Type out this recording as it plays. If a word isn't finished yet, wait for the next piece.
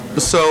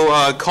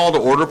So call to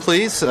order,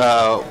 please.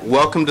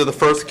 Welcome to the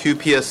first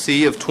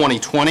QPSC of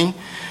 2020.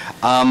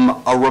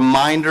 A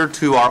reminder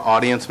to our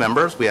audience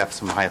members, we have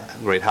some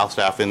great house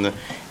staff in the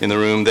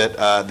room,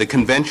 that the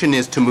convention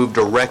is to move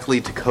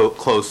directly to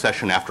closed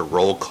session after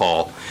roll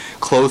call.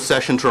 Closed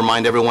session, to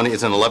remind everyone,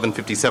 is an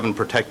 1157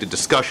 protected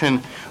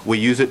discussion. We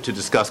use it to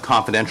discuss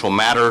confidential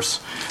matters,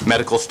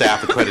 medical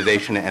staff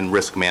accreditation, and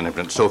risk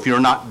management. So if you're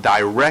not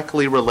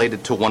directly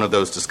related to one of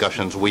those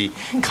discussions, we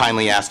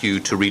kindly ask you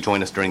to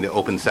rejoin us during the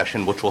open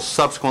session, which will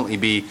subsequently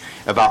be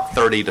about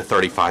 30 to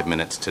 35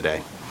 minutes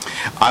today.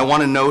 I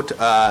want to note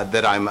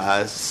that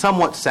I'm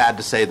somewhat sad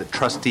to say that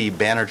Trustee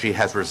Banerjee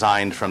has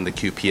resigned from the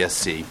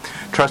QPSC.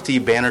 Trustee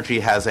Banerjee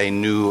has a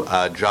new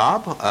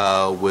job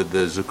with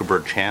the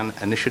Zuckerberg-Chan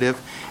initiative,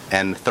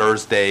 and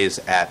Thursdays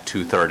at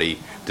 2:30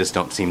 just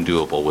don't seem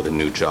doable with a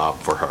new job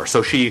for her.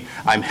 So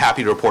I'm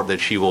happy to report that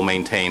she will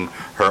maintain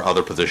her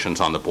other positions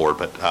on the board,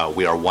 but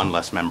we are one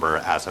less member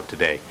as of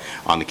today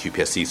on the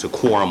QPSC, so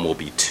quorum will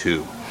be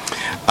 2.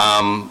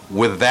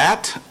 With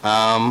that,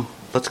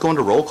 let's go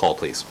into roll call,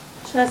 please.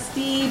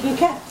 Trustee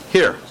Bouquet.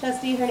 Here.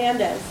 Trustee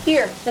Hernandez.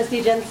 Here.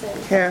 Trustee Jensen.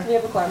 Here. We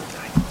have a quorum.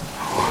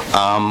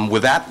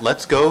 With that,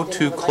 let's go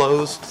to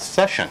closed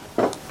session.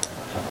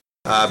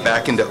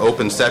 Back into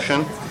open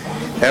session.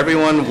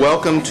 Everyone,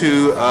 welcome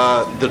to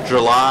the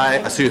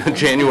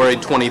January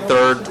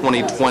 23rd,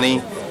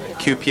 2020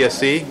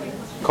 QPSC.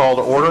 Call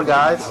to order,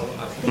 guys.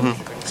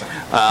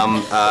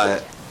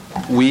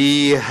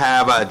 We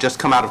have just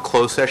come out of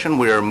closed session.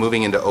 We are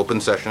moving into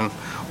open session.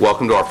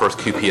 Welcome to our first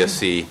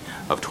QPSC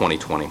of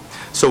 2020.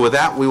 So with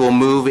that, we will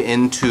move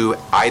into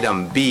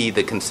item B,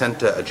 the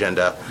consent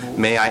agenda.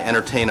 May I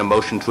entertain a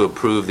motion to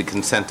approve the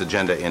consent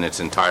agenda in its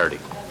entirety?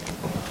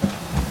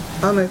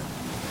 I'll move.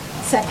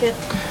 Second.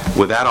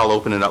 With that, I'll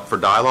open it up for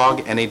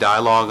dialogue. Any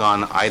dialogue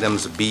on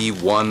items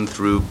B1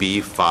 through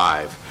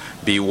B5?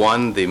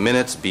 B1, the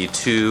minutes.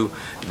 B2,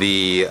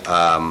 the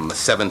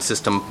 7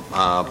 system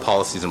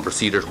policies and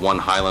procedures, 1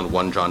 Highland,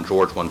 1 John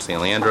George, 1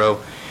 San Leandro.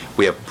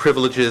 We have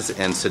privileges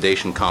and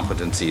sedation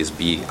competencies,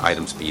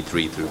 items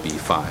B3 through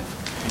B5.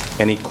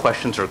 Any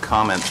questions or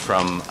comments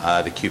from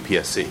the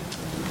QPSC?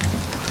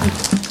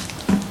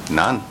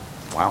 None?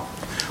 Wow.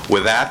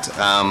 With that,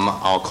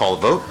 I'll call a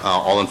vote.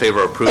 All in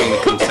favor of approving the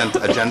consent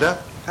agenda?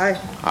 Aye.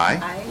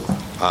 Aye.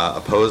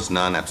 Opposed?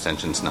 None.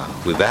 Abstentions? None.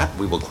 With that,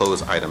 we will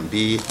close item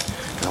B.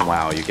 Oh,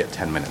 wow, you get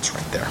 10 minutes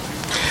right there.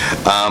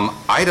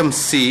 Item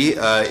C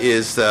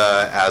is,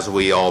 as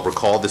we all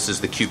recall, this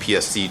is the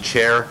QPSC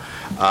chair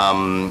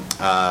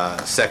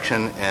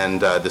section,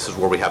 and this is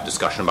where we have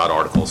discussion about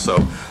articles.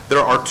 So there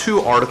are 2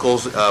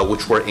 articles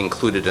which were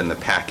included in the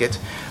packet.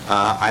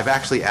 I've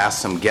actually asked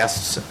some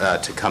guests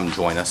to come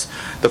join us.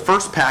 The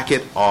first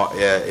packet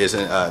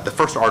the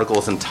first article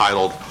is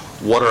entitled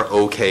 "What are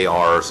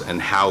OKRs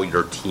and How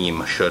Your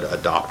Team Should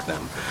Adopt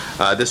Them."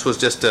 This was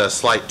just a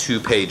slight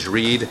 2-page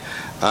read.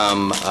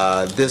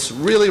 This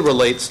really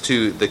relates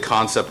to the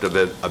concept of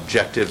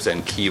objectives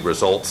and key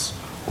results,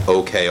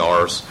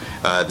 OKRs.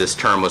 This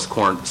term was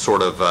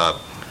sort of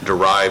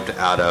derived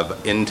out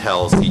of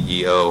Intel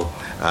CEO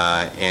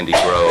Andy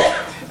Grove.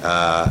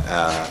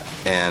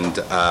 And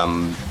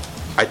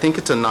I think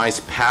it's a nice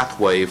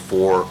pathway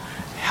for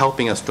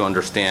helping us to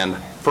understand,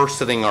 first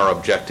setting our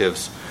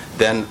objectives,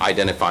 then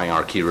identifying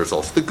our key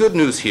results. The good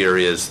news here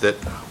is that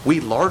we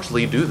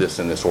largely do this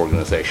in this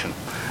organization.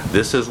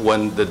 This is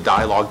when the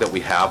dialogue that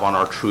we have on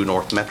our True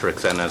North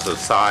metrics. And as a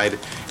side,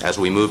 as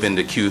we move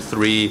into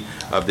Q3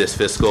 of this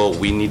fiscal,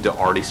 we need to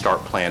already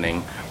start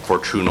planning for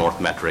True North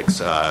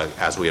metrics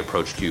as we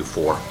approach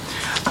Q4.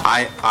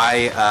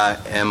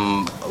 I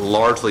am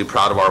largely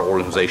proud of our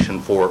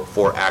organization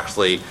for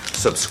actually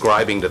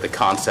subscribing to the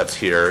concepts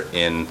here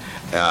in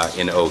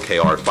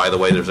OKRs. By the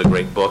way, there's a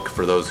great book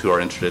for those who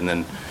are interested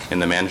in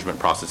the management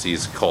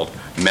processes called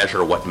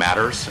Measure What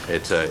Matters.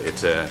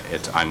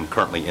 I'm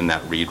currently in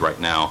that read right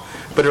now,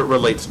 but it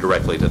relates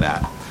directly to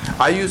that.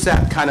 I use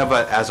that kind of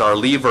as our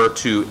lever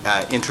to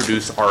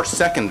introduce our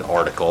second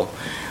article,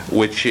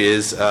 which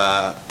is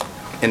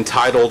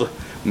entitled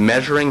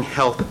Measuring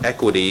Health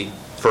Equity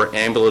for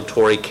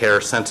Ambulatory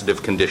Care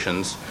Sensitive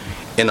Conditions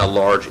in a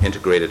Large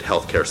Integrated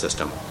Healthcare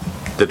System,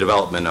 the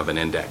Development of an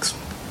Index.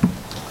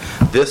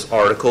 This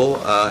article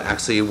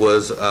actually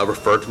was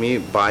referred to me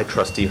by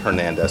Trustee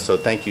Hernandez, so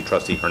thank you,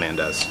 Trustee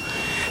Hernandez.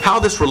 How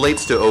this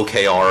relates to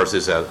OKRs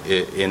is,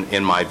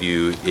 in my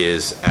view,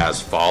 is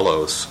as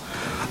follows.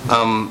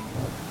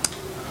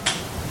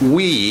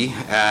 We,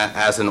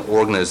 as an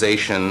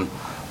organization,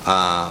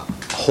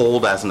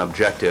 hold as an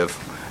objective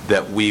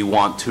that we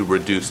want to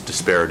reduce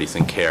disparities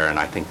in care, and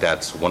I think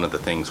that's one of the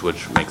things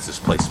which makes this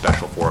place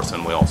special for us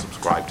and we all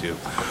subscribe to.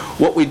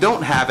 What we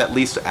don't have, at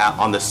least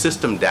on the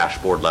system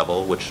dashboard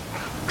level, which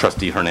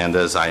Trustee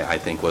Hernandez, I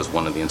think, was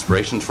one of the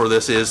inspirations for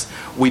this, is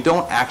we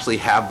don't actually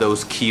have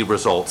those key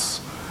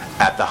results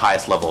at the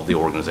highest level of the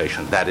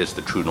organization. That is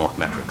the True North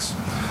metrics.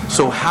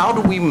 So how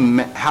do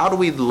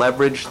we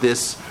leverage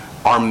this,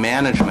 our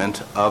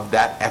management of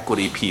that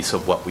equity piece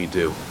of what we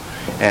do?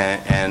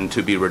 And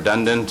to be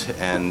redundant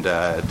and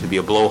to be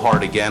a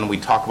blowhard again, we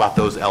talk about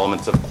those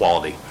elements of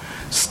quality: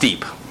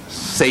 STEEP,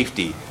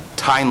 safety,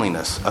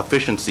 timeliness,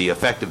 efficiency,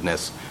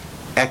 effectiveness,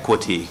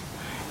 equity,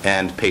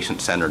 and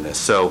patient-centeredness.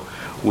 So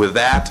with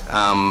that,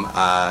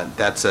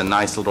 that's a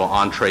nice little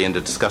entree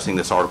into discussing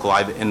this article.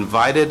 I've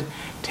invited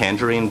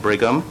Tangerine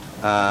Brigham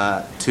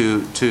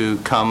to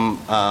come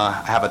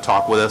have a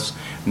talk with us.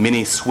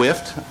 Minnie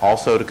Swift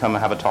also to come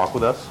have a talk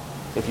with us.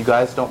 If you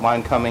guys don't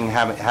mind coming,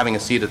 having a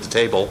seat at the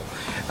table.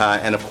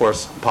 And of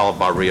course, Paula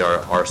Barry,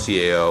 our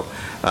CAO.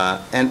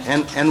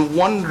 And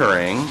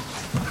wondering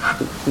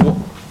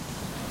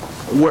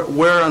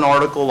where an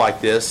article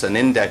like this, an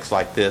index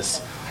like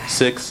this,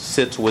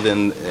 sits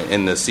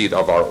in the seat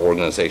of our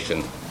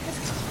organization.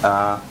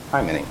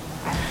 Hi, Minnie.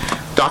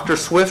 Dr.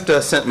 Swift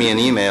sent me an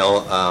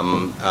email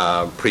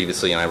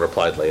previously, and I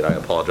replied late. I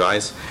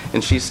apologize.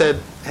 And she said,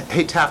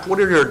 "Hey, Taft, what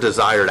are your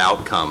desired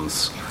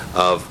outcomes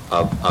of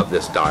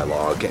this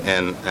dialogue?"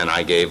 And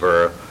I gave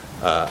her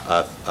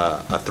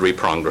a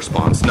three-pronged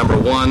response. Number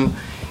one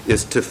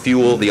is to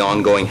fuel the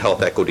ongoing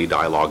health equity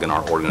dialogue in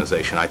our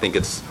organization. I think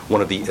it's one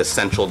of the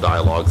essential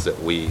dialogues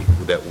that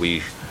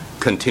we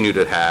continue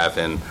to have,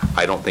 and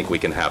I don't think we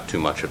can have too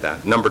much of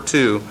that. Number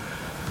two,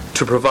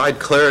 to provide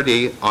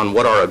clarity on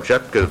what our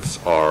objectives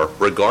are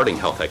regarding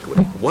health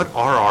equity. What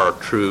are our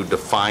true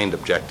defined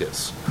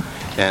objectives?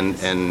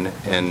 And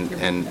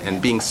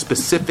being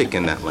specific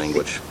in that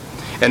language.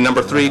 And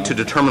number three, to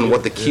determine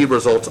what the key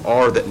results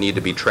are that need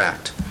to be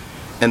tracked.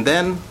 And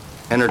then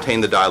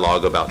entertain the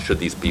dialogue about should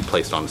these be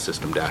placed on the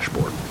system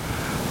dashboard.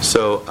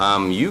 So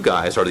you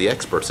guys are the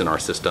experts in our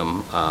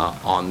system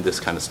on this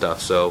kind of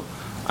stuff. So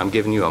I'm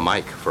giving you a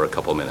mic for a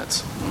couple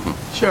minutes.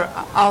 Mm-hmm. Sure.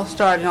 I'll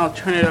start and I'll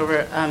turn it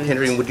over.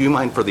 Tangerine, would you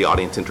mind for the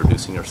audience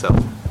introducing yourself?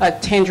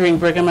 Tangerine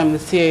Brigham. I'm the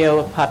CAO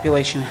of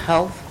Population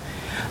Health.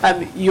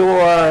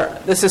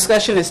 This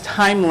discussion is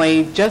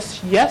timely.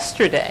 Just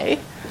yesterday,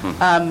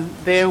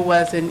 there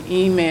was an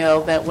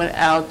email that went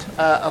out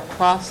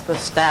across the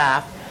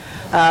staff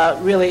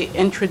really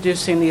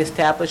introducing the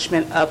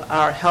establishment of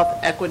our Health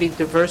Equity,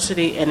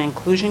 Diversity, and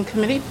Inclusion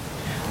Committee.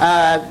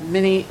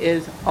 Minnie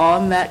is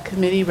on that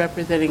committee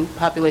representing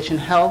Population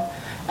Health,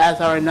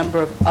 as are a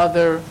number of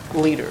other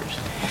leaders.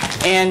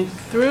 And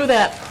through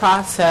that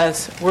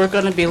process, we're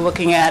going to be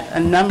looking at a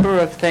number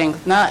of things,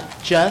 not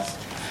just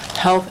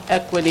health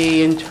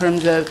equity in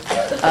terms of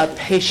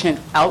patient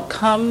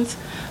outcomes,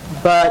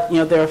 but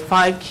there are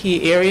 5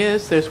 key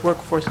areas. There's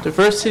workforce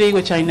diversity,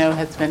 which I know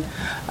has been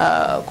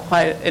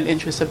quite an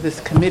interest of this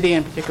committee,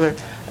 in particular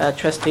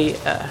Trustee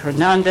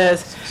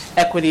Hernandez.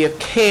 Equity of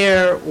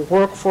care,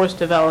 workforce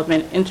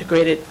development,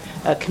 integrated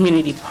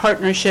community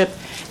partnership,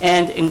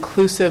 and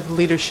inclusive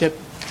leadership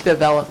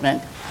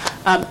development.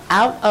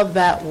 Out of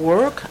that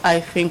work, I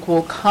think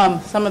will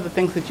come some of the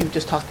things that you've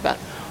just talked about.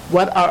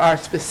 What are our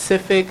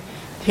specific,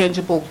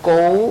 tangible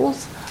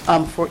goals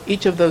for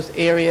each of those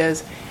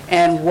areas,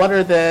 and what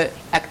are the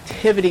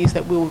activities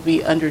that we will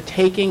be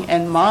undertaking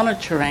and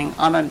monitoring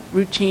on a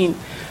routine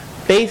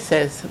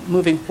basis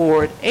moving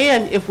forward,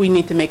 and if we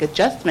need to make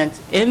adjustments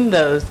in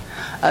those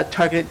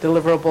targeted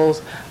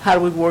deliverables, how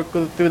do we work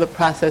through the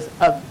process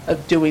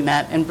of doing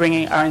that and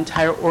bringing our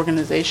entire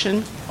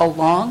organization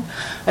along.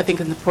 I think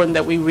it's important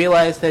that we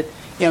realize that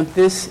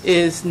this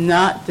is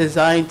not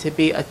designed to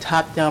be a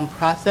top-down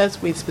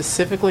process. We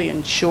specifically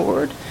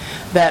ensured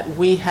that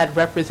we had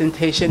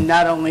representation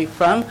not only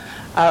from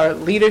our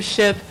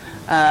leadership,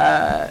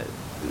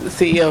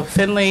 CEO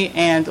Finley,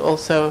 and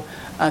also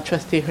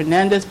Trustee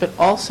Hernandez, but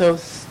also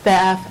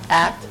staff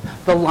at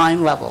the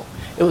line level.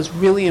 It was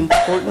really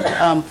important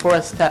for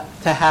us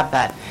to have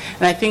that.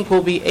 And I think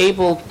we'll be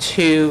able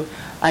to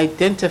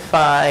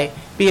identify,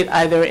 be it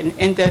either an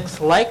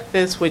index like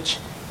this, which,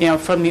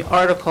 from the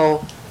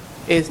article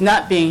is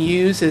not being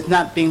used, is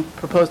not being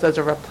proposed as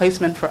a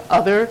replacement for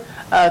other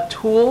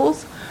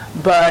tools,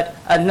 but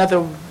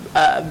another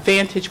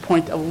vantage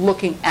point of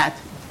looking at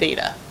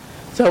data.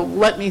 So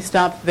let me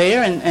stop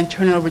there and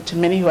turn it over to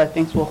Minnie, who I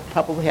think will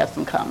probably have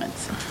some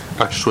comments.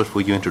 Dr. Swift,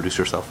 will you introduce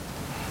yourself?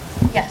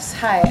 Yes,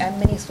 hi, I'm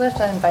Minnie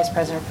Swift. I'm Vice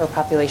President for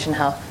Population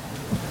Health.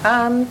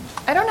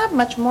 I don't have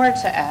much more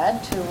to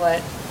add to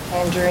what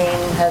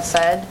Tangerine has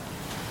said.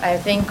 I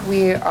think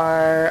we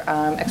are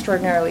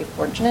extraordinarily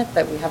fortunate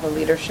that we have a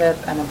leadership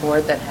and a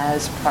board that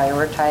has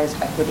prioritized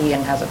equity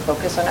and has a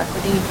focus on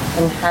equity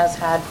and has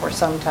had for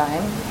some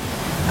time.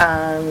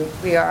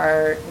 We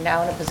are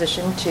now in a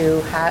position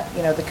to have,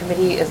 the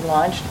committee is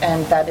launched,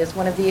 and that is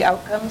one of the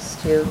outcomes,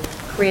 to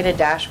create a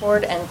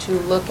dashboard and to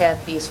look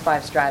at these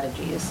 5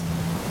 strategies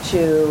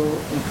to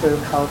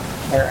improve health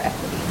care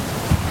equity.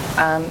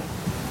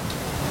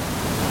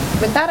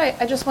 With that,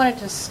 I just wanted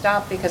to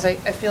stop because I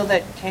feel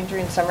that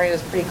Tangerine's summary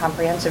was pretty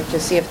comprehensive, to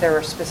see if there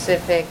were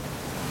specific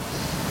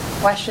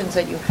questions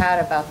that you had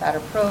about that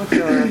approach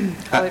or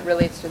how it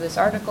relates to this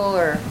article,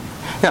 or?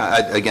 Yeah,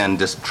 again,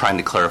 just trying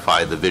to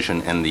clarify the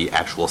vision and the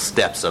actual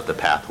steps of the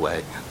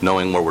pathway.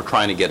 Knowing where we're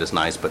trying to get is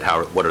nice, but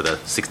what are the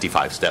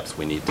 65 steps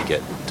we need to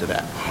get to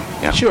that?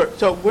 Yeah. Sure.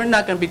 So we're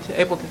not going to be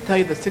able to tell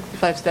you the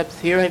 65 steps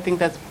here. I think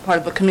that's part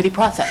of the committee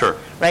process. Sure.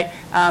 Right?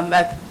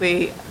 That's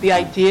the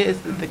idea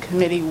is that the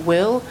committee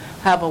will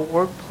have a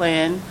work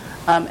plan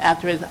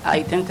after it's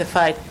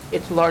identified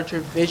its larger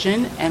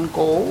vision and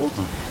goals,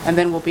 and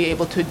then we'll be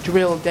able to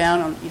drill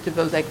down on each of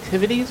those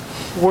activities,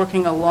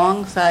 working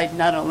alongside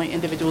not only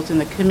individuals in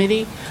the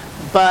committee,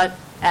 but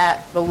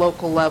at the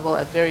local level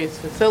at various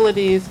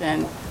facilities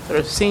and sort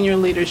of senior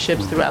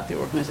leaderships throughout the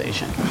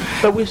organization.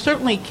 But we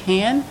certainly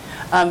can,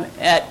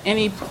 at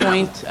any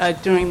point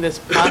during this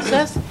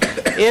process,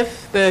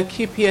 if the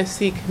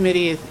QPSC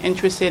committee is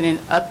interested in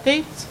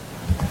updates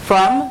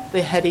from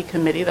the HEDI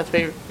committee, that's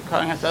what you're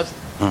calling ourselves,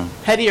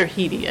 HEDI or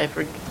HEDI, I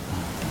forget.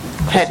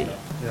 HEDI.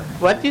 Yeah.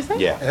 What do you say?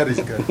 Yeah.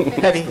 Eddie's good.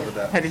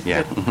 HEDI's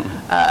Yeah.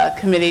 good.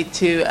 Committee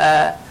to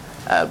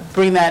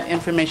bring that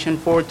information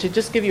forward, to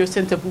just give you a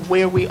sense of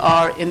where we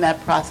are in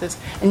that process.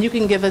 And you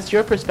can give us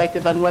your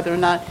perspective on whether or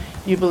not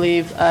you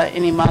believe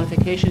any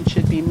modifications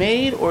should be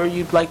made, or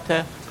you'd like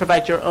to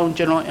provide your own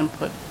general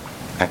input.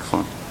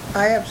 Excellent.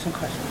 I have some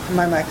questions.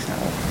 My mic's not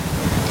working.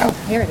 Oh,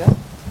 here it is.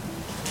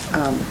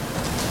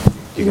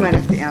 You might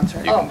have to answer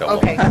it. can double.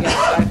 Okay,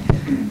 yeah.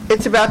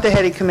 It's about the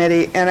HEDI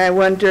committee, and I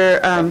wonder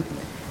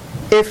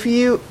if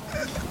you,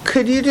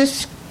 could you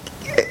just,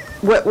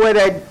 what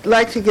I'd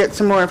like to get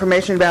some more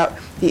information about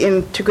the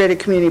integrated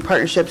community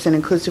partnerships and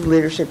inclusive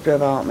leadership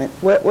development.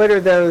 What are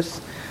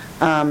those,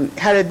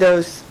 how did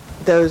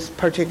those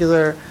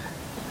particular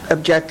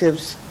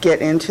objectives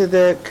get into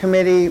the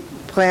committee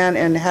plan,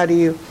 and how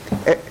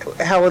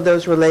will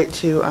those relate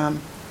to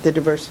the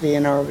diversity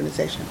in our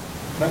organization?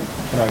 Can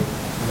I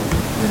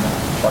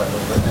try a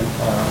little bit?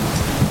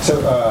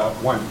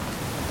 One,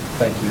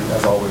 thank you,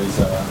 as always,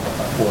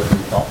 for the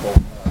thoughtful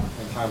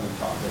and timely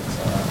topics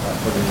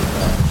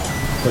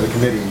for the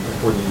committee,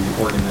 for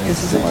the organization.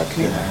 This isn't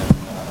working.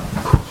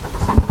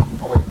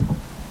 Oh, wait.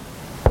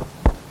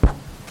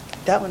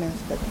 That one is,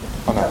 but...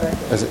 Oh, no.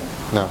 Is it?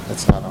 No,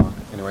 it's not on.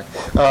 Anyway.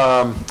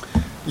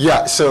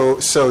 Yeah,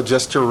 so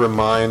just to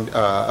remind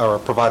or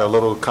provide a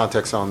little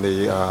context on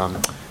the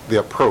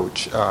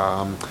approach.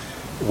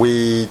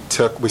 We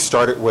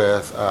started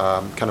with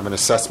kind of an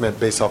assessment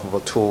based off of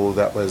a tool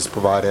that was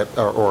provided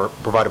or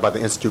provided by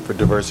the Institute for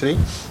Diversity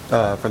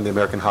from the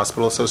American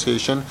Hospital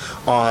Association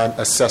on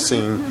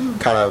assessing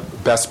kind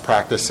of best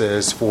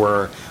practices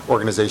for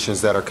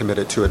organizations that are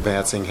committed to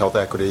advancing health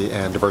equity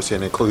and diversity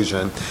and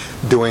inclusion,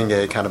 doing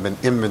a kind of an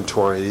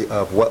inventory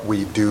of what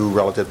we do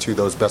relative to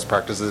those best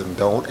practices and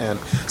don't, and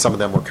some of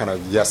them were kind of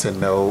yes and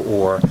no,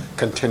 or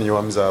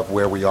continuums of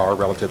where we are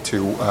relative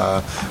to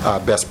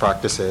best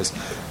practices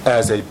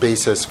as a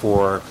basis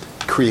for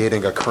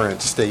creating a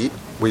current state.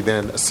 We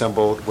then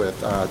assembled with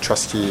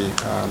Trustee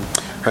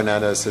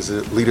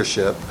Hernandez's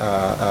leadership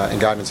and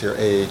guidance here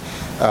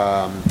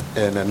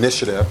an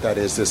initiative that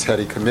is this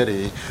HEDI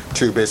committee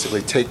to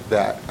basically take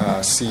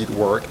that seed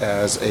work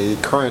as a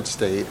current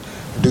state,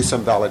 do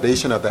some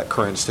validation of that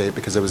current state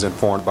because it was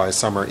informed by a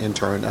summer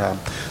intern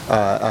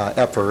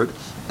effort,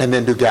 and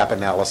then do gap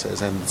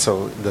analysis. And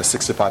so the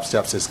 65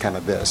 steps is kind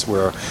of this,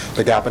 where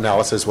the gap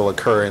analysis will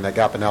occur, and that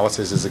gap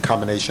analysis is a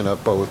combination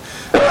of both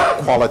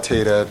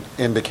qualitative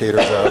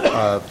indicators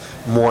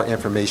of more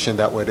information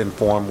that would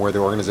inform where the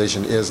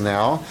organization is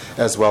now,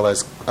 as well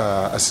as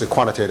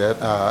quantitative,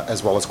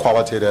 as well as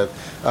qualitative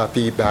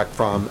feedback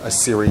from a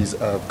series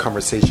of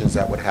conversations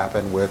that would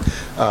happen with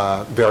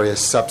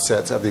various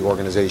subsets of the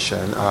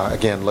organization.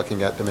 Again,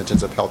 looking at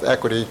dimensions of health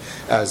equity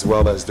as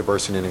well as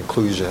diversity and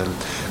inclusion.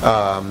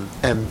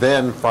 And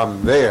then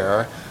from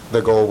there,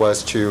 the goal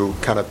was to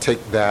kind of take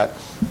that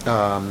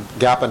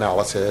gap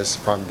analysis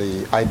from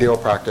the ideal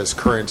practice,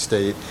 current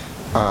state,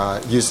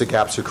 use the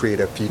gaps to create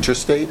a future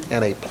state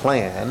and a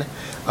plan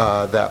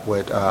that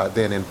would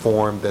then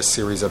inform this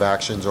series of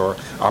actions or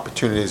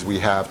opportunities we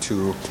have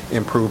to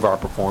improve our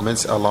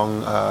performance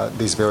along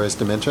these various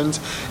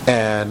dimensions,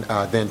 and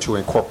then to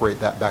incorporate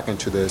that back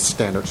into the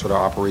standard sort of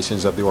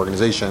operations of the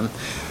organization.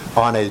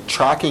 On a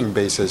tracking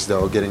basis,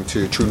 though, getting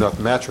to True North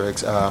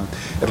metrics,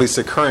 at least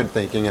the current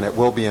thinking, and it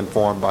will be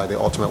informed by the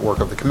ultimate work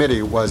of the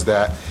committee, was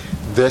that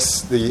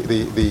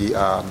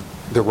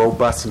the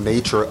robust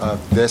nature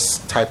of this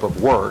type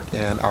of work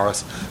and our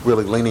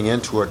really leaning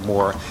into it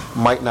more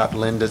might not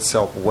lend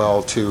itself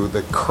well to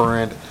the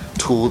current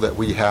tool that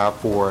we have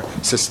for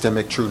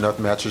systemic True North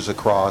measures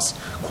across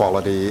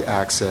quality,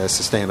 access,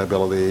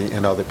 sustainability,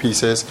 and other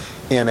pieces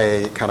in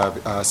a kind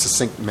of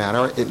succinct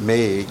manner. It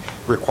may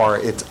require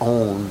its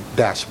own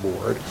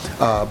dashboard,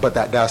 but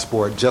that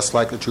dashboard, just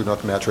like the True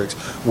North metrics,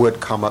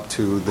 would come up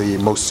to the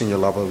most senior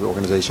level of the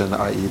organization,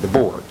 i.e. the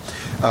board.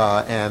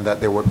 And that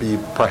there would be,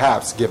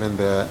 perhaps, given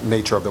the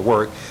nature of the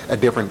work, a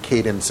different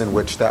cadence in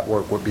which that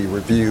work would be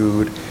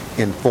reviewed,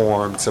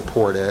 informed,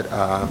 supported.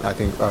 I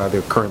think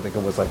the current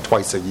thinking was like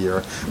twice a year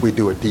where we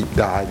do a deep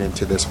dive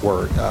into this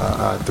work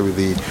through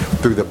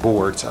the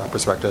board's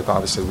perspective.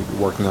 Obviously, we've been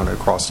working on it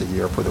across the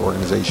year for the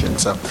organization.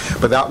 So,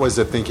 but that was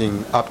the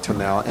thinking up to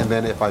now. And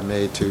then, if I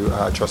may,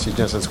 to Trustee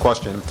Jensen's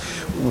question,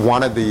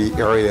 one of the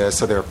areas,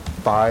 so there are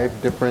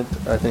 5 different,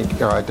 I think,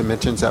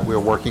 dimensions that we're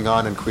working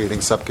on and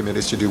creating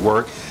subcommittees to do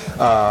work.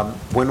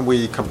 When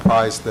we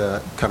comprise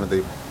the kind of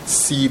the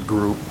seed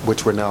group,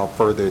 which we're now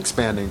further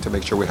expanding to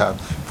make sure we have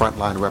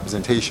frontline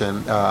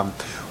representation,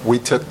 we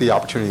took the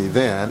opportunity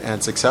then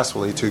and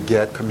successfully to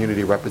get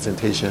community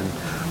representation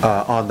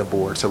on the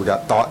board. So we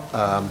got thought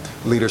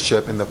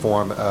leadership in the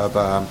form of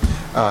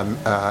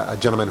a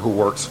gentleman who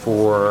works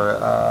for,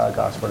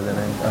 gosh, what is their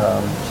name?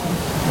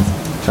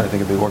 Trying to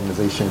think of the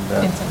organization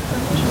that,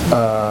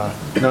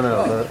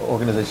 the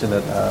organization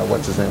that,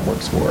 what's his name,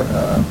 works for,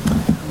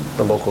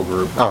 the local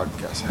group. Oh,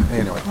 yes.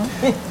 Anyway,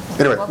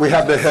 we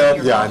have the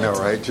head. Yeah, I know,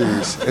 right?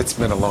 Jeez, it's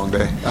been a long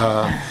day.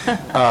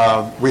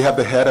 We have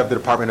the head of the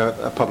Department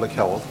of Public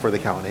Health for the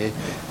county,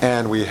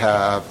 and we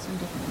have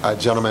a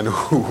gentleman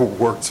who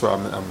works for,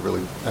 I'm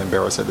really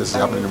embarrassed that this is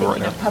happening to me right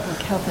now.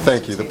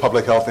 Thank you, the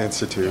Public Health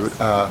Institute,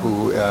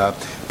 who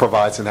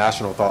provides a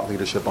national thought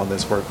leadership on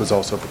this work, who's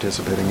also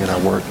participating in our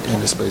work in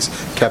this space.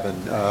 Kevin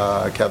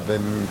Burnett.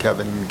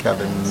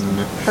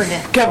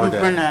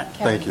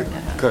 Thank you.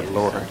 Good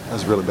Lord, that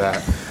was really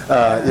bad.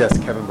 Yes,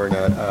 Kevin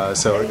Burnett.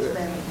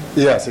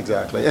 Yes,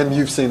 exactly. And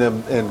you've seen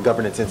him in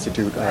Governance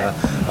Institute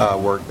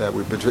work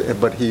that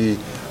but he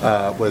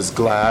was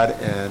glad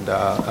and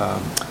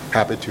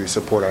happy to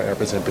support our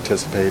efforts and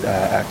participate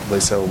actively.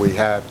 So we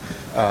had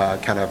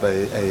kind of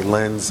a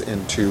lens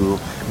into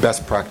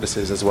best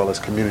practices as well as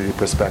community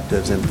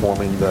perspectives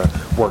informing the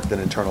work that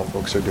internal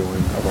folks are doing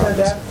around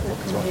this. So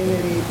that's the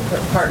community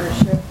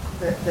partnership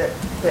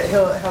that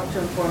he'll help to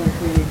inform the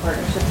community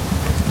partnership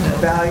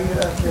value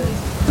of this.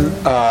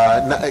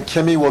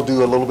 Kimmy will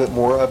do a little bit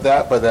more of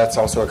that, but that's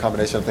also a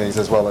combination of things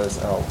as well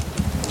as, I'll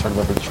turn it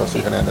over to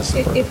Trustee Hernandez.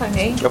 If I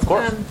may. Of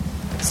course.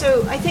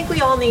 So I think we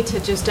all need to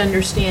just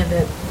understand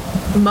that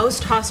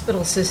most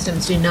hospital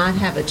systems do not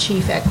have a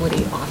chief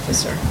equity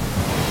officer.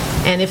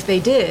 And if they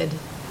did,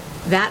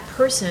 that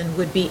person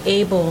would be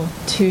able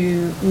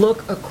to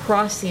look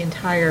across the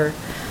entire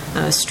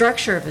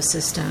structure of a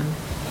system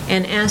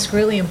and ask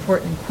really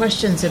important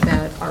questions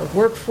about our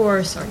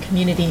workforce, our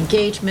community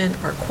engagement,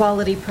 our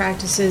quality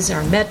practices,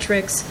 our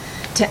metrics,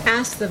 to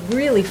ask the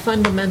really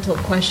fundamental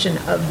question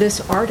of this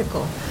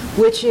article,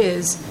 which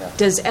is,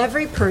 does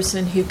every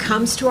person who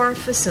comes to our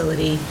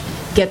facility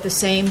get the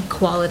same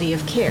quality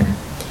of care?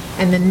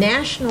 And the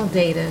national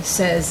data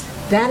says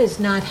that is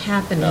not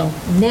happening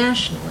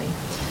nationally.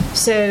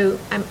 So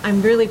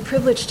I'm really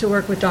privileged to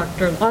work with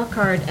Dr.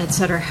 Lockhart at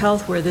Sutter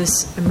Health where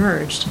this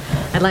emerged.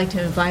 I'd like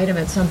to invite him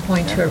at some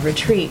point to a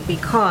retreat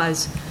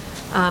because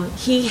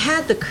he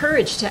had the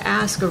courage to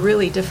ask a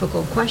really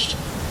difficult question,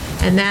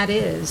 and that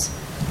is,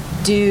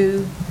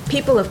 do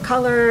people of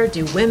color,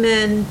 do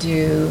women,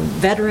 do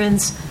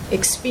veterans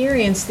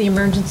experience the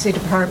emergency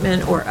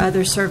department or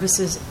other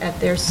services at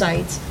their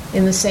sites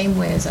in the same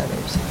way as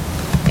others?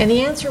 And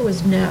the answer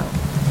was no.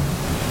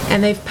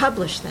 And they've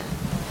published that.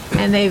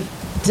 And they've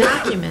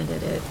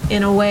documented it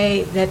in a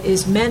way that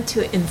is meant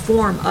to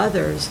inform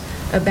others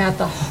about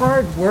the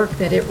hard work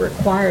that it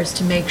requires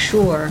to make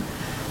sure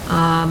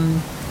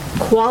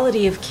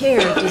quality of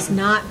care does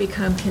not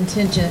become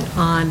contingent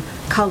on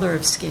color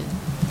of skin.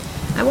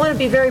 I want to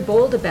be very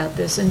bold about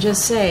this and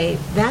just say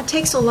that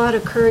takes a lot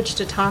of courage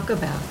to talk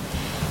about.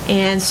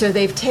 And so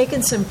they've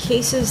taken some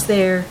cases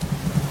there.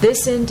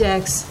 This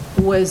index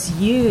was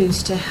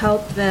used to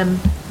help them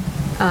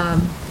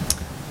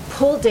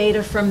pull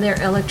data from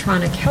their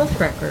electronic health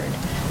record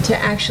to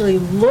actually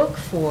look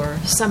for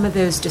some of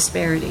those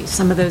disparities,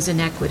 some of those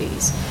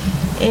inequities.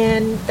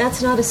 And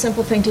that's not a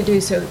simple thing to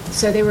do. So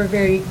they were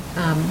very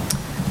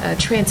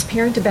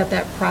transparent about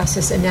that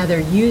process, and now they're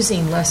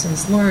using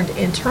lessons learned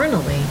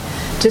internally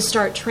to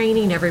start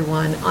training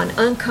everyone on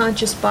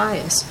unconscious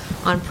bias,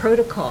 on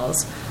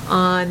protocols,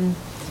 on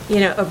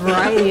a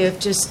variety of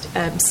just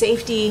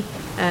safety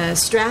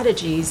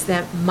strategies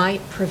that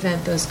might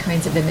prevent those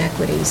kinds of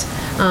inequities.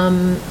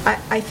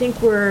 I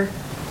think we're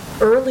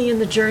early in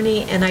the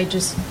journey, and I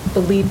just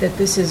believe that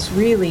this is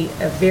really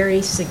a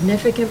very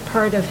significant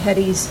part of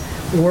HEDI's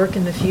work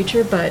in the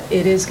future, but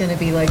it is going to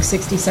be like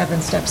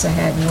 67 steps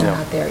ahead, and we're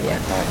not there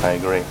yet. I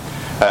agree.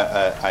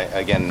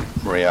 Again,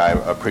 Maria,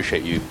 I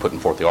appreciate you putting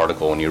forth the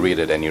article. When you read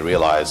it and you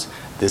realize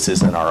this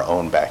is in our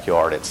own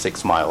backyard, it's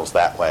 6 miles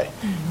that way.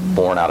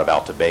 Born out of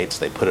Alta Bates,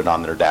 they put it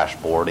on their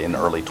dashboard in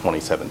early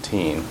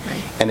 2017.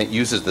 And it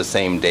uses the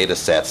same data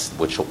sets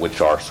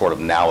which are sort of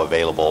now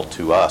available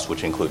to us,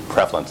 which include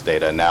prevalence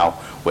data. Now,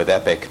 with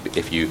Epic,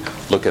 if you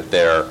look at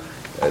their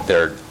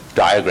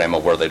diagram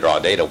of where they draw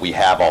data, we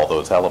have all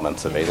those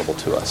elements available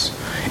to us.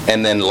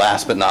 And then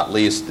last but not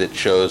least, it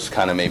shows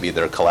kind of maybe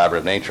their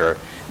collaborative nature.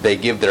 They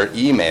give their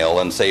email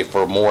and say,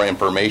 for more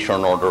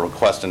information or to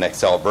request an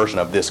Excel version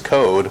of this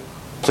code,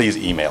 please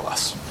email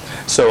us.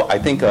 So I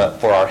think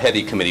for our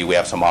HEDI committee, we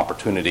have some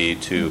opportunity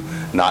to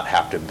not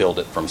have to build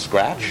it from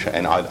scratch.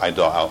 And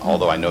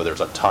although I know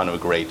there's a ton of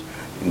great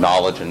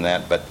knowledge in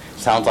that, but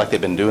sounds like they've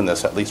been doing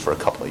this at least for a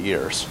couple of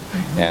years.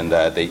 And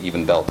they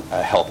even built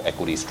a health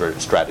equity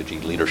strategy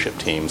leadership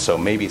team. So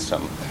maybe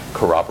some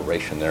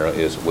corroboration there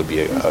would be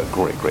a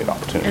great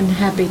opportunity. And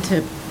happy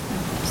to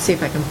see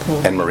if I can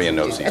pull. And Maria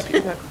knows these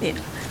people. Yeah.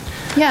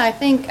 Yeah, I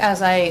think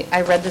as I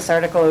read this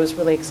article, it was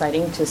really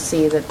exciting to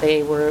see that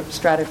they were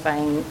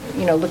stratifying,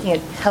 looking at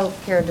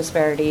healthcare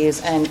disparities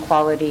and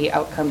quality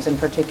outcomes in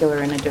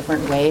particular in a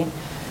different way.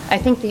 I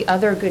think the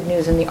other good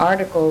news in the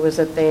article was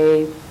that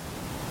they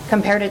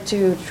compared it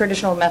to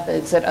traditional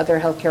methods that other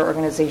healthcare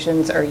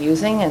organizations are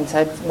using and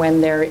said when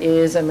there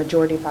is a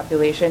majority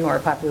population or a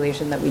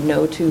population that we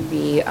know to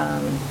be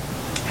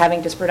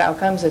having disparate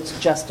outcomes, it's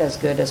just as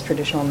good as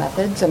traditional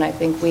methods. And I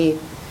think we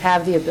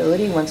have the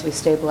ability, once we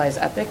stabilize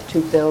EPIC,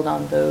 to build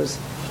on those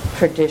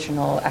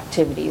traditional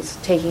activities,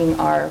 taking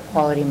our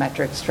quality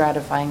metrics,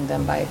 stratifying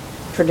them by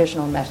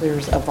traditional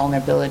measures of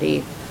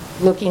vulnerability,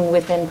 looking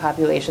within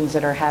populations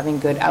that are having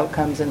good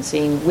outcomes and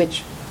seeing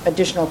which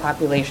additional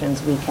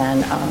populations we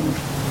can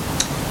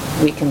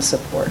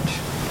support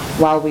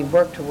while we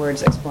work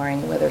towards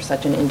exploring whether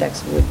such an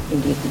index would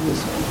indeed be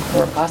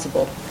useful or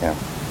possible,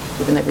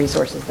 given the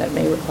resources that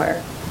may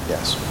require.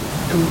 Yes.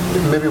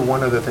 Maybe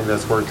one other thing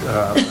that's worth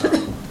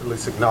at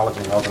least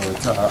acknowledging, although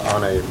it's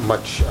on a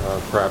much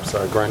perhaps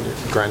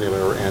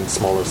granular and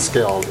smaller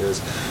scale,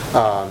 is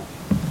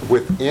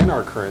within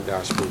our current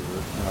dashboard,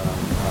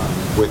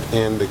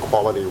 within the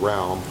quality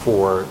realm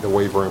for the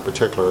waiver in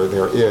particular,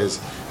 there is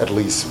at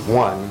least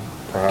one,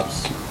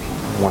 perhaps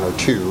one or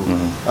two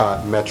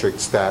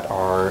metrics that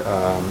are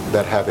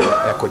that have an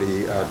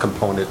equity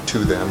component to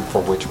them,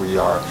 for which we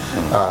are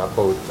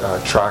both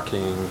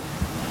tracking,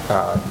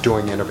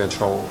 doing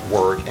interventional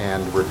work,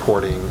 and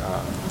reporting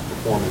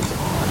performance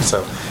on.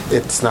 So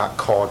it's not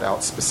called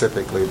out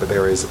specifically, but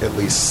there is at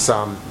least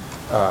some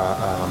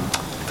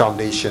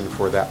foundation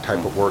for that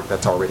type of work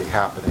that's already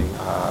happening.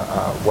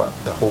 What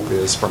the hope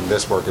is from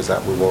this work is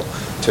that we will,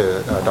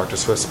 to Dr.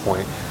 Swift's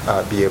point,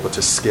 be able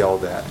to scale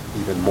that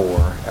even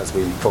more as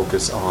we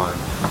focus on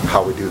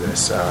how we do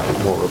this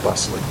more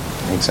robustly.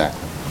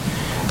 Exactly.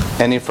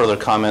 Any further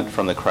comment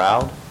from the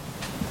crowd?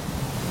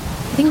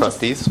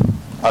 Trustees?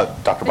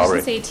 Dr. Barber. I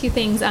just say two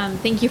things.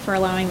 Thank you for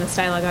allowing this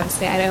dialogue.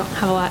 Obviously, I don't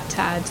have a lot to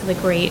add to the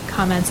great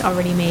comments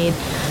already made.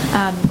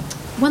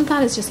 One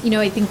thought is just,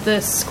 I think the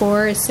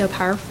score is so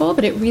powerful,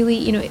 but it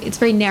really, it's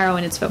very narrow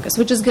in its focus,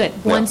 which is good.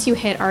 Yeah. Once you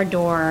hit our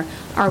door,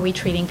 are we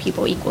treating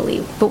people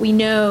equally? But we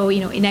know,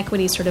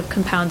 inequity sort of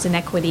compounds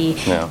inequity,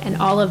 and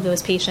all of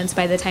those patients,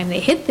 by the time they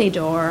hit the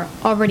door,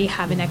 already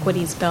have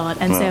inequities built.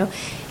 And so,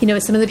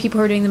 some of the people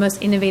who are doing the most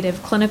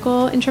innovative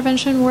clinical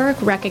intervention work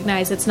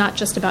recognize it's not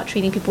just about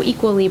treating people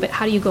equally, but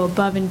how do you go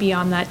above and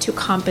beyond that to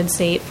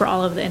compensate for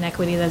all of the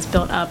inequity that's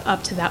built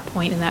up to that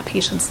point in that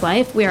patient's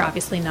life. We are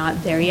obviously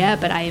not there yet,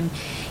 but I am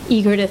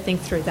eager to think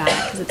through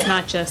that, because it's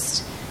not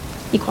just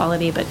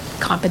equality, but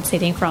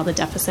compensating for all the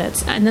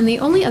deficits. And then the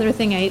only other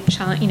thing I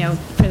challenge,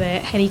 for the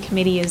HEDI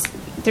committee is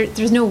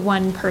there's no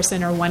one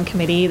person or one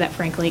committee that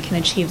frankly can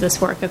achieve this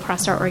work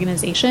across our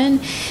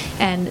organization.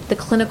 And the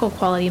clinical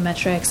quality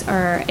metrics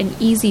are an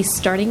easy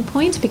starting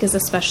point, because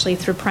especially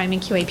through PRIME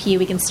and QAP,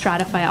 we can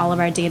stratify all of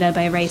our data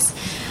by race,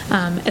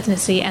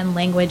 ethnicity, and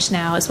language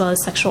now, as well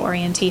as sexual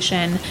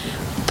orientation.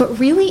 But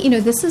really,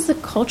 this is a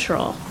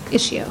cultural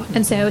issue.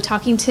 And so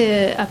talking to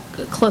a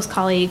close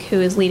colleague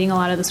who is leading a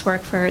lot of this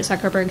work for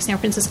Zuckerberg San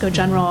Francisco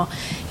General,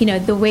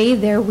 the way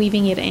they're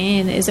weaving it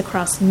in is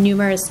across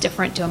numerous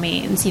different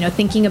domains,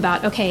 thinking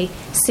about,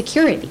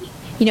 security.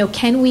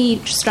 Can we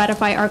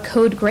stratify our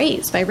code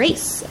grays by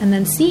race and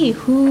then see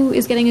who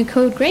is getting a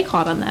code gray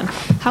called on them?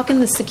 How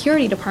can the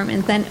security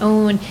department then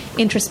own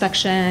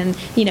introspection,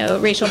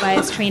 racial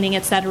bias training,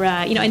 et cetera,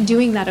 and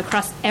doing that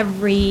across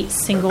every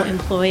single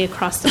employee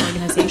across the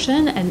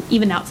organization, and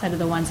even outside of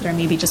the ones that are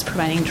maybe just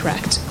providing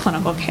direct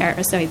clinical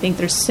care. So I think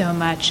there's so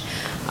much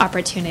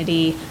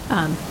opportunity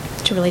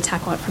to really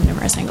tackle it from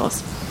numerous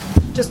angles.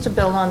 Just to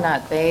build on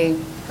that, they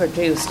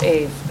produced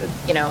the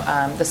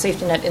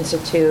Safety Net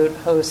Institute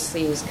hosts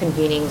these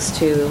convenings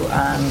to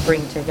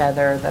bring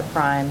together the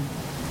PRIME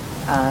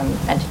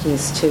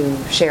entities to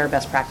share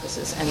best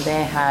practices. And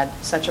they had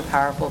such a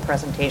powerful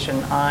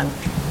presentation on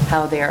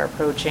how they are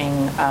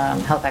approaching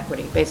health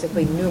equity.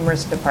 Basically,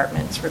 numerous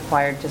departments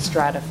required to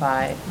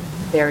stratify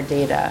their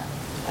data,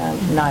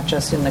 not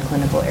just in the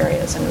clinical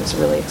areas. And it was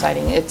really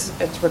exciting. It's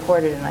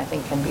recorded and I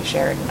think can be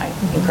shared, and I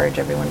encourage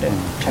everyone to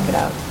check it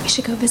out. We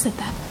should go visit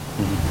that.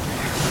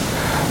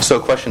 So a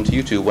question to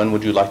you two, when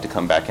would you like to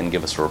come back and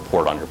give us a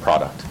report on your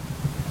product?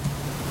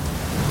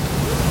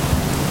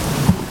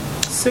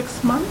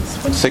 6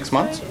 months? would you 6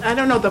 months? say? I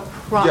don't know the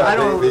I Yeah,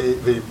 don't.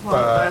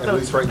 at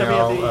least right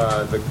now,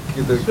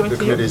 the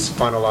committee's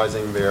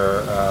finalizing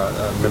their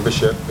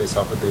membership based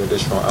off of the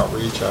additional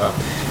outreach,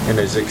 and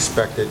is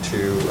expected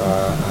to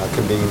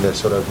convene the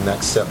sort of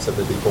next steps of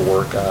the deeper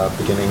work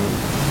beginning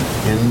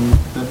in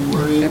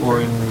February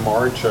or in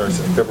March, or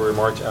February,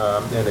 March,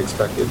 and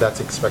that's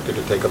expected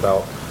to take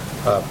about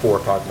 4 or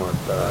 5 month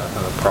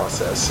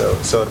process. So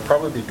it'll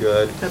probably be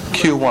good.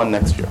 Q1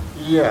 next year.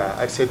 Yeah,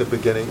 I'd say the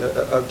beginning,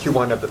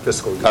 Q1 of the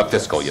fiscal year.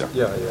 Fiscal year.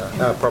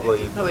 Yeah.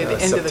 Probably the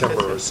end of the September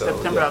fiscal- or so.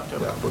 September, yeah,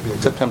 October. Yeah, would be a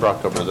good. September,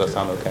 October, does that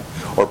sound okay?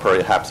 Or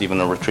perhaps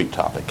even a retreat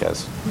topic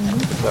as...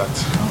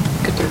 That's-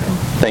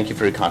 Thank you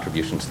for your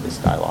contributions to this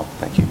dialogue.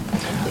 Thank you.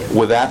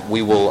 With that,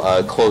 we will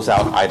close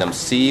out item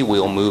C.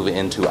 We'll move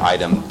into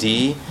item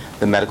D,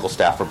 the medical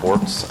staff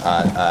reports.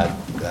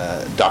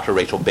 Dr.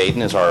 Rachel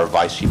Baden is our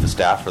Vice Chief of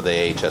Staff for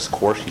the AHS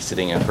course. She's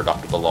sitting in for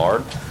Dr.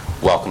 Ballard.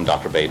 Welcome,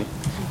 Dr. Baden.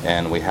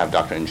 And we have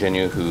Dr.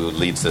 Ingenu, who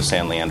leads the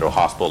San Leandro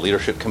Hospital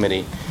Leadership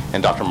Committee,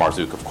 and Dr.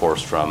 Marzouk, of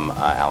course, from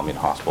Alameda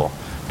Hospital.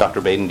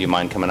 Dr. Baden, do you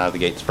mind coming out of the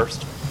gates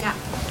first? Yeah.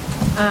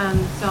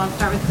 So I'll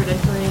start with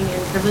credentialing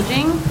and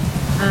privileging.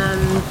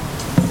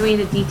 So we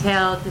had a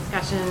detailed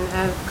discussion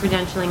of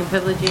credentialing and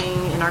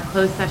privileging in our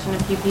closed session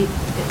of MEC,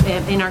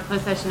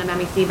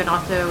 but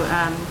also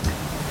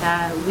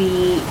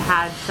we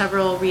had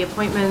several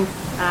reappointments.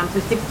 So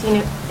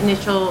 16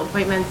 initial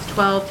appointments,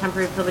 12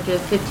 temporary privileges,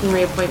 15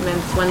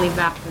 reappointments, 1 leave of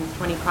absence,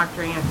 20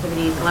 proctoring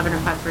activities, 11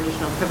 requests for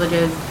additional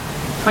privileges,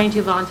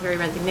 22 voluntary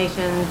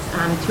resignations,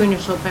 2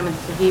 initial appointments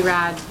to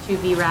VRAD, 2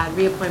 VRAD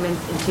reappointments,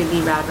 and 2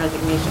 VRAD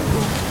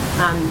resignations.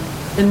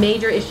 The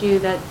major issue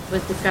that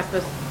was discussed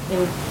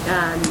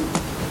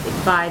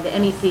by the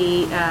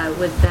MEC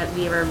was that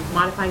we were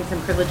modifying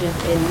some privileges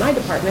in my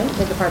department,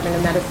 the Department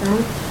of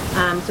Medicine.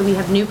 So we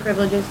have new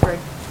privileges for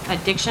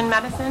addiction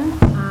medicine,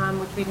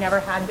 which we've never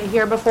had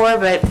here before,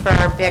 but for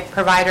our big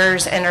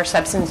providers and our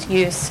substance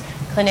use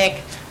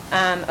clinic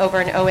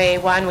over in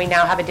OA1, we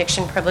now have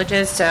addiction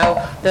privileges.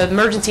 So the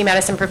emergency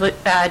medicine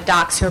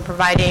docs who are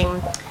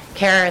providing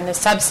care in the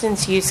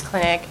substance use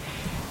clinic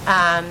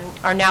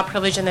are now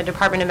privileged in the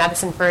Department of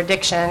Medicine for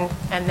addiction,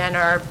 and then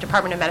our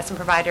Department of Medicine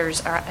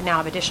providers now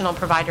have additional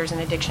providers in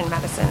addiction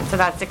medicine. So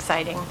that's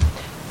exciting.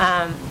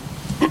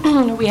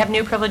 We have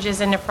new privileges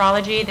in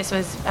nephrology. This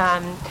was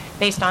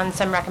based on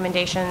some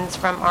recommendations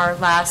from our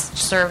last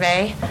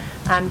survey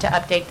to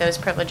update those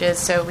privileges.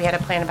 So we had a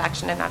plan of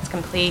action, and that's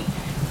complete.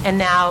 And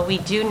now we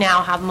do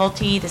now have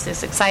this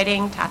is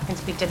exciting, Taff can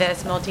speak to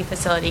this,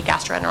 multi-facility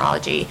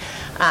gastroenterology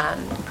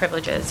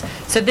privileges.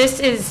 So this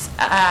is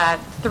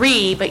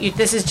 3, but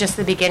this is just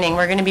the beginning.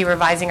 We're going to be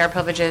revising our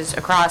privileges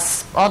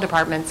across all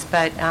departments,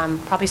 but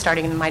probably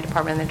starting in my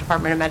department, the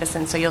Department of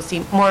Medicine, so you'll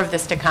see more of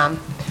this to come.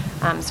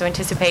 So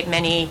anticipate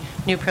many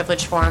new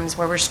privilege forms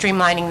where we're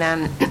streamlining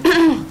them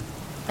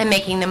and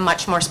making them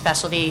much more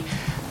specialty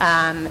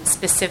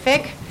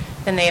specific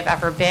than they have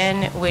ever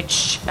been,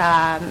 which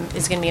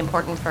is going to be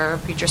important for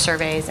future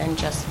surveys and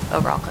just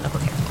overall clinical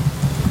care.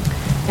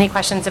 Any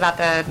questions about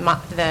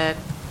the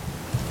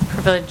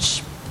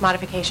privilege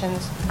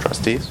modifications?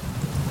 Trustees?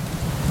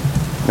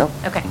 No?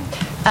 Okay.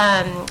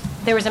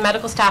 There was a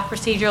medical staff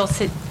procedural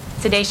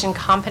sedation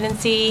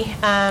competency,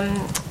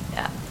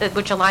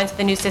 which aligns with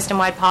the new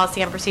system-wide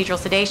policy on procedural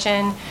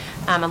sedation.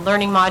 A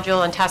learning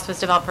module and test was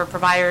developed for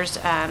providers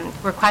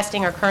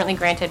requesting or currently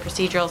granted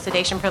procedural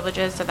sedation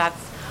privileges, so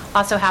that's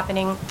also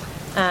happening.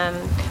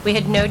 We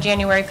had no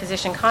January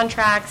physician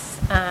contracts,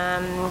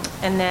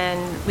 and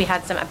then we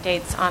had some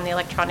updates on the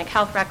electronic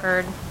health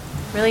record.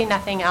 Really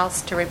nothing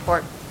else to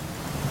report.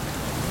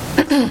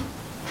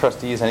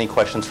 Trustees, any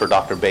questions for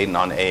Dr. Baden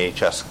on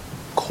AHS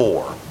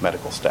core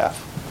medical staff?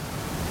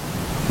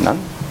 None?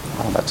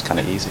 Oh, that's kind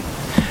of easy.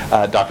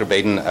 Dr.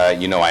 Baden,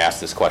 I ask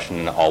this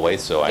question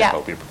always, so I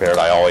hope you're prepared.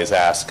 I always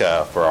ask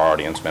for our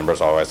audience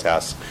members, I always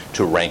ask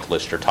to rank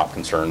list your top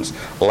concerns.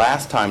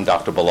 Last time,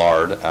 Dr.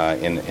 Ballard,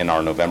 in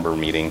our November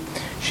meeting,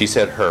 she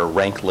said her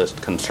rank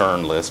list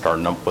concern list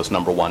was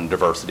number 1,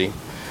 diversity.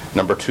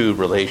 Number 2,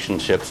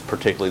 relationships,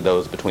 particularly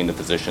those between the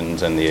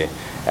physicians and the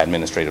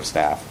administrative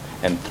staff.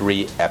 And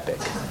 3, EPIC.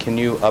 Can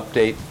you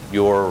update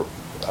your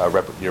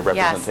representation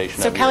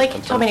Yes. So of Kelly your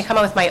concerns? told me to come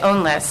up with my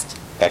own list.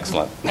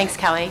 Excellent. Thanks,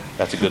 Kelly.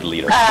 That's a good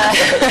leader.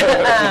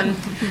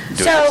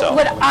 So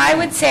what I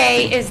would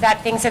say is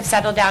that things have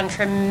settled down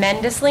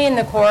tremendously in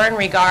the core in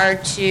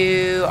regard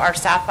to our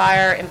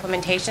Sapphire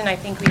implementation. I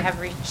think we have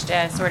reached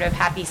a sort of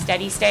happy,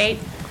 steady state,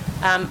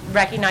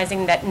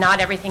 recognizing that not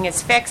everything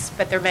is fixed,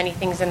 but there are many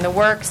things in the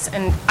works.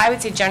 And I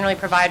would say generally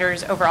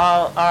providers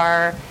overall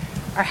are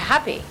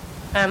happy.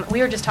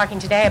 We were just talking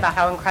today about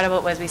how incredible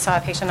it was. We saw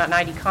a patient on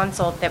 90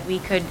 consult that we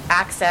could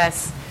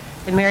access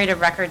the myriad of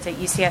records at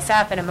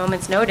UCSF at a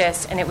moment's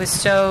notice, and it was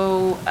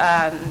so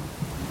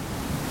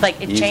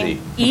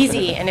changed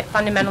easy, and it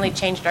fundamentally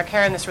changed our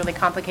care in this really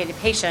complicated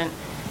patient.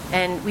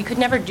 And we could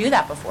never do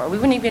that before. We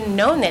wouldn't even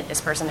known that this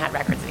person had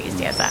records at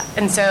UCSF.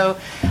 And so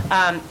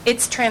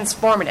it's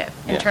transformative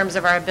in terms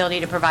of our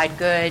ability to provide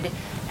good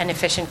and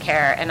efficient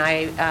care.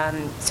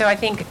 And so I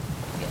think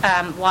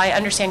while I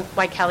understand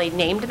why Kelly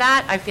named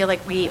that, I feel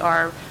like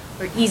we're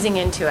easing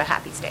into a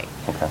happy state.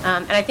 Okay.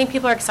 And I think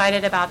people are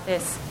excited about the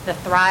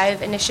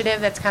Thrive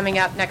initiative that's coming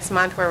up next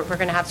month, where we're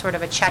going to have sort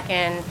of a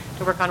check-in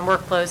to work on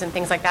workflows and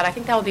things like that. I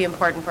think that will be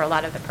important for a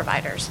lot of the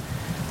providers.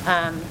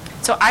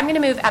 So I'm going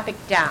to move Epic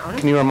down.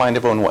 Can you remind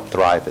everyone what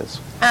Thrive is?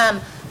 I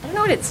don't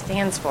know what it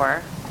stands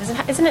for.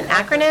 Isn't it an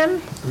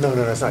acronym? No,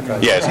 it's not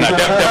Kaiser. Yeah, it's not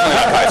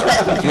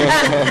definitely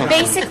not Kaiser.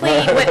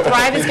 Basically, what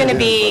Thrive is going to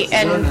be,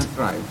 and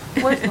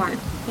where's Mark?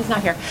 He's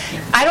not here.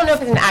 I don't know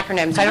if it's an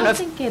acronym, so I don't know if...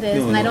 think it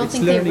is, and I don't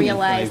think they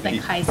realize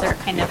that Kaiser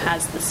kind of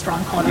has the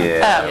stronghold on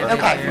it. Oh,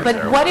 okay.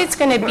 But what it's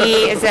going to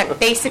be is that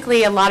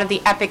basically a lot of the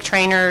Epic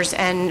trainers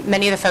and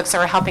many of the folks that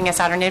were helping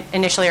us out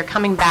initially are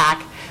coming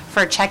back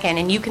for a check-in,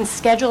 and you can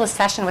schedule a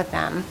session with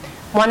them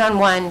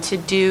one-on-one to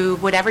do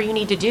whatever you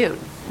need to do,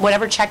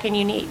 whatever check-in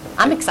you need.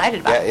 I'm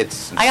excited about it.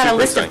 I got a super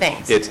list of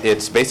exciting. things.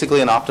 It's basically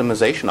an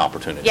optimization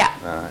opportunity. Yeah,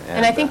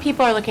 and I think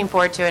people are looking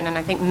forward to it, and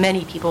I think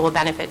many people will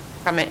benefit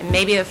from it. And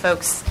maybe the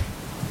folks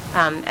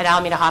at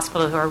Alameda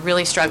Hospital who are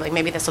really struggling,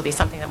 maybe this will be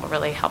something that will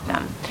really help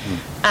them.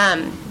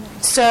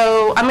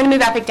 So I'm going to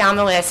move Epic down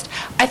the list.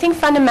 I think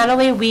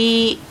fundamentally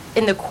we,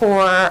 in the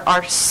core,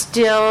 are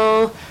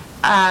still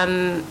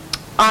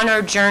on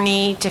our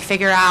journey to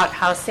figure out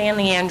how San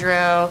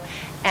Leandro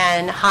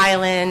and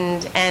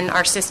Highland and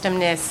our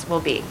systemness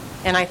will be.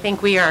 And I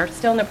think we are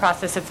still in the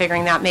process of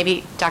figuring that.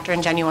 Maybe Dr.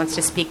 Ingenu wants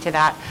to speak to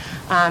that.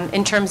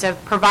 In terms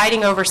of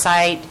providing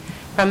oversight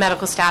from a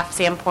medical staff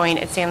standpoint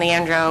at San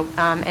Leandro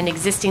and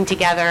existing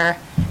together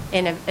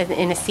in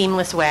a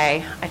seamless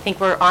way, I think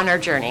we're on our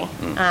journey.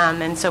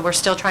 And so we're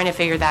still trying to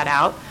figure that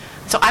out.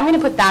 So I'm going to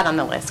put that on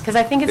the list because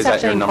I think it's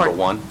actually important. Is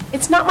that your number one?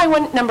 It's not my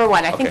number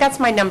one. I Okay. think that's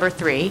my number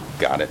 3.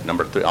 Got it.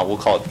 Number 3. We'll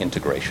call it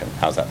integration.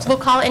 How's that sound? We'll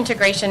call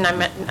integration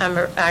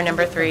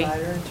number 3.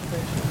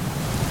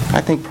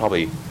 I think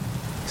probably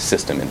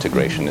system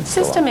integration. It's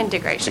still System on.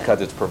 integration. Because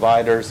it's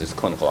providers, it's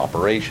clinical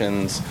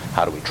operations,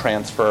 how do we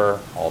transfer,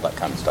 all that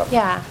kind of stuff.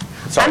 Yeah.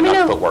 Sorry I'm not to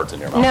gonna- put words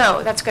in your mouth.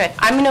 No, that's good.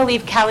 I'm going to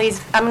leave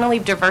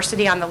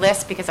diversity on the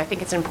list because I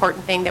think it's an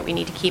important thing that we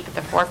need to keep at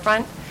the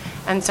forefront.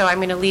 And so I'm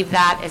going to leave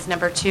that as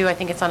number 2. I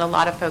think it's on a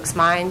lot of folks'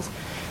 minds.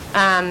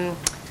 I'm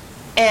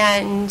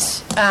going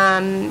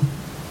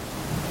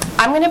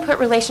to put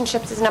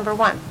relationships as number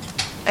 1.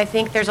 I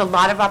think there's a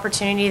lot of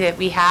opportunity that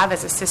we have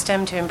as a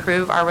system to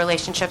improve our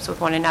relationships with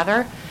one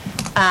another.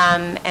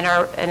 And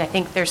I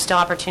think there's still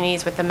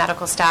opportunities with the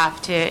medical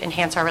staff to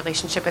enhance our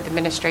relationship with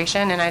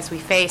administration. And as we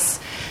face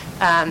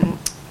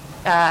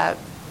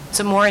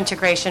some more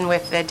integration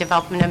with the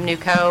development of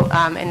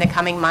NUCO in the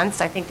coming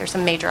months, I think there's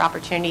some major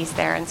opportunities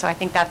there. And so I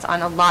think that's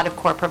on a lot of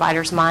core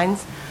providers'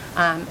 minds.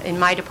 In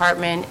my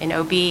department, in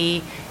OB,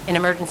 in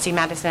emergency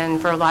medicine,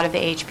 for a lot of the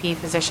HP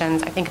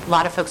physicians, I think a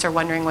lot of folks are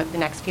wondering what the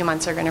next few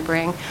months are going to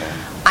bring.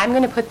 I'm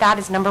going to put that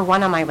as number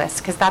 1 on my list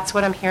because that's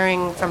what I'm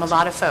hearing from a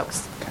lot of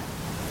folks.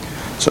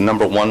 So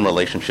number 1,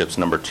 relationships.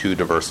 Number 2,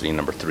 diversity.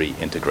 Number 3,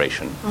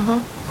 integration.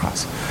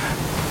 Awesome.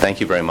 Thank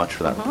you very much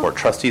for that report.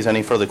 Trustees,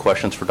 any further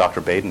questions for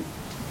Dr. Baden?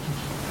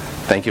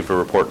 Thank you for the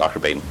report, Dr.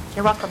 Baden.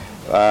 You're welcome.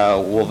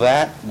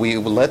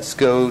 Let's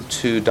go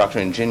to Dr.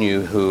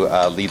 Ingenu, who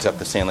leads up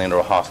the San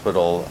Leandro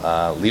Hospital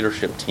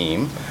leadership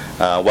team.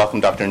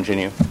 Welcome, Dr.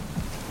 Ingenu.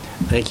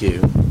 Thank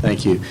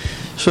you.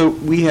 So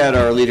we had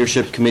our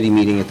leadership committee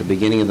meeting at the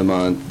beginning of the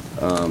month,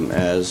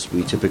 as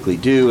we typically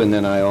do, and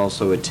then I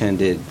also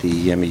attended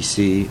the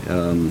MEC,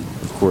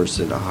 of course,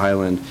 at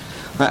Highland.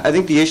 I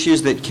think the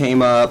issues that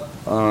came up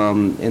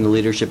in the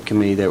leadership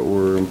committee that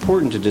were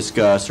important to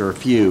discuss are a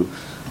few.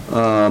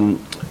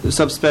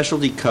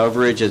 Subspecialty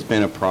coverage has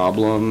been a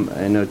problem.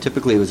 I know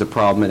typically it was a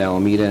problem at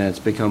Alameda, and it's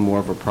become more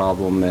of a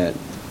problem at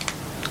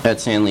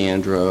San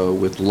Leandro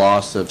with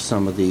loss of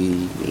some of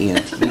the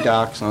ENT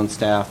docs on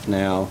staff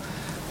now.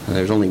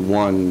 There's only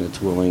one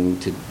that's willing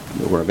to,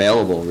 or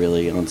available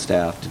really, on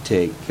staff to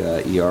take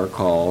ER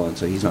call, and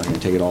so he's not going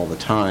to take it all the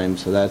time.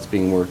 So that's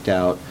being worked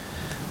out,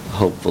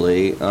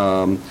 hopefully.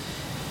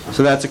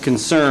 So that's a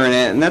concern,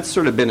 and that's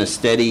sort of been a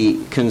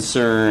steady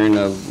concern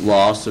of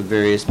loss of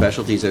various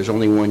specialties. There's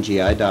only one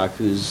GI doc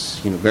who's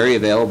very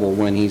available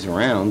when he's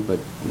around, but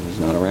he's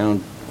not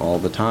around all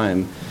the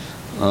time.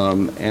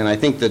 And I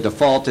think the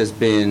default has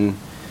been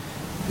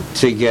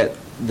to get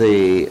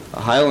the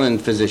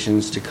Highland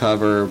physicians to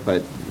cover,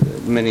 but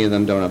many of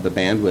them don't have the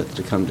bandwidth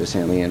to come to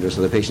San Leandro,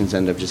 so the patients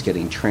end up just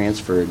getting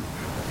transferred,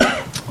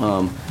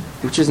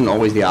 which isn't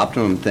always the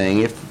optimum thing.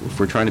 If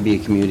we're trying to be a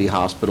community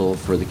hospital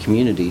for the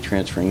community,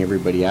 transferring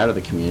everybody out of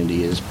the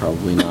community is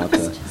probably not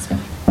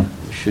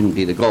shouldn't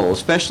be the goal,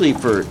 especially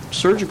for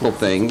surgical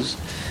things,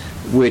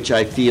 which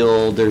I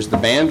feel there's the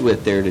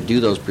bandwidth there to do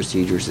those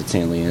procedures at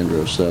San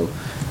Leandro, so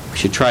we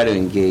should try to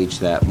engage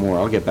that more.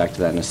 I'll get back to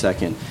that in a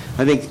second.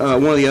 I think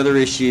one of the other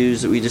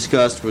issues that we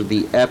discussed were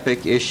the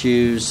EPIC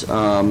issues,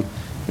 and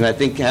I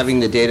think having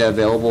the data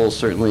available is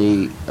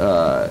certainly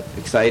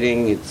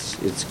exciting.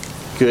 It's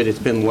good. It's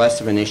been less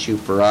of an issue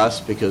for us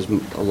because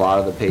a lot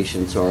of the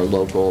patients are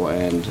local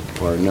and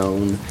are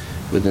known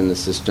within the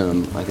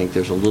system. I think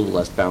there's a little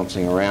less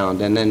bouncing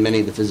around. And then many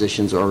of the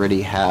physicians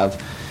already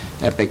have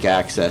Epic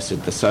access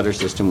at the Sutter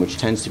system, which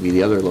tends to be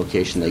the other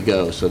location they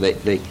go, so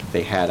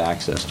they had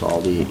access to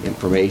all the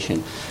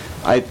information.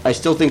 I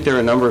still think there are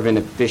a number of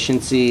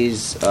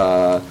inefficiencies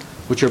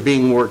which are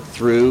being worked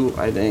through.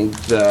 I think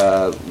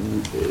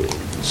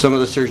some of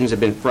the surgeons have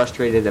been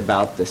frustrated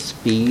about the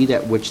speed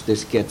at which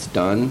this gets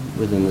done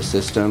within the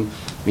system.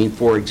 I mean,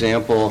 for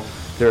example,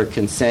 there are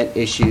consent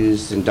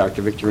issues, and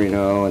Dr.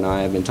 Victorino and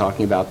I have been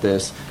talking about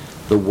this.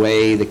 The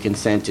way the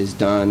consent is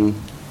done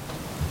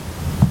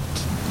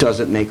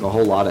doesn't make a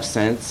whole lot of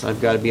sense, I've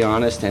got to be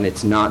honest, and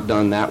it's not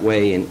done that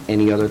way in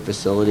any other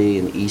facility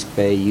in East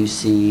Bay,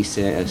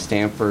 UC,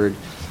 Stanford,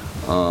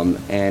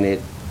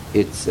 and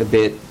it's a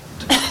bit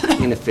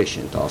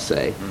inefficient, I'll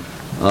say.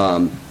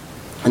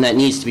 And that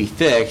needs to be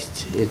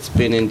fixed. It's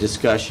been in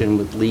discussion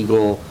with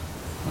legal,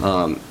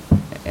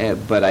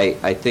 but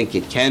I think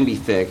it can be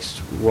fixed.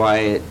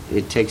 Why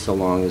it takes so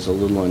long is a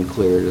little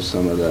unclear to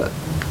some of the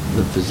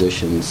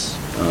physicians,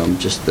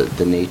 just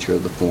the nature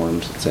of the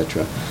forms, et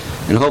cetera.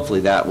 And hopefully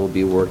that will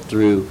be worked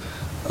through.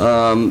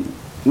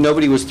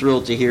 Nobody was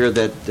thrilled to hear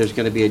that there's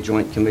going to be a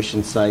Joint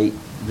Commission site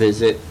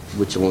visit,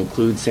 which will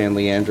include San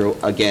Leandro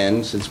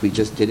again, since we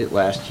just did it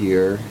last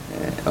year.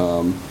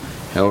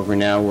 However,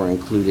 now we're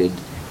included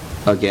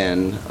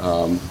again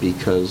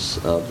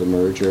because of the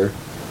merger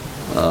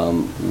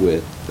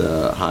with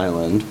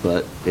Highland,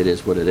 but it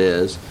is what it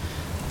is.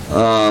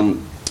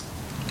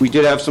 We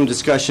did have some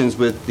discussions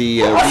with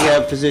the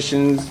rehab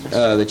physicians,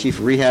 the chief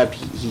of rehab.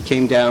 He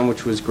came down,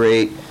 which was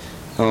great.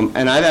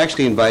 And I've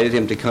actually invited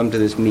him to come to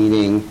this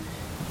meeting,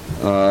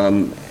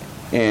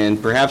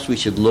 and perhaps we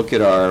should look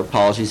at our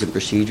policies and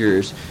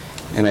procedures.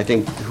 And I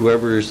think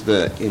whoever's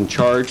in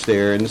charge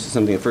there, and this is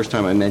something the first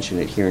time I mention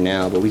it here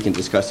now, but we can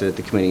discuss it at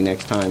the committee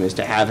next time, is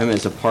to have him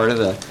as a part of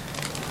the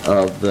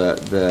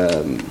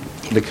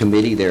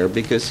committee there,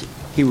 because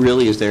he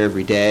really is there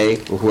every day,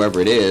 or whoever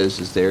it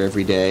is there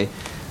every day.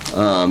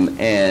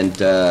 And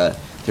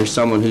there's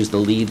someone who's the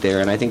lead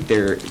there, and I think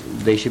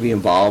they should be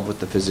involved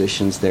with the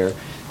physicians there.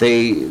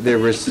 There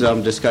was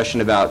some discussion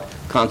about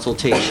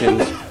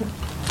consultations,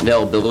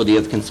 availability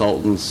of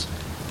consultants,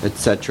 et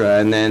cetera,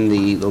 and then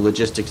the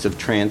logistics of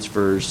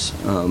transfers.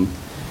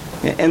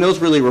 And those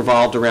really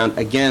revolved around,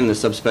 again, the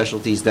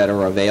subspecialties that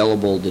are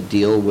available to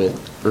deal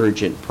with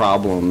urgent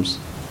problems.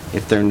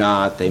 If they're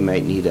not, they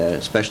might need,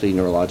 especially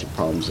neurologic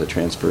problems, a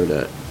transfer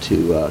to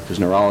because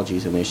neurology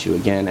is an issue,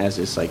 again, as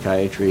is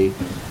psychiatry,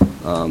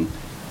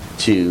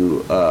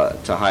 to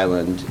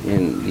Highland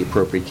in the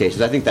appropriate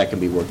cases. I think that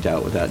can be worked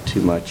out without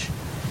too much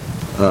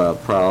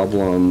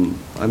problem.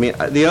 I mean,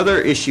 the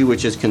other issue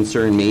which has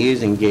concerned me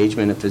is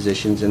engagement of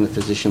physicians in the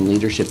Physician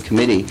Leadership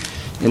Committee.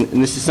 And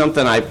this is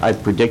something I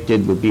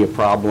predicted would be a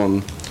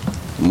problem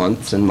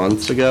months and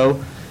months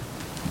ago.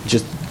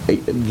 Just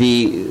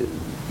the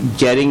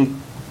getting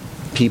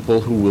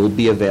people who will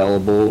be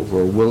available, who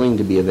are willing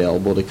to be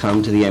available, to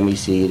come to the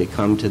MEC, to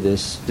come to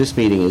this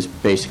meeting is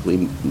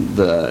basically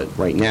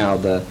right now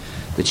the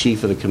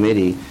chief of the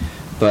committee.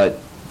 But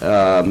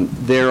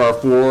there are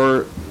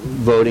 4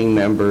 voting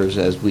members,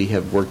 as we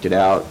have worked it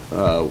out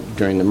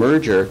during the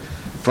merger,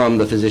 from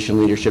the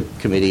Physician Leadership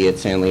Committee at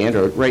San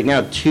Leandro. Right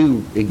now,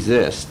 2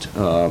 exist.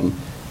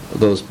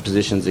 Those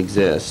positions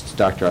exist,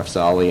 Dr.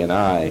 Afzali and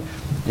I.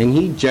 And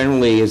he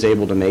generally is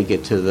able to make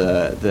it to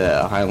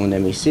the Highland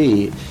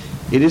MEC.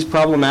 It is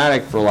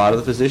problematic for a lot of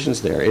the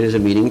physicians there. It is a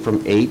meeting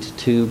from 8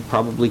 to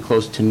probably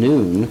close to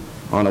noon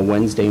on a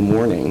Wednesday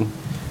morning.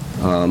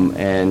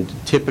 And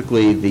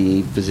typically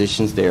the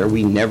physicians there,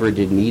 we never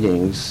did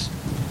meetings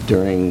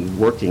during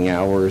working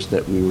hours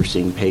that we were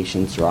seeing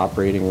patients or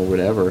operating or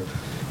whatever.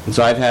 And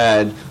so I've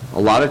had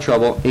a lot of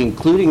trouble,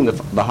 including the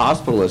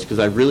hospitalists, because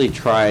I've really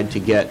tried to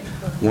get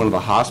one of the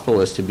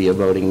hospitalists to be a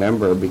voting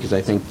member, because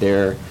I think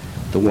they're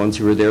the ones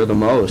who are there the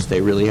most. They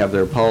really have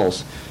their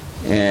pulse.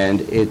 And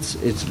it's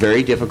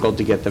very difficult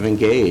to get them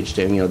engaged.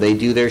 And, they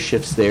do their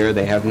shifts there.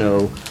 They have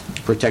no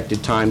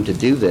protected time to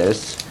do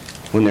this.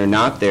 When they're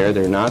not there,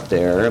 they're not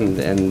there, and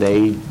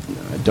they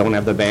don't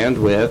have the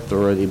bandwidth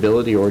or the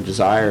ability or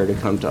desire to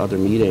come to other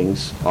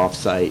meetings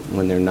off-site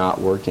when they're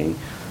not working.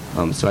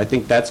 So I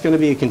think that's going to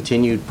be a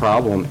continued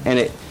problem.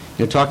 And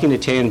talking to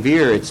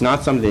Tanvir, it's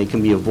not something that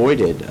can be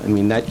avoided. I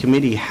mean, that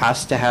committee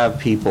has to have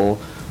people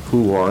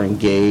who are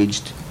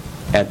engaged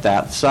at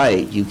that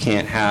site. You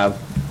can't have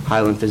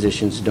Highland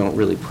physicians who don't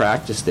really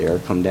practice there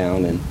come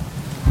down and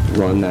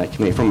run that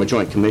committee. From a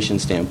Joint Commission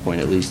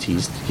standpoint, at least,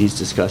 he's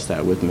discussed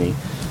that with me.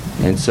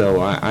 And so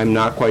I'm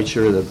not quite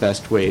sure the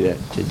best way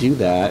to do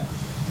that.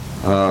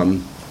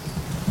 And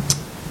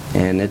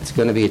it's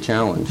going to be a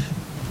challenge,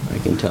 I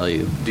can tell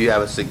you. Do you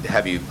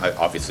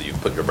obviously you've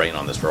put your brain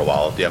on this for a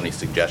while. Do you have any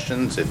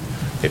suggestions?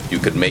 If you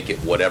could make it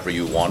whatever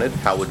you wanted,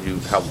 what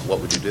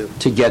would you do?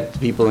 To get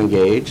people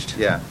engaged?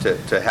 Yeah,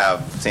 to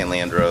have San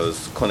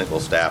Leandro's clinical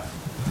staff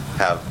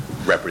have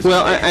representation.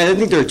 Well, I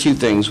think there are 2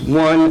 things.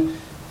 One,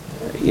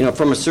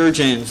 from a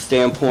surgeon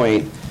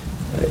standpoint,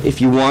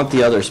 if you want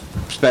the other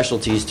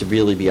specialties to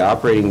really be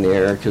operating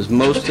there, because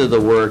most of the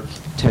work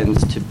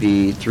tends to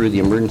be through the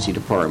emergency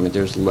department,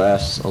 there's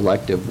less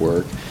elective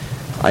work.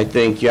 I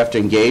think you have to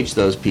engage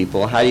those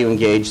people. How do you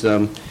engage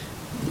them?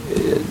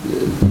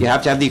 You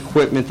have to have the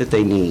equipment that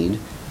they need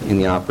in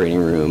the operating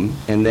room,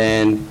 and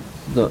then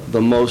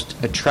the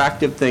most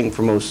attractive thing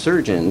for most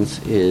surgeons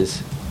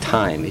is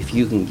time. If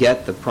you can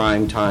get the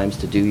prime times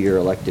to do your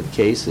elective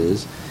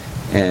cases,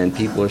 and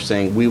people are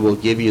saying, we will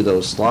give you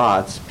those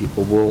slots,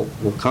 people will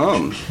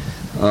come.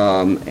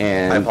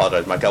 And I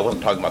apologize, Mike. I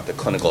wasn't talking about the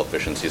clinical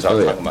efficiencies. I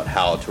was talking about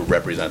how to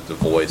represent the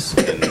voice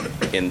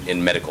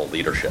in medical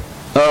leadership.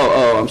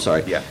 Oh, I'm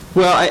sorry. Yeah.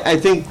 Well, I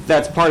think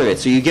that's part of it.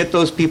 So you get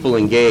those people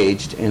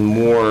engaged and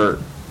more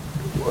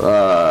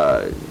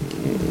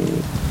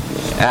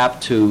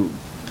apt to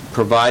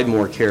provide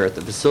more care at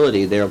the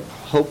facility. They'll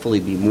hopefully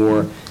be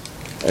more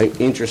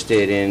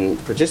interested in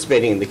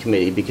participating in the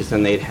committee, because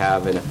then they'd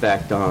have an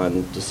effect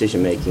on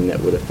decision-making that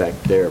would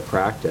affect their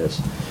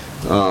practice.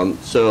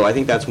 So I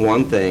think that's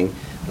one thing.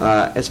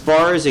 As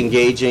far as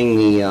engaging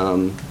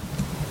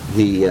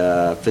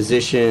the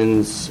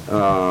physicians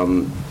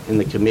in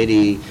the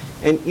committee,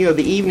 and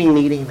the evening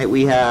meeting that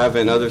we have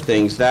and other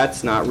things,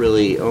 that's not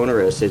really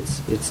onerous.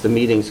 It's the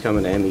meetings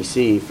coming to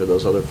MEC for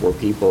those other 4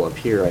 people up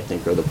here, I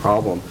think, are the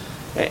problem.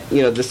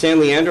 The San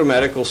Leandro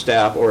medical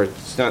staff, or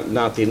it's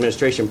not the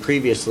administration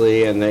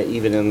previously, and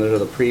even in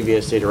the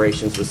previous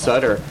iterations with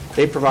Sutter,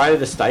 they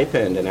provided a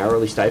stipend, an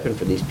hourly stipend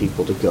for these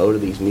people to go to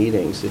these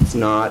meetings.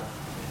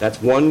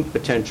 That's one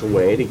potential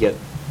way to get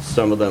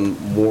some of them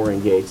more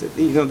engaged.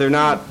 They're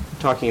not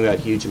talking about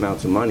huge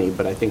amounts of money,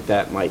 but I think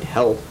that might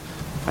help.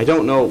 I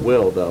don't know it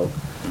will, though.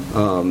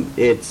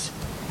 It's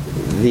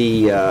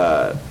the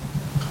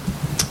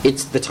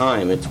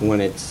time. It's when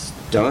it's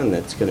done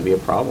that's going to be a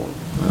problem.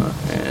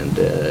 And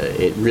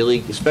it really,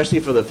 especially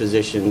for the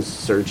physicians,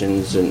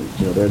 surgeons, and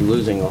they're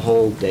losing a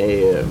whole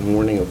day, a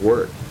morning of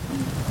work.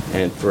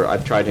 And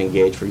I've tried to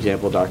engage, for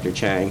example, Dr.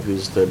 Chang,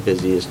 who's the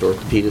busiest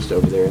orthopedist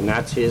over there, and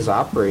that's his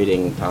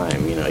operating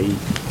time. You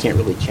can't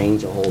really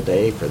change a whole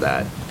day for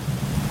that.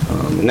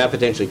 And that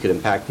potentially could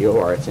impact the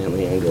OR at San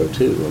Leandro,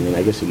 too.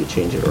 I guess he could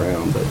change it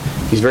around, but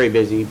he's very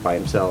busy by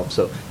himself.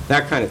 So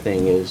that kind of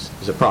thing is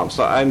a problem.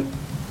 So I'm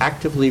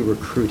actively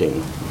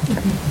recruiting,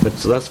 but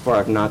thus far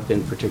I've not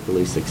been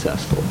particularly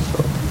successful.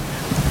 So.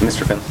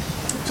 Mr. Finn.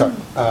 Sorry,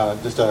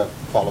 just a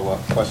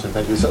follow-up question.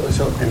 Thank you. So,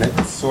 and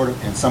it sort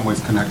of, in some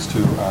ways, connects to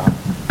a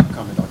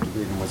comment Dr.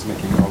 Gagan was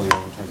making earlier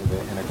in terms of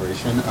the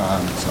integration.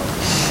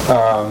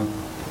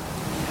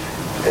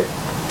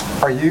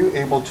 Are you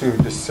able to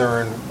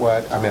discern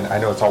what? I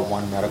know it's all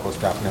one medical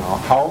staff now.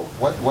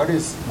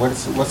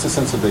 What's the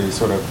sense of the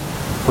sort of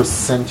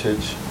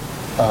percentage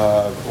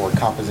or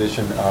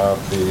composition of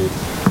the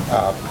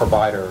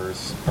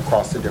providers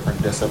across the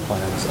different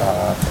disciplines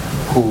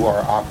who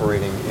are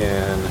operating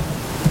in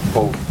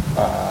both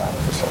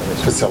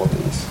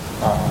facilities?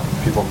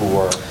 People who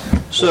are...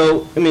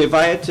 So, if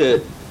I had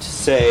to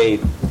say,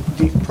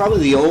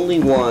 probably the only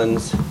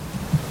ones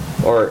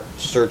are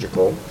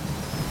surgical,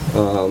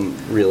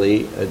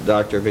 really.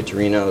 Dr.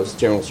 Vittorino's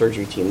general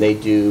surgery team, they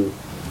do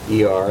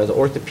ER. The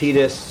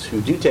orthopedists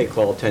who do take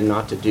call tend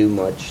not to do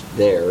much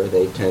there.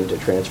 They tend to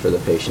transfer the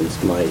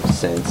patients, my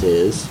sense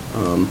is.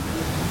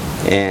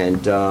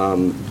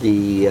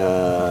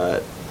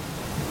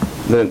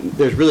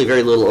 There's really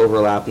very little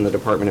overlap in the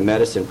Department of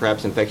Medicine.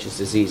 Perhaps infectious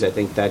disease, I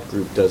think that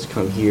group does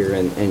come here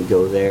and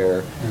go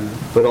there.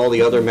 But all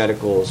the other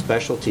medical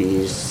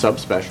specialties,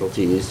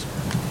 subspecialties,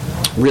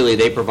 really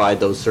they provide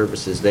those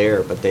services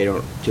there, but they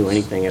don't do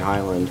anything at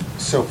Highland.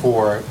 So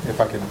if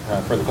I can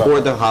further clarify.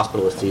 Or the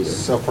hospitalists either.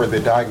 So for the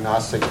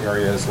diagnostic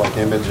areas like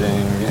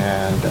imaging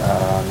and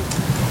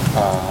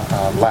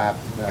lab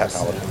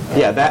medicine.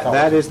 Yeah,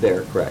 that is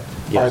there, correct.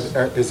 Yes.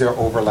 Is there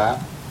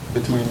overlap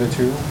between the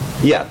two?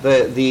 Yeah,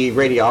 the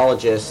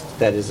radiologist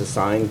that is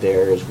assigned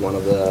there is one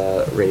of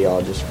the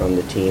radiologists from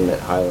the team at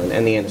Highland,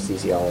 and the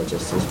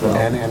anesthesiologist as well.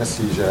 And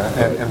anesthesia.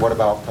 And what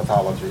about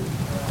pathology?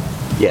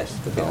 Yes,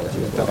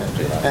 pathology.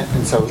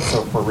 And so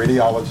for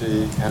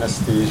radiology,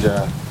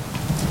 anesthesia,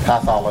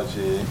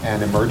 pathology,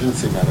 and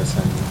emergency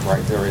medicine,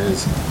 right, there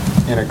is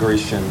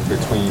integration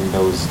between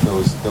those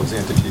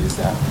entities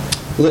that...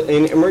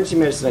 In emergency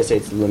medicine, I say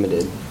it's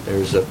limited.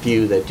 There's a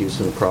few that do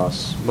some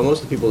cross, but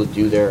most of the people that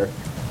do their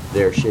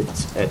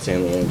shifts at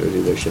San Leandro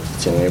do their shifts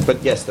at San Leandro.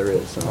 But yes, there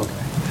is. So. Okay.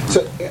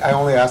 So I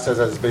only asked as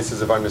a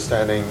basis of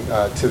understanding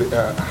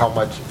how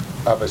much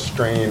of a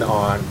strain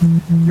on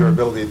your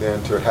ability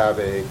then to have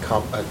a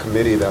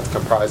committee that's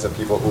comprised of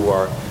people who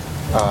are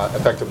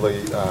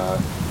effectively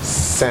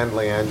San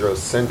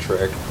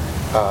Leandro-centric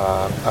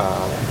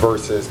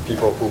versus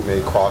people who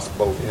may cross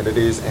both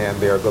entities, and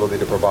their ability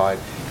to provide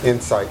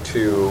insight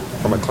to,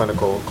 from a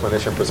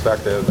clinician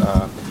perspective,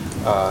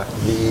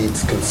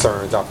 needs,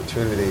 concerns,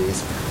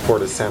 opportunities for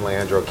the San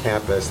Leandro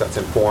campus that's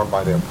informed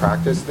by their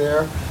practice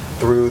there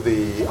through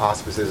the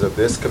auspices of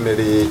this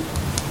committee,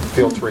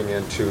 filtering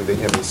into the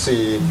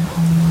MEC,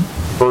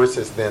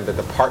 versus then the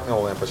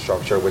departmental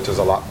infrastructure, which is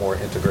a lot more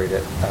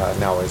integrated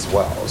now as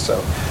well.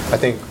 So I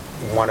think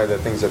one of the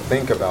things to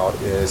think about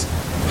is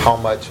how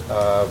much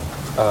of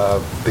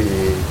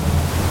the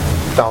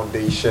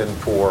foundation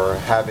for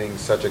having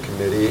such a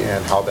committee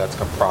and how that's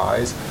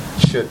comprised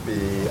should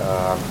be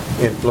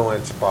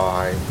influenced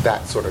by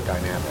that sort of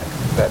dynamic,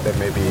 that there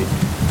may be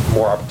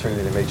more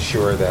opportunity to make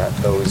sure that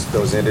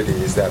those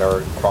entities that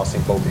are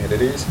crossing both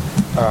entities,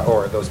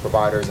 or those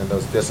providers and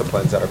those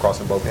disciplines that are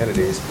crossing both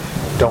entities,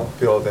 don't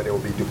feel that it will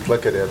be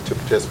duplicative to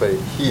participate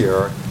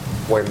here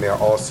when they're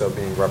also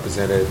being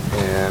represented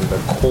in the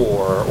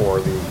core or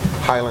the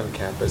Highland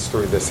campus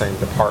through the same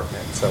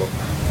department. So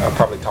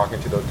probably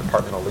talking to those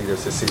departmental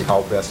leaders to see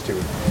how best to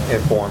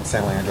inform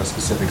San Leandro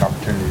specific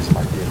opportunities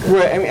might be a good.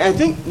 Right. I mean, I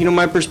think,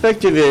 my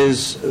perspective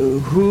is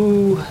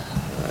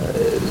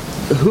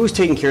who's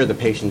taking care of the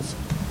patients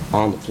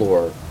on the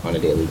floor on a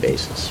daily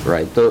basis,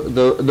 right?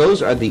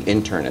 Those are the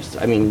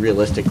internists. I mean,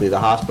 realistically, the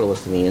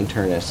hospitalists and the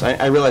internists.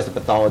 I realize the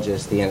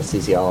pathologists, the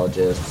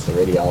anesthesiologists, the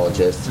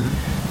radiologists,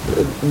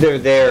 they're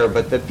there,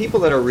 but the people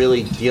that are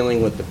really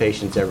dealing with the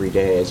patients every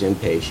day as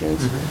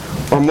inpatients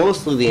are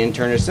mostly the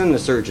internists and the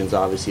surgeons,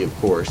 obviously, of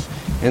course.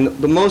 And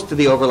the most of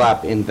the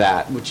overlap in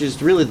that, which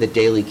is really the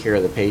daily care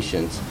of the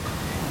patients,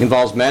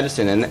 involves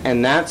medicine,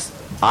 and that's,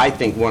 I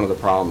think, one of the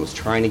problems,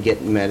 trying to get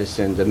the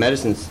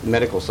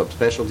medical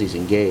subspecialties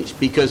engaged,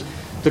 because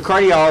the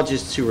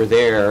cardiologists who are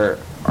there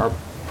are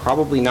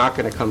probably not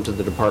going to come to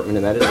the Department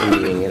of Medicine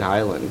meeting at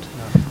Highland.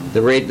 The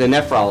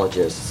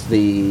nephrologists,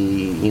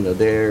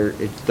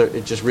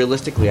 it just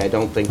realistically, I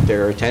don't think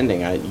they're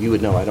attending. You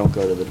would know, I don't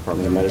go to the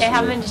Department of Medicine. They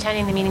haven't been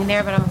attending the meeting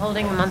there, but I'm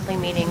holding a monthly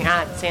meeting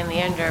at San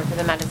Leandro for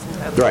the medicine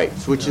folks. Right,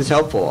 which is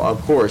helpful,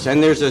 of course.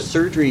 And there's a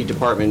surgery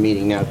department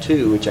meeting now,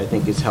 too, which I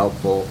think is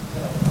helpful,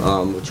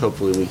 which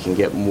hopefully we can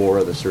get more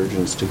of the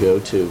surgeons to go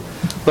to.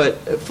 But,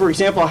 for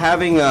example,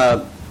 having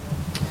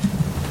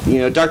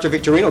Dr.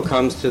 Victorino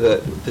comes to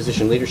the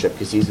physician leadership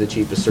because he's the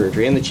chief of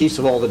surgery, and the chiefs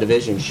of all the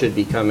divisions should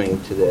be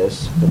coming to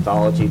this.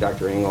 Pathology,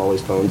 Dr. Ng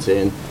always phones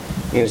in.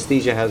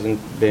 Anesthesia hasn't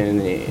been,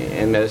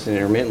 and medicine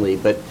intermittently,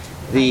 but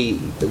I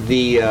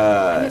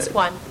missed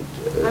one.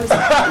 I'm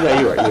sorry. Yeah,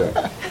 you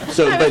are.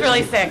 So, I was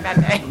really sick that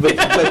day.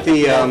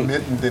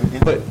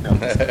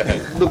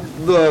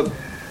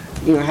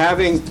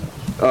 Having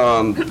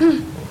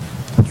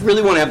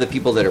really want to have the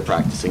people that are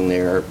practicing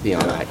there be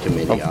on that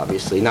committee,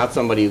 obviously. Not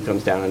somebody who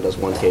comes down and does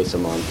one case a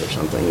month or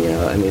something,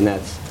 I mean,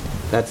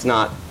 that's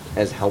not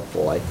as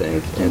helpful, I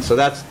think. And so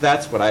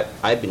that's what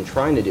I've been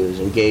trying to do, is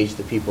engage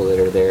the people that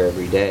are there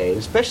every day, and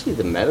especially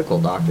the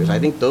medical doctors. I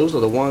think those are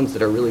the ones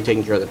that are really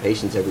taking care of the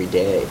patients every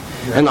day,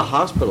 and the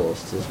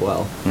hospitalists as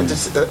well.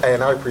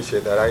 And I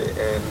appreciate that.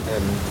 And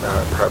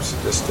perhaps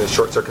just to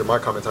short circuit my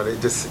comments on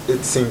it, it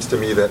seems to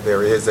me that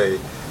there is a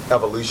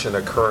evolution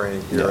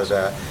occurring here, yes,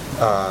 that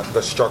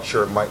the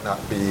structure might not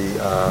be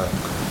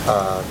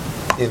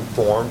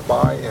informed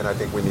by, and I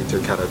think we need to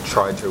kind of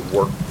try to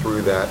work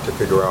through that to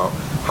figure out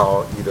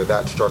how either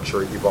that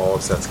structure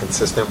evolves that's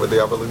consistent with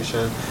the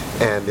evolution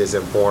and is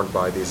informed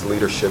by these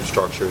leadership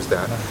structures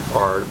that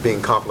are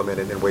being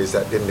complemented in ways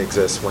that didn't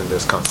exist when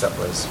this concept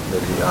was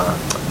maybe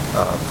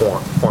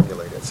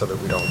formulated, so that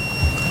we don't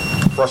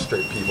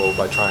frustrate people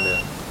by trying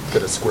to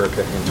get a square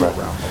peg into a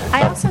round hole.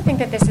 I also think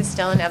that this is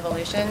still an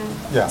evolution.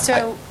 Yeah.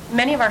 So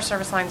many of our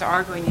service lines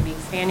are going to be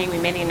expanding. We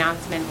made the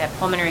announcement that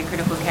pulmonary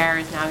critical care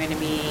is now going to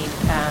be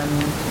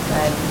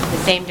the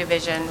same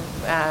division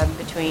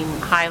between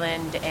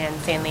Highland and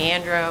San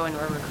Leandro, and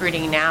we're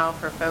recruiting now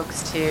for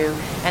folks to,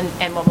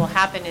 and what will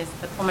happen is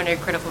the pulmonary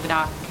critical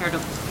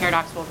care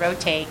docs will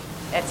rotate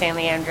at San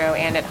Leandro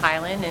and at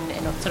Highland, and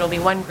so it'll be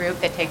one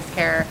group that takes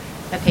care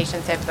of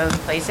patients at both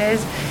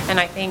places. And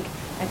I think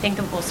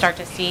that we'll start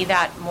to see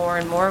that more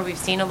and more. We've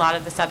seen a lot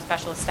of the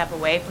subspecialists step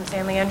away from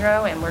San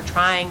Leandro, and we're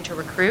trying to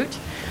recruit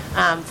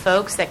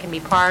folks that can be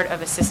part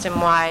of a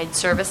system-wide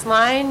service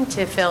line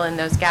to fill in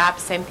those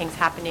gaps. Same thing's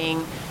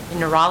happening in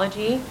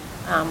neurology.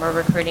 We're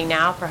recruiting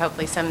now for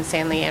hopefully some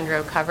San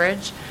Leandro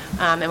coverage.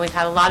 And we've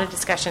had a lot of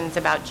discussions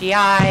about GI,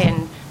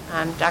 and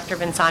Dr.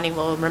 Vinsani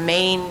will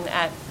remain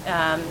at,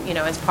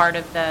 as part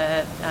of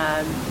the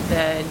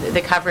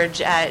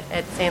coverage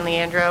at San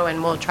Leandro,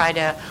 and we'll try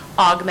to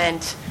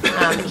augment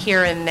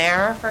here and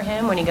there for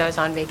him when he goes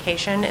on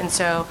vacation. And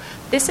so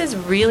this is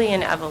really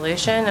an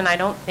evolution, and I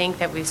don't think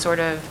that we've sort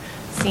of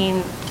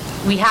seen,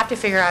 we have to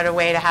figure out a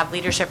way to have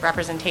leadership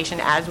representation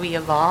as we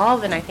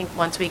evolve, and I think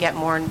once we get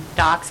more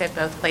docs at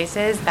both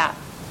places, that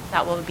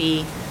will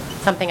be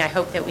something I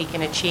hope that we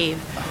can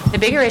achieve. The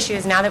bigger issue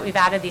is now that we've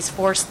added these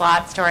 4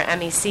 slots to our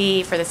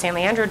MEC for the San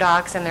Leandro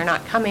docs and they're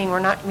not coming, we're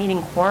not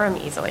meeting quorum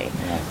easily.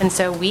 And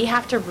so we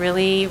have to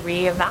really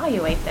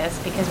reevaluate this,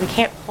 because we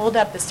can't hold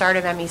up the start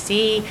of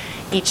MEC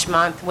each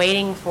month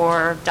waiting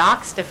for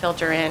docs to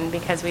filter in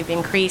because we've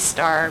increased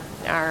our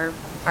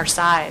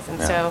size.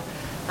 And so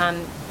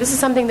this is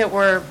something that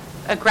we're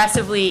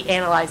aggressively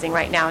analyzing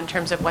right now in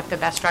terms of what the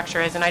best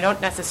structure is, and I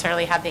don't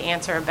necessarily have the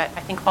answer, but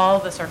I think all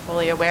of us are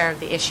fully aware of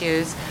the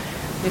issues.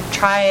 We've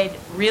tried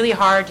really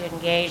hard to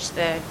engage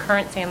the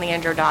current San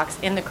Leandro docs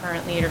in the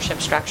current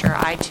leadership structure.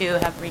 I, too,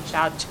 have reached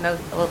out to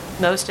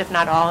most, if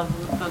not all,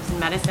 of the folks in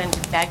medicine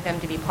to beg them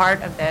to be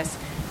part of this,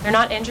 they're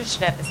not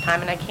interested at this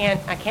time, and I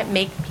can't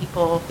make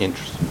people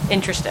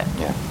interested.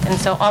 Yeah. And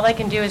so all I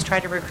can do is try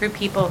to recruit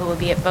people who will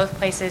be at both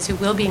places, who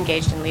will be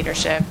engaged in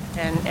leadership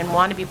and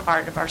want to be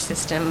part of our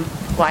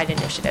system-wide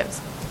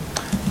initiatives.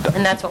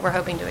 And that's what we're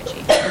hoping to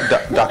achieve.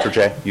 Dr.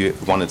 J, you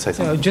wanted to say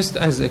something? Just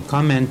as a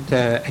comment,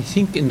 I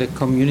think in the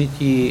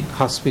community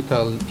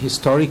hospital,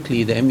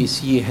 historically, the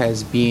MEC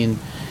has been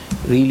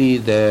really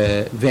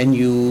the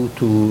venue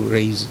to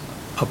raise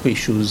up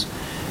issues.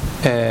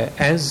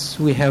 As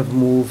we have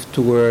moved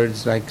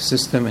towards like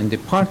system and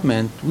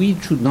department, we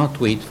should not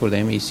wait for the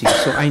MEC.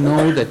 So I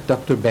know that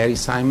Dr. Barry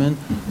Simon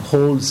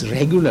holds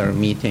regular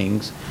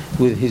meetings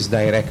with his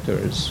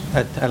directors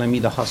at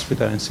Alameda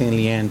Hospital and St.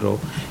 Leandro.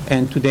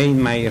 And today in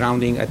my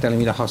rounding at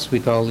Alameda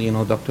Hospital,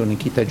 Dr.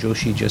 Nikita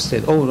Joshi just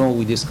said, oh no,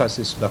 we discussed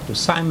this with Dr.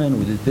 Simon,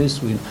 we did this.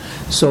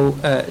 So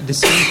the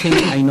same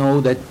thing, I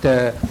know that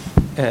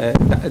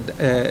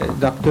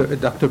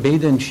Dr.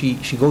 Baden,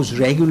 she goes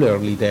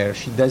regularly there.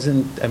 She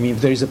doesn't,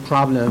 if there is a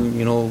problem,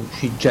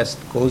 she just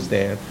goes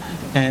there.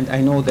 And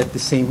I know that the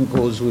same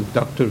goes with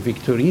Dr.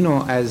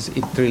 Victorino as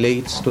it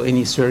relates to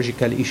any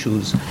surgical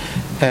issues.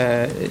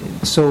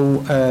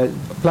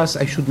 Plus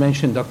I should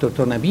mention Dr.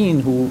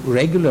 Tonabin, who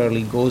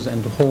regularly goes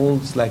and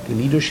holds like a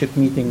leadership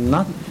meeting,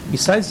 not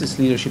besides this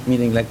leadership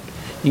meeting, like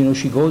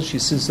she goes, she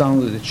sits down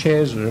with the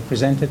chairs, the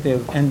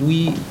representative, and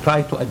we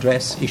try to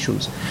address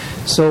issues.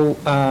 So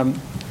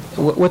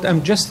what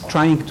I'm just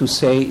trying to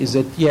say is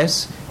that,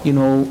 yes,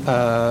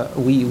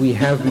 we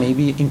have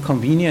maybe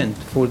inconvenient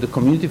for the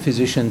community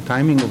physician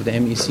timing of the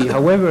MEC.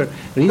 However,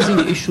 raising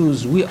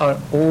issues, we are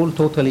all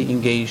totally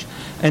engaged.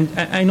 And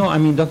I know,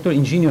 Dr.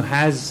 Ingenio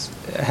has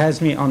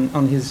me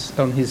on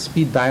his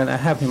speed dial. I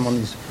have him on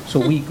his, so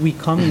we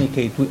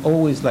communicate. We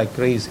always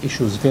raise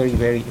issues very,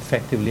 very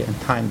effectively and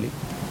timely.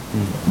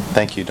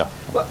 Thank you, Doc.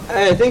 Well,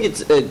 I think it's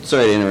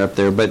sorry to interrupt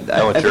there, but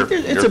I think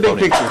it's a big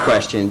picture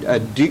question.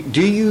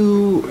 Do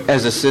you,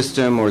 as a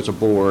system or as a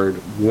board,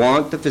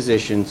 want the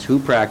physicians who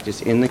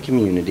practice in the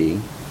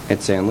community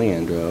at San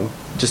Leandro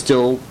to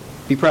still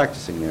be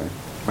practicing there?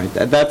 Right.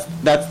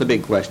 That's the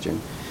big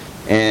question.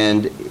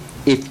 And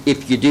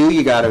if you do,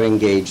 you got to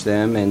engage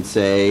them and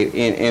say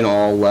in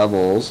all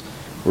levels,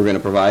 we're going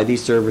to provide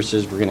these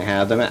services, we're going to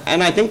have them,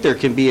 and I think there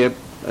can be an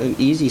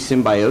easy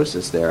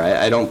symbiosis there.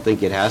 I don't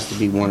think it has to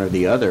be one or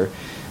the other.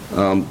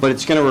 But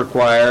it's going to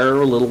require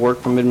a little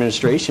work from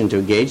administration to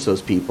engage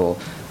those people.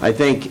 I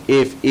think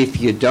if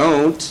you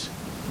don't,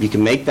 you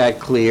can make that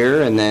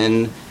clear and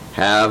then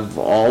have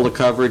all the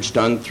coverage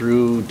done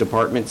through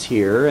departments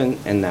here,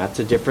 and that's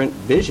a different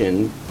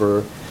vision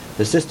for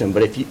the system.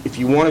 But if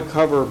you want to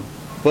cover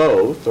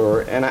both,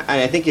 and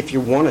I think if you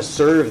want to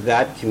serve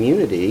that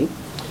community,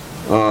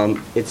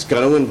 it's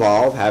going to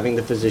involve having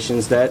the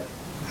physicians that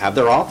have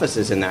their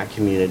offices in that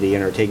community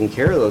and are taking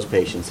care of those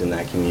patients in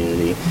that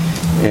community,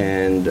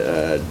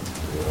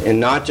 and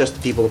not just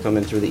the people who come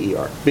in through the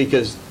ER,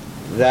 because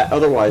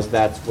otherwise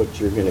that's what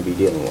you're going to be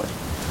dealing with,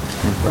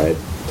 right?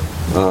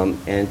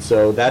 And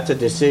so that's a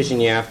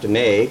decision you have to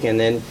make, and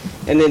then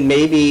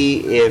maybe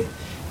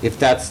if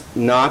that's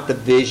not the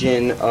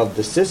vision of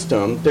the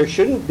system, there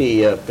shouldn't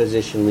be a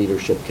physician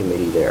leadership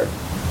committee there.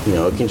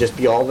 It can just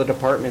be all the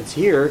departments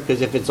here,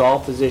 because if it's all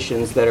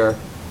physicians that are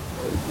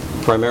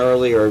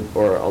primarily or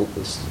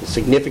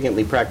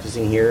significantly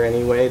practicing here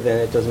anyway, then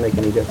it doesn't make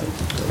any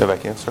difference. Go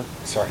back, answer.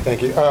 Sorry,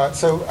 thank you.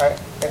 So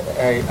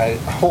I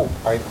hope,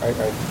 I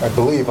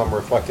believe I'm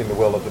reflecting the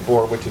will of the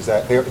board, which is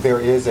that there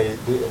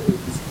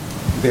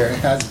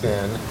has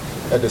been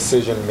a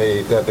decision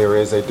made that there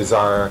is a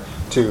desire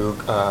to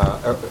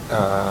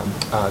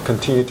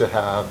continue to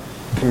have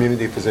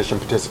community physician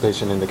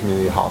participation in the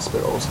community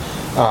hospitals.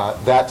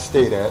 That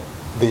stated,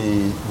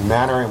 the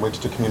manner in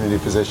which the community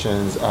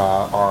physicians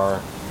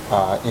are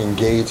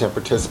engage and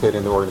participate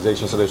in the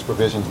organization, so there's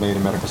provisions made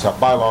in medical staff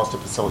bylaws to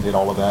facilitate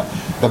all of that.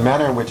 The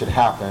manner in which it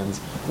happens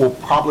will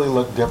probably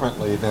look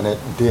differently than it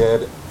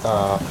did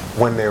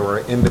when they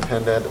were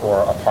independent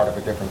or a part of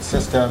a different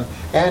system,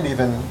 and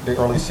even the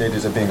early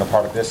stages of being a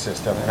part of this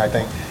system. And I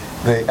think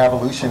the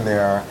evolution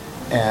there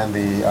and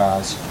the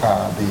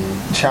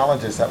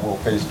challenges that we'll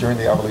face during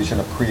the evolution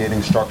of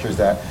creating structures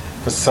that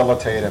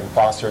facilitate and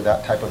foster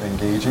that type of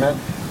engagement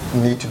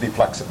need to be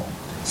flexible.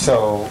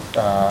 So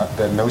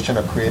the notion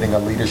of creating a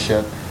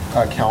leadership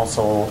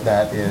council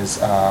that is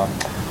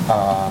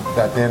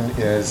that then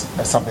is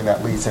something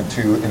that leads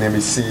into an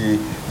MEC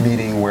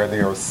meeting where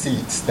there are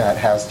seats that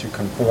has to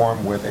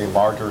conform with a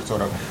larger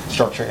sort of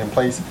structure in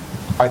place.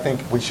 I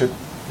think we should,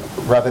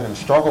 rather than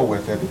struggle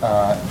with it,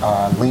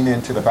 lean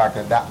into the fact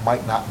that that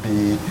might not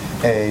be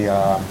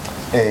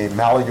a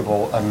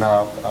malleable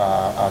enough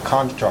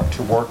construct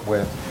to work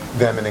with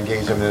them and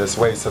engage them in this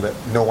way, so that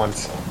no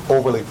one's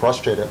overly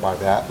frustrated by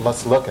that.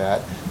 Let's look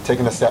at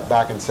taking a step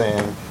back and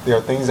saying there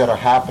are things that are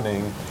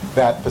happening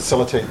that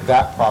facilitate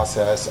that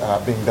process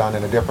being done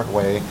in a different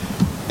way.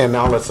 And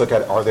now let's look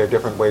at, are there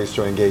different ways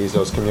to engage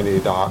those community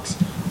docs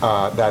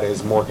that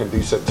is more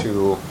conducive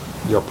to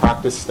your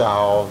practice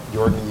style,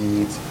 your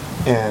needs,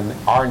 in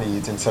our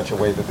needs in such a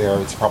way that there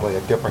is probably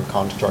a different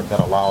construct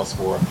that allows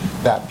for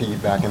that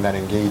feedback and that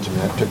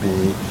engagement to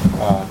be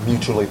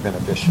mutually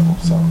beneficial.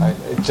 So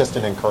it's just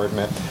an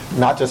encouragement,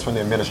 not just from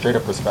the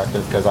administrative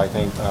perspective, because I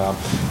think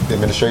the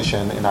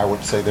administration, and I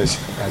would say this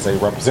as a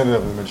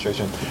representative of the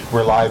administration,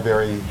 rely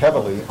very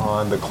heavily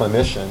on the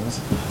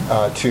clinicians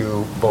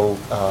to both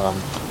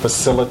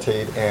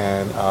facilitate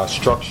and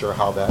structure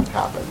how that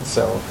happens.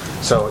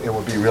 So it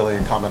would be really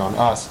incumbent on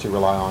us to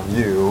rely on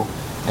you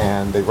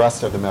and the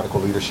rest of the medical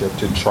leadership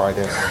to try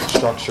to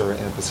structure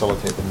and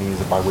facilitate the means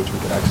by which we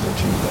could actually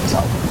achieve those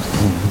outcomes.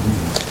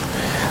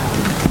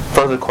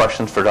 Further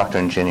questions for Dr.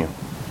 Ingenu?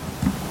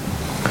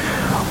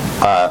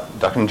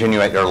 Dr. Ingenu,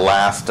 at your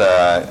last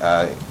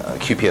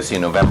QPSC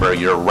in November,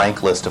 your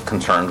rank list of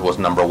concerns was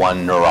number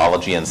 1,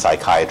 neurology and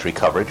psychiatry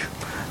coverage,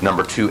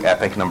 number 2,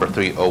 EPIC, number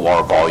 3,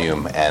 OR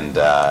volume and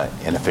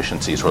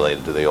inefficiencies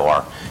related to the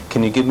OR.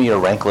 Can you give me a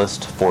rank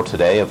list for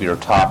today of your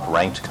top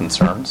ranked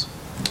concerns?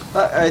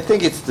 I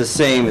think it's the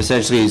same,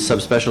 essentially,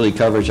 subspecialty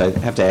coverage. I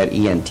have to add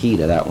ENT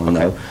to that one,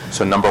 though.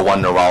 So number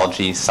 1,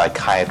 neurology,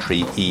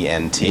 psychiatry,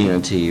 ENT.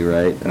 ENT,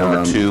 right.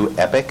 Number 2,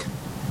 EPIC?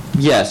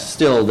 Yes,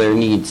 still there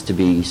needs to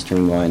be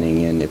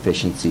streamlining and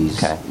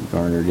efficiencies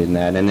garnered in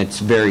that, and it's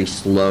very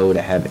slow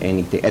to have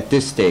anything. At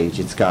this stage,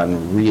 it's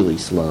gotten really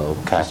slow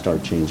to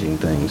start changing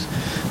things,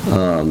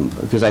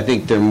 because I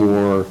think they're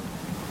more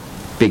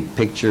big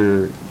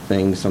picture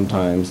things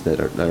sometimes that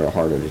are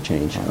harder to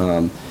change,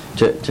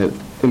 to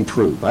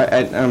improve.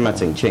 I'm not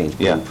saying change,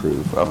 but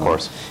improve. Of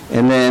course.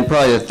 And then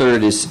probably the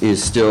third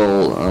is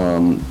still,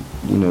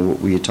 what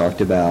we had talked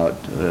about.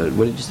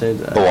 What did you say?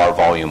 OR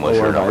volume was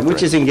your number 3.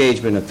 Which is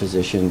engagement of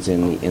physicians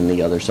in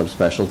the other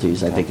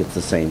subspecialties. I think it's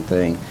the same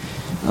thing.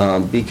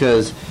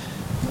 Because,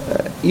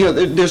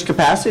 there's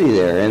capacity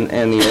there,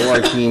 and the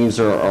OR teams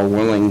are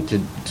willing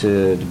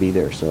to be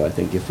there. So I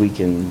think if we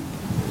can,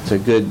 it's a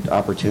good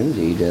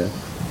opportunity to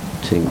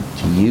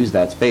use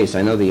that space.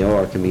 I know the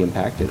OR can be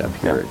impacted up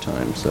here at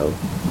times, so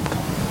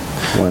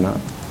why not?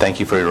 Thank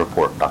you for your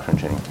report, Dr.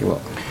 Ingenu. You're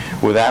welcome.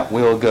 With that,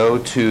 we'll go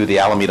to the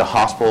Alameda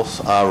Hospital's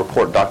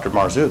report. Dr.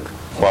 Marzouk,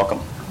 welcome.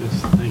 Yes,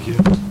 thank you.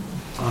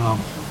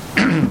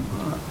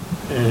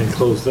 And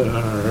close there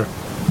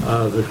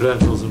are the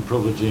credentials and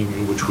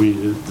privileging, which we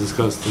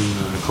discussed in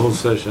closed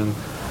session.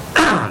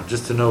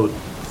 Just to note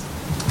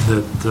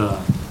that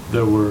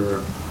there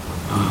were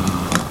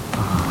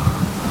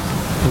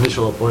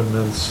initial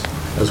appointments,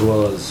 as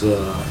well as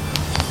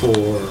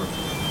for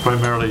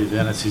primarily the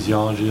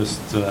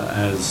anesthesiologist,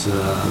 as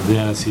the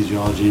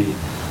anesthesiology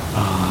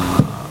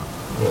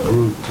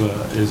group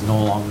is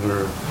no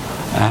longer,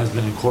 has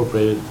been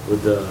incorporated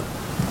with the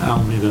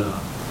Alameda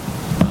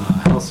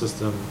Health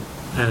System.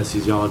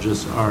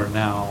 Anesthesiologists are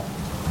now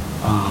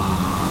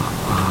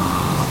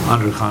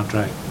under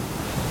contract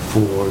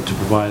to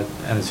provide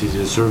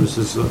anesthesia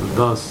services.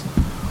 Thus,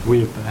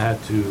 we've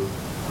had to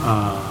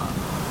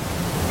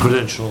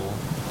credential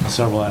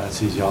several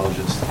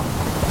anesthesiologists.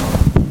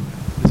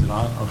 Is it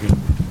on? Okay.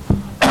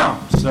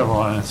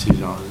 Several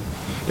anesthesiologists.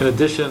 In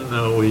addition,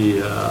 we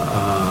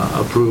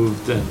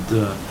approved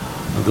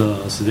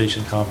the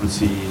sedation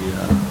competency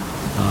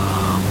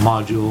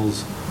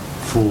modules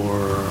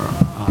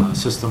for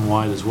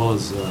system-wide, as well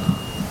as the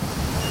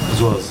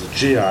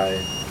GI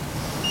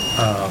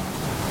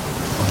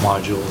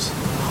modules,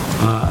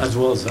 as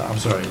well as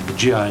the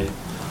GI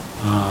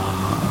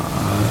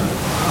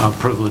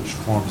privilege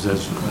forms,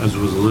 as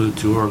was alluded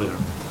to earlier.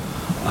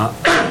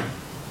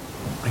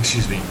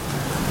 Excuse me.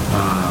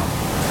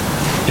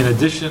 In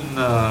addition,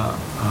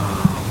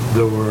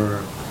 there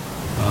were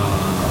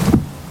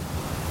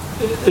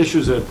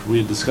issues that we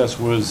had discussed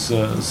was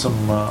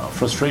some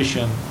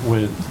frustration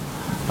with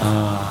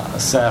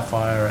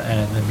Sapphire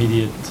and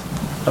immediate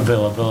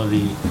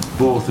availability,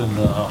 both in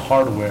the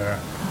hardware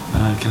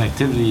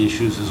connectivity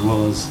issues as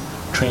well as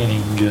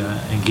training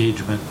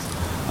engagement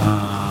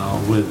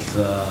with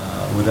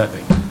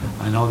Epic.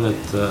 I know that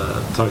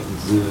talking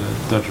to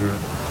Dr.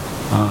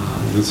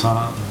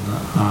 Ghassan,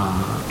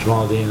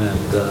 Jamaluddin,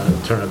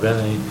 and Turner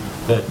Benney,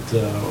 that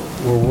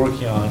we're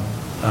working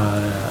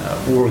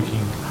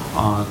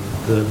on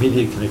the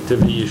immediate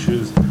connectivity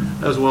issues,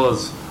 as well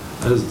as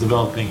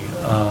developing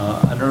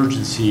an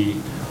urgency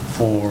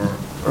for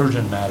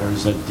urgent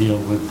matters that deal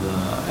with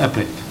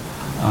Epic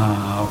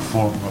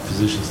from a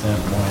physician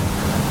standpoint,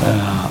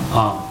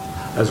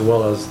 as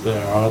well as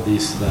there are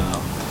these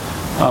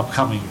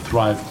upcoming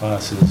Thrive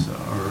classes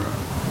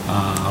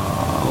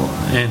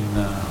in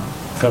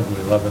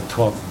February 11th,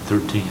 12th,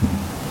 and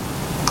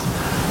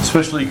 13th.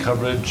 Specialty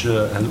coverage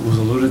was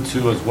alluded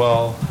to as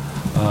well.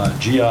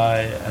 GI,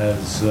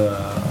 as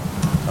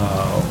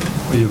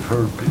we've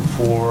heard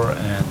before,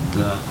 and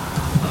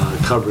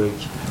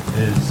coverage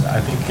is,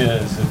 I think,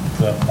 is it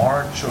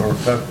March or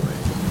February?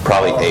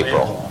 Probably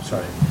April. I'm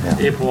sorry. Yeah.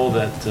 April,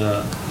 that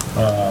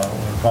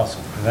we're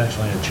possibly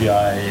credentialing a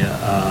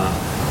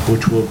GI,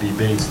 which will be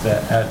based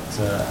at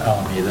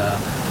Alameda,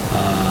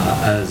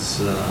 as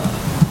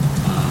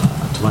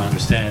to my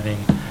understanding,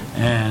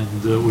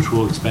 and which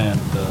will expand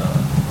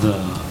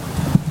the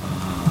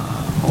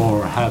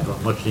or have a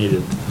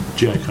much-needed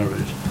GI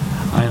coverage.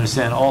 I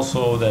understand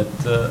also that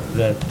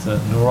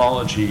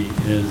neurology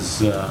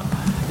is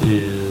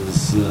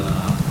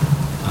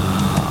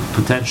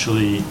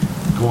potentially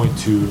going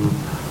to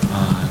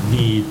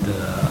need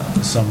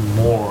some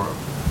more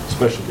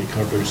specialty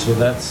coverage. So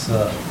that's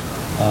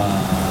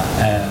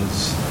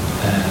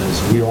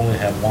as we only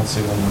have one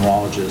single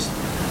neurologist,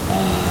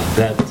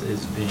 that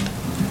is being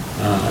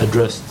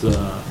addressed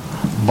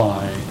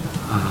by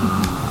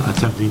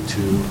attempting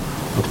to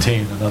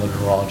obtain another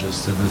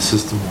neurologist in the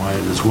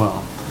system-wide as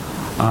well.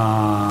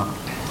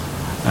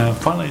 And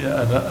finally,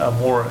 a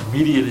more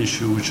immediate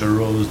issue which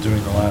arose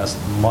during the last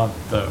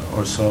month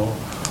or so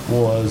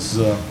was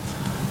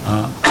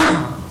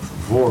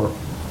for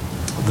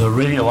the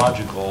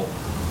radiological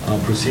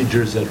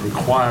procedures that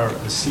require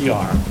a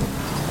C-arm.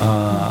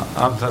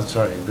 I'm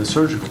sorry, the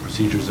surgical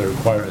procedures that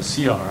require a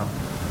C-arm.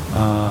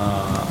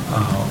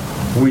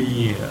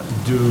 We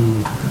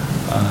do,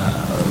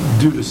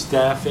 due to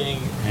staffing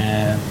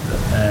and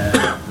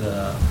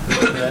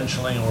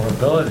credentialing or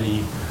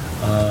ability,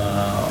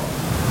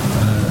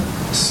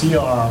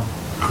 C-arm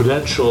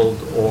credentialed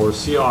or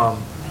C-arm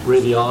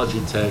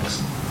radiology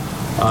techs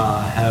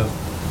have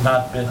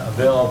not been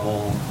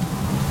available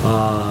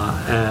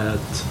at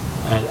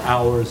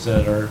hours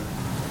that are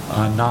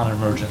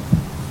non-emergent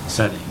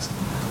settings.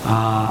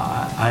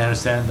 I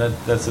understand that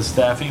that's a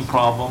staffing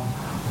problem,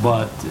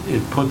 but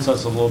it puts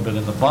us a little bit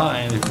in the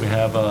bind if we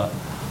have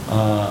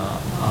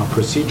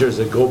procedures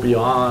that go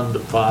beyond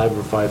 5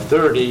 or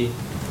 5:30,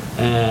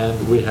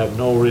 and we have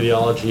no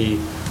radiology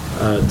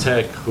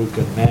tech who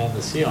can man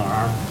the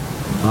C-arm.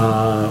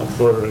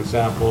 For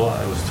example,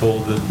 I was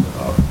told that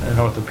an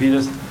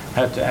orthopedist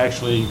had to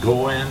actually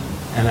go in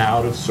and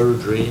out of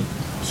surgery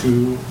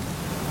to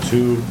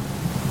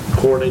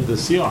coordinate the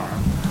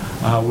C-arm,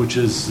 which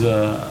is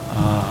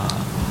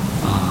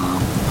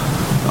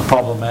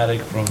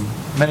problematic from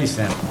many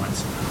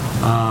standpoints.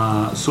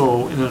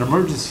 So in an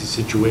emergency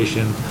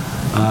situation,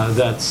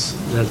 that's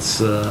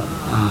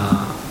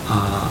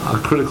a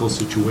critical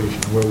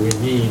situation where we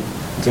need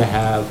to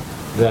have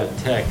that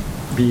tech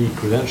be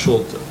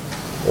credentialed,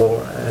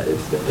 or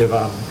if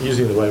I'm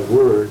using the right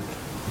word,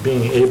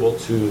 being able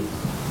to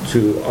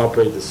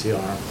operate the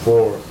C-arm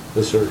for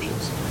the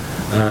surgeons.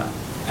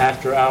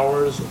 After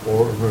hours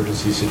or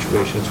emergency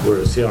situations where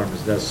a C-arm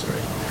is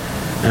necessary.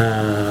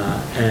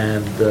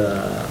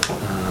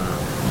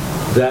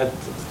 That,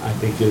 I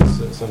think, is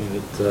something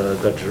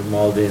that Dr.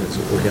 Maldin is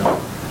working on.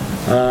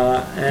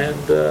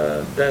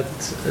 That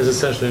is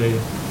essentially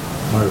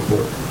my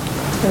report.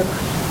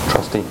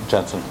 Trustee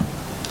Jensen.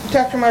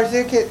 Dr.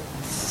 Marzuk, it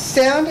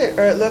sounded,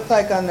 or it looked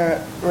like on the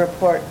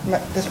report,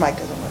 this mic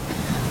doesn't work,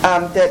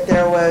 that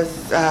there was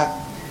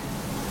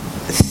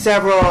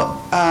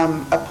several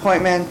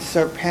appointments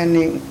or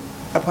pending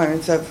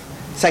appointments of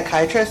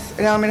psychiatrists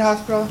at Alameda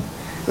Hospital.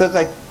 It looked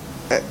like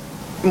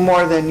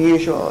more than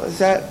usual. Is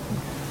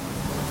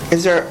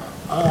there,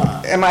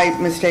 am I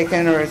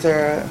mistaken, or is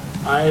there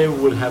I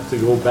would have to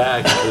go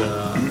back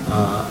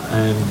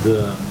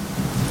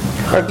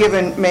or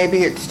given,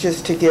 maybe it's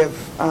just to give...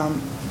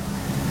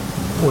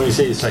 when you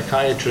say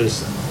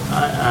psychiatrist,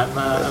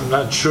 I'm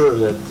not sure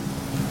that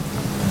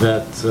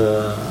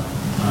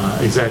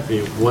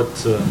exactly what...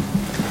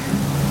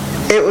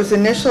 It was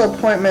initial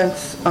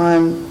appointments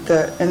on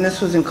the, and this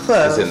was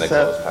enclosed. It's in the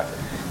closed packet.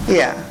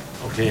 Yeah.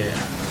 Okay.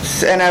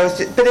 And I was,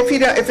 but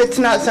if it's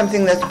not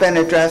something that's been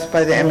addressed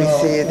by the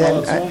MEC, then... Well,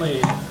 it's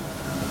only,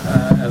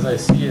 as I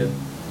see it,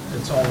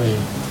 it's only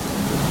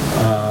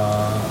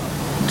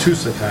 2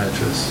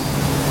 psychiatrists.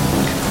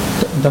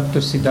 Dr.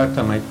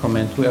 Siddhartha might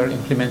comment. We are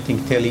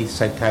implementing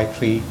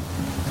tele-psychiatry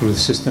through the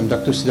system.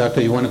 Dr.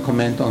 Siddhartha, you want to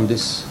comment on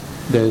this,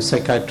 the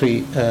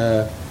psychiatry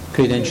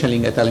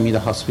credentialing at Alameda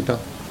Hospital?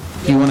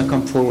 Do you want to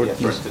come forward,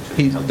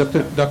 please?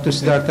 Dr.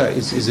 Siddhartha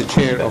is the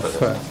chair of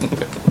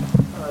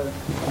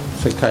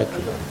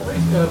psychiatry.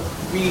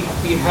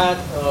 We had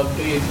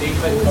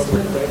daytime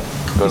coverage, right?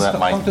 Go to that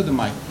mic. Come to the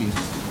mic, please.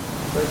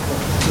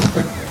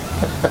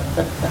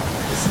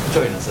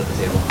 Join us at the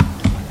table.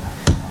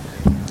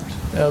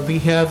 We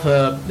have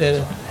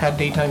had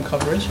daytime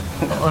coverage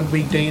on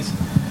weekdays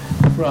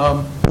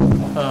from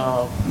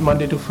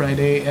Monday to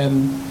Friday,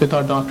 and with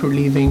our doctor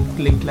leaving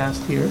late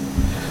last year,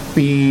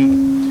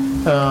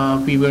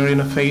 we were in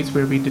a phase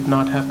where we did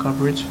not have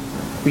coverage.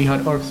 We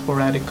had our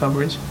sporadic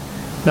coverage.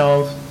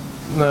 Now,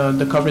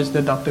 the coverage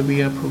that Dr.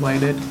 Villa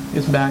provided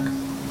is back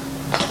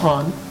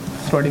on,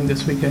 starting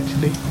this week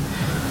actually,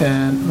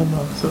 and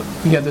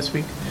this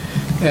week,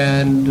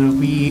 and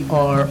we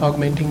are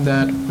augmenting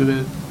that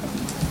with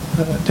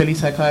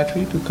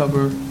telepsychiatry to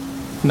cover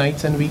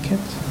nights and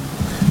weekends.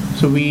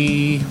 So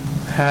we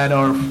had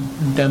our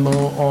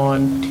demo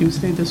on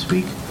Tuesday this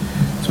week.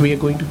 So we are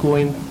going to go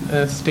in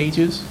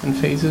stages and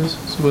phases.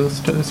 So we'll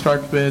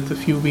start with a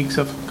few weeks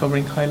of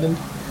covering Highland,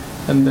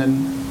 and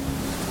then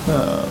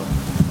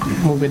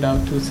move it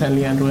out to San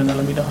Leandro and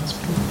Alameda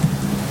Hospital.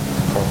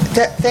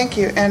 Thank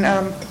you. And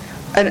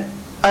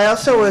I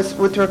also was,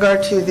 with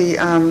regard to the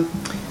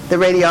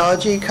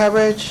radiology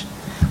coverage,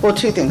 well,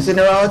 two things. The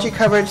neurology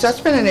coverage, that's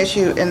been an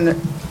issue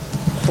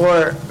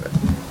for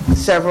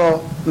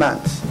several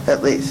months,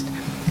 at least.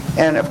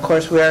 And of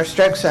course, we are a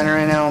stroke center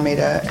in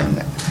Alameda,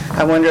 and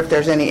I wonder if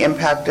there's any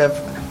impact of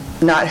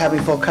not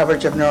having full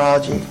coverage of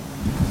neurology.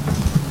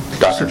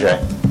 Dr. J.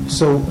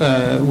 So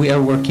we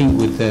are working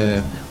with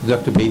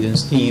Dr.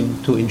 Baden's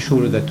team to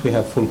ensure that we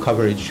have full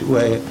coverage.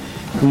 We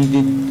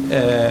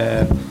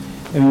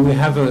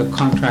have a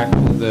contract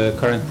with the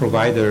current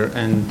provider,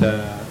 and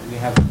we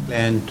have a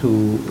plan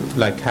to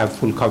have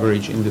full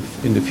coverage in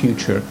the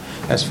future.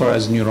 As far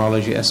as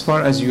neurology,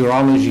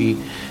 urology,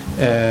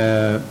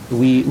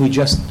 we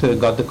just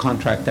got the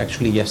contract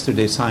actually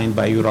yesterday signed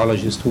by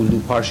urologists who will do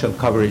partial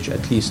coverage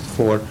at least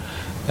for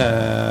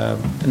a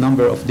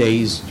number of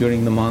days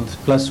during the month.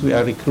 Plus, we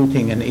are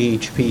recruiting an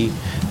AHP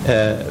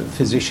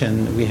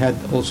physician. We had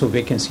also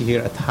vacancy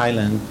here at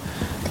Highland.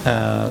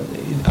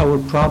 Our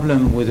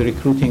problem with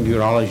recruiting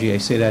urology, I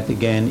say that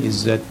again,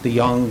 is that the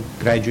young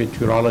graduate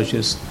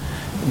urologists,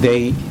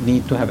 they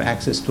need to have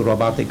access to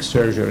robotic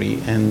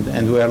surgery,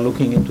 and we are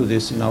looking into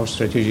this in our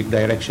strategic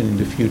direction in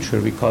the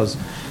future, because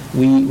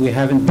we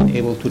haven't been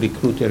able to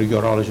recruit a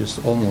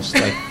urologist almost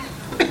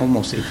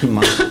 18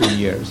 months, 2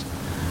 years.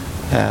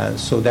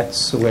 So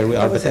that's where we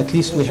are. But at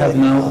least we have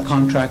now a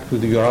contract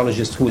with the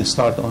urologist who will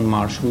start on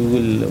March. We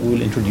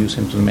will introduce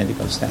him to the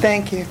medical staff.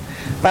 Thank you.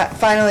 But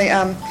finally,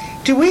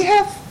 do we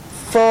have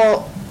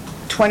full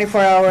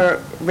 24-hour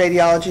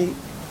radiology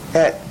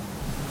at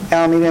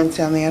Alameda and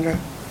San Leandro?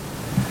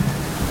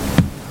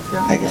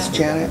 I guess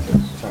Janet.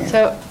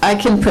 So I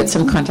can put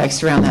some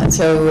context around that.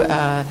 So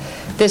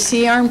the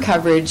C-arm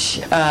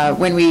coverage,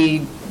 when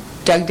we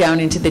dug down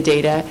into the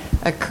data,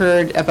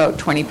 occurred about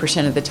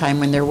 20% of the time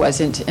when there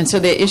wasn't. And so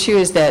the issue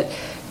is that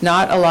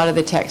not a lot of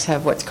the techs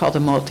have what's called a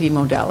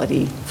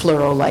multimodality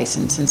fluoro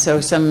license. And so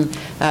some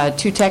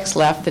 2 techs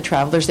left. The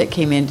travelers that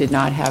came in did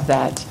not have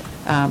that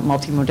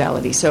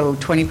multimodality. So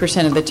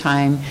 20% of the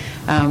time,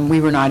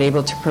 we were not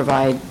able to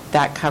provide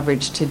that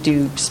coverage to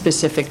do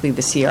specifically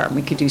the C-arm.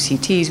 We could do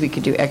CTs, we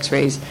could do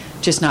X-rays,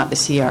 just not the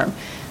C-arm.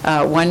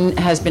 One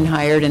has been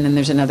hired, and then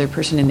there's another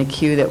person in the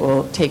queue that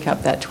will take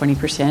up that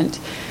 20%.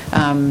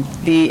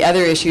 The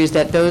other issue is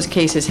that those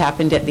cases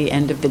happened at the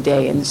end of the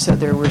day, and so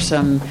there were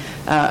some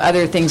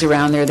other things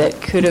around there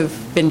that could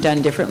have been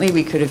done differently.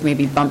 We could have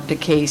maybe bumped a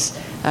case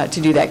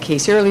to do that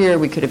case earlier.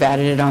 We could have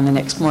added it on the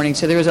next morning.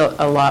 So there was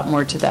a lot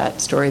more to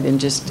that story than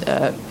just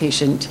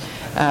patient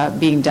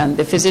being done.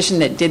 The physician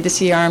that did the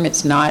C-arm,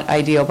 it's not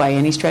ideal by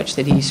any stretch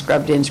that he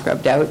scrubbed in,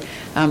 scrubbed out.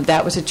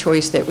 That was a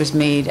choice that was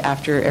made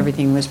after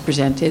everything was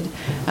presented.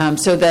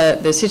 So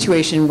the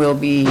situation will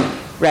be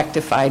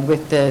rectified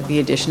with the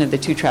addition of the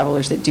 2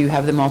 travelers that do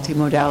have the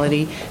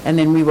multimodality, and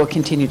then we will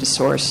continue to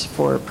source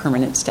for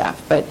permanent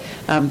staff. But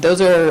those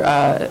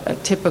are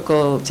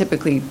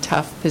typically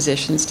tough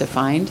positions to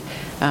find.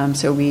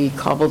 So we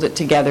cobbled it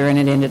together, and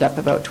it ended up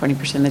about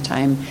 20% of the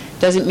time.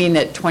 Doesn't mean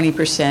that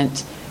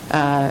 20%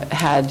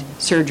 had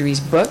surgeries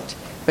booked,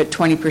 but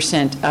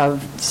 20%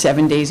 of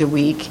 7 days a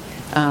week,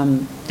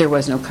 there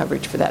was no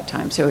coverage for that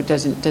time. So it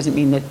doesn't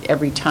mean that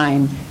every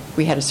time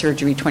we had a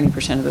surgery,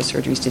 20% of those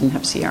surgeries didn't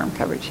have C-arm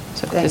coverage.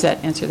 So does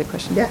that answer the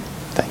question? Yeah.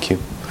 Thank you.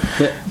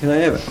 Can I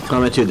have a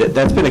comment too?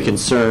 That's been a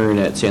concern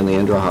at San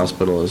Leandro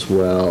Hospital as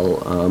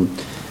well.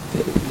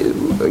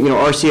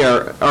 Our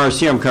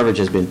C-arm coverage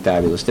has been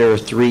fabulous. There are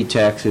 3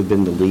 techs who've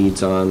been the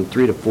leads on,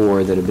 3 to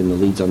 4 that have been the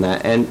leads on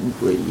that. And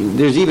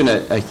there's even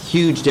a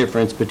huge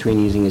difference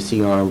between using a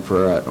C-arm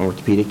for an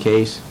orthopedic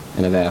case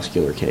and a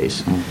vascular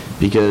case.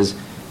 Because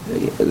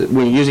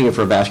when you're using it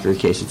for a vascular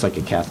case, it's like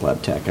a cath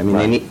lab tech. I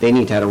mean, they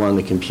need to how to run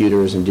the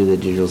computers and do the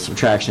digital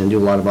subtraction and do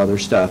a lot of other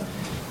stuff.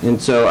 And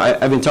so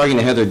I've been talking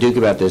to Heather Duke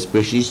about this,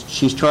 but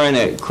she's trying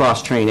to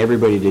cross-train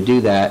everybody to do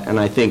that, and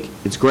I think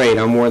it's great.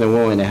 I'm more than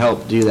willing to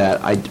help do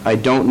that. I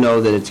don't know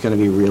that it's going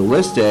to be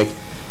realistic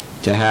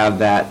to have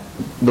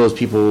those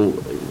people,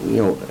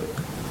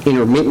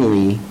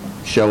 intermittently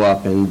show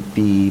up and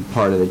be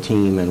part of the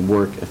team and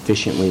work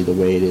efficiently the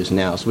way it is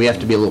now. So we have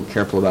to be a little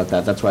careful about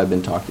that. That's why I've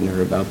been talking to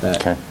her about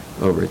that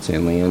over at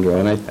San Leandro,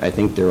 and I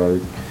think there are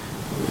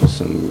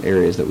some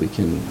areas that we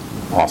can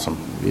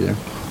be there.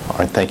 All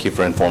right, thank you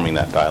for informing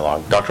that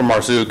dialogue. Dr.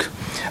 Marzouk,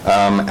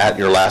 at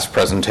your last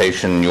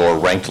presentation, your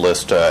ranked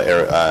list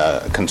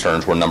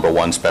concerns were number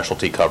 1,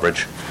 specialty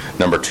coverage,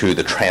 number 2,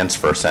 the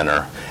transfer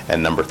center,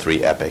 and number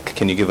 3, Epic.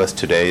 Can you give us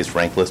today's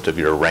ranked list of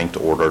your ranked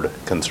ordered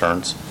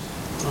concerns?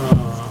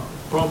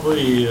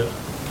 Probably,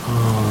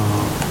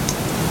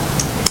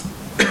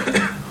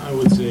 I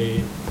would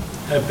say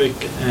Epic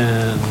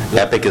and...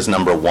 Epic is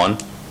number 1?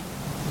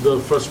 The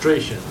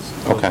frustrations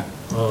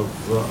of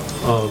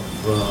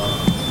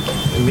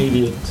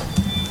immediate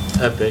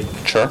Epic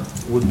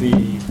would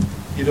be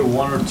either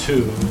 1 or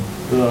 2.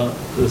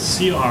 The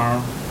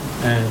C-arm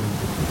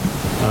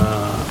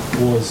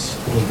was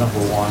number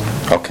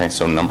 1. Okay,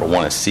 so number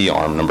 1 is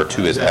C-arm, number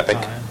 2 is Epic.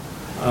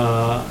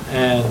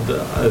 And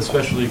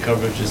especially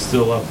coverage is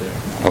still up there.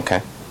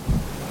 Okay.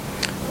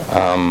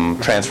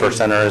 Transfer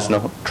center is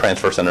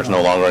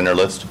no longer on your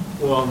list?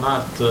 Well,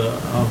 not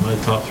on my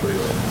top 3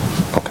 right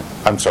now. Okay.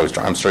 I'm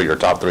sorry, your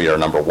top three are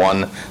number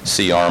 1,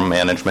 C-arm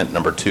management,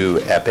 number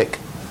 2, Epic,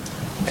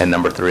 and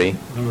number 3?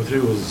 Number 3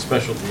 was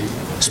specialty.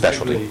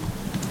 Specialty. particularly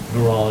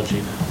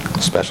Neurology.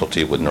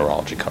 Specialty with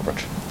neurology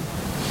coverage.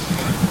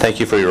 Thank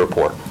you for your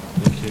report.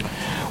 Thank you.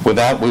 With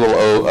that, we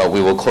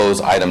will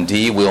close item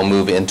D. We'll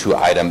move into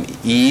item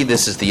E.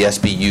 This is the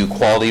SBU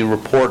quality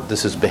report.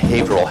 This is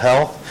behavioral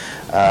health.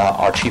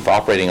 Our Chief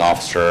Operating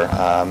Officer,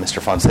 Mr.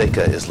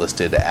 Fonseca, is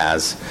listed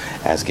as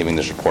giving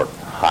this report.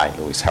 Hi,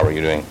 Luis. How are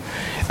you doing?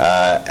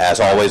 As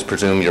always,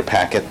 presume that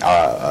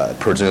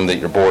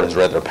your board has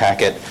read their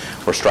packet.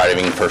 We're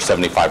striving for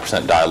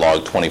 75%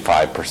 dialogue,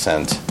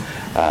 25%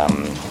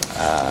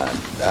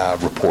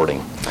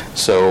 reporting.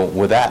 So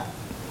with that,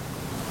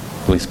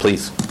 Luis,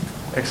 please.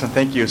 Excellent,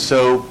 thank you.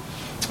 So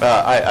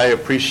I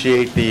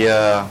appreciate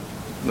the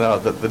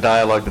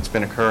dialogue that's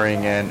been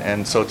occurring,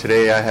 and so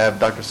today I have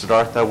Dr.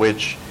 Siddhartha,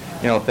 which,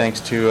 thanks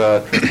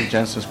to Trustee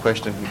Jensen's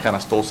question, he kind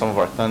of stole some of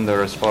our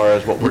thunder as far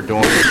as what we're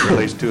doing as it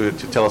relates to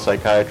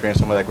telepsychiatry and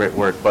some of that great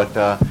work. But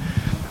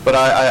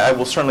I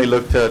will certainly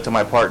look to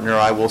my partner.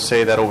 I will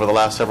say that over the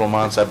last several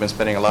months, I've been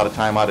spending a lot of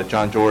time out at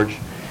John George,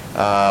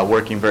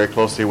 working very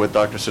closely with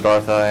Dr.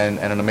 Siddhartha and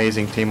an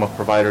amazing team of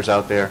providers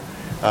out there.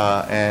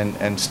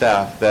 And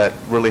staff that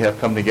really have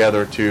come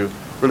together to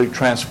really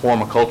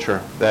transform a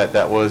culture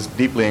that was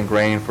deeply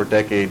ingrained for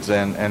decades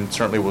and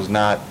certainly was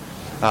not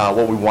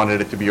what we wanted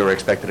it to be or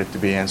expected it to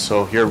be. And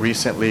so here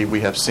recently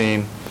we have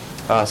seen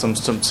some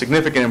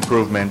significant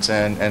improvements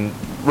and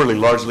really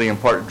largely in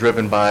part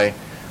driven by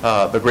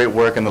the great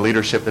work and the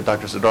leadership that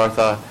Dr.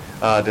 Siddhartha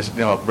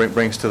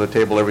brings to the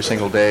table every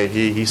single day.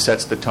 He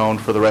sets the tone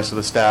for the rest of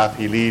the staff.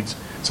 He leads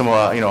some of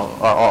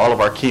all of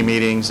our key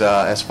meetings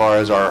as far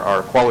as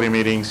our quality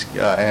meetings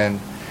and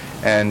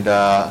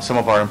some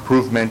of our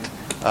improvement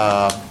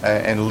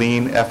and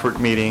lean effort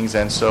meetings.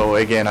 And so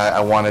again, I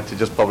wanted to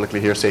just publicly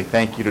here say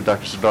thank you to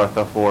Dr.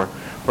 Siddhartha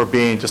for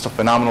being just a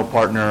phenomenal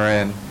partner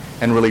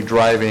and really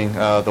driving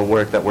the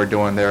work that we're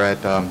doing there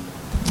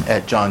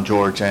at John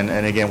George.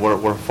 And again,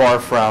 we're far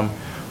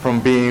from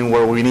being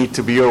where we need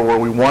to be or where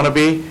we want to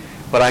be.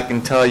 But I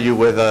can tell you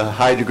with a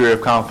high degree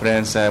of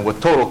confidence and with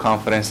total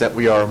confidence that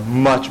we are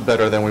much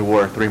better than we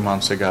were 3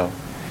 months ago.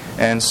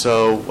 And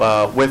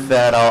so with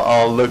that,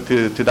 I'll look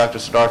to Dr.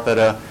 Siddhartha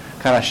to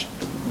kind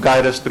of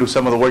guide us through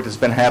some of the work that's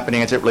been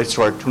happening as it relates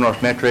to our True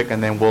North metric,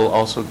 and then we'll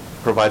also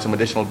provide some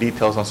additional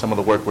details on some of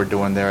the work we're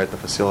doing there at the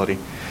facility.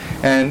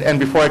 And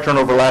before I turn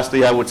over,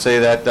 lastly, I would say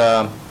that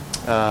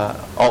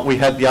we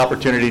had the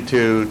opportunity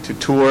to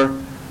tour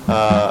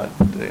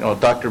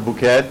Dr.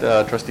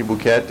 Bouquet, Trustee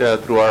Bouquet,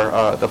 through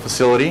the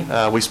facility.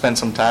 We spent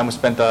some time. We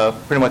spent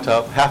pretty much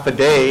half a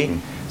day.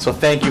 So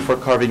thank you for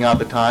carving out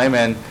the time.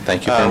 And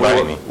thank you for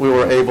inviting me. We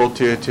were able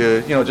to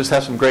just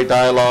have some great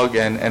dialogue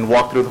and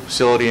walk through the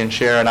facility and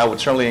share. And I would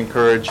certainly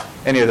encourage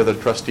any of the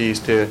other trustees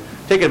to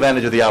take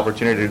advantage of the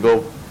opportunity to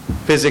go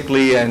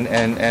physically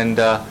and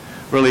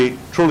really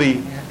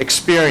truly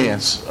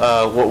experience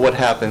what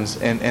happens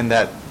in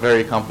that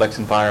very complex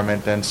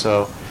environment. And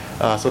so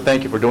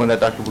thank you for doing that,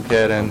 Dr.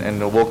 Bouquet,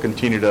 and we'll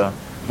continue to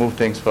move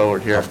things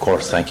forward here. Of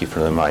course, thank you for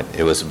the invite.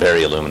 It was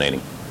very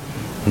illuminating.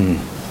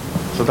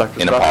 So,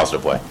 Dr. In a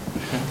positive way.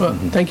 Well,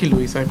 thank you,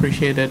 Luis. I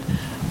appreciate it.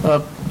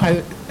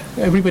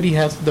 Everybody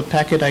has the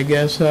packet, I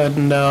guess,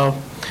 and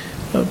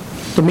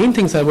the main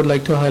things I would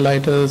like to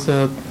highlight is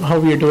how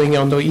we are doing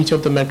on each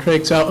of the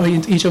metrics,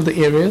 each of the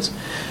areas.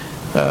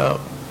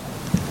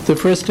 The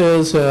first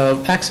is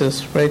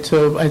access, right?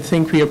 So I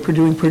think we are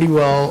doing pretty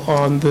well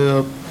on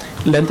the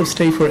length of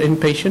stay for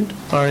inpatient.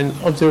 Our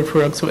observed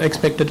for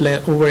over-expected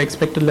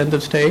length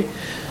of stay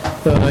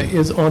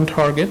is on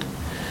target.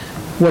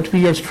 What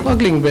we are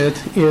struggling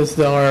with is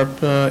our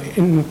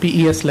in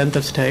PES length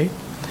of stay,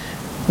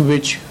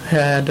 which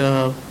had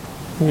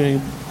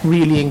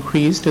really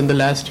increased in the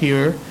last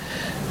year.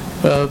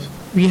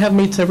 We have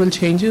made several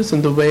changes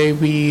in the way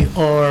we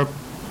are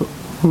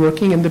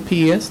working in the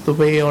PES, the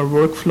way our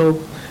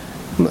workflow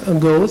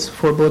goes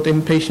for both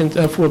inpatients,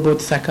 for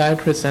both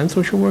psychiatrists and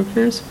social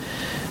workers.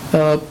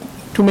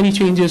 Too many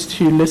changes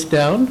to list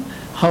down.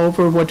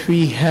 However, what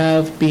we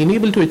have been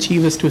able to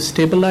achieve is to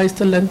stabilize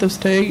the length of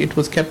stay. It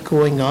was kept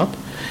going up,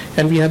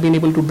 and we have been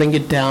able to bring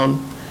it down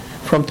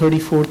from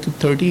 34 to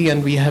 30,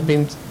 and we have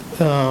been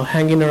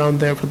hanging around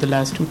there for the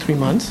last 2-3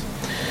 months.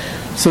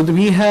 So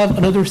we have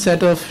another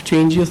set of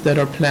changes that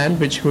are planned,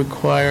 which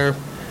require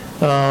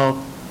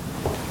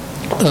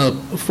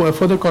for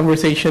further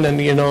conversation and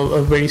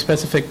a very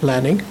specific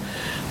planning.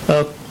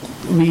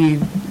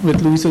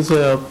 With Luis's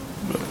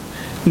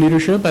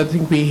leadership, I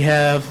think we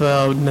have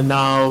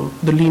now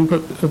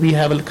we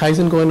have a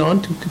Kaizen going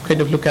on to kind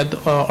of look at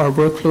our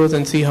workflows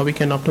and see how we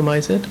can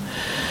optimize it.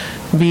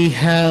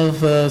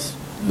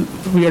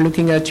 We are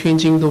looking at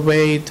changing the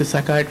way the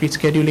psychiatry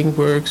scheduling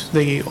works.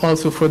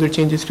 Also further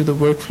changes to the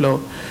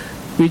workflow,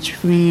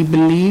 which we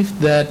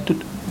believe that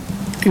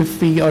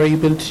if we are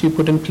able to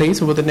put in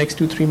place over the next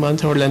 2-3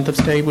 months, our length of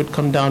stay would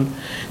come down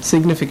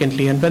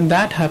significantly. And when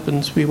that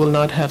happens, we will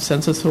not have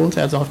census holds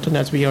as often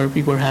as we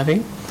were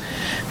having.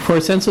 For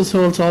census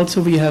holds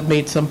also, we have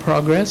made some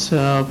progress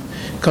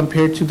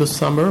compared to the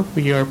summer.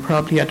 We are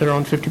probably at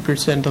around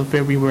 50% of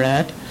where we were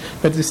at,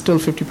 but it's still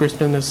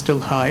 50% is still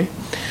high.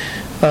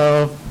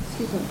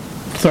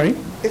 Sorry?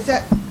 Is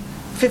that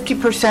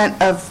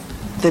 50% of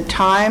the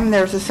time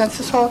there's a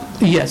census hold?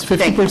 Yes,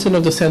 50%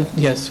 of the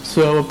yes.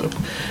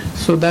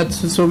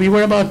 So we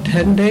were about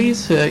 10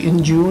 days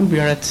in June. We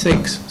are at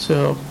 6.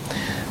 So,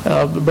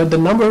 but the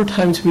number of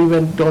times we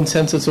went on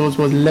census holds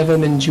was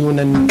 11 in June,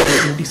 and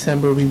in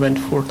December we went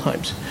 4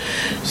 times.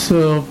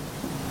 So,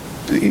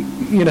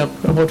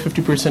 about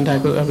 50%, I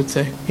would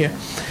say. Yeah.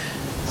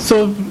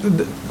 So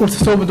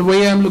the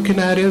way I'm looking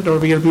at it, or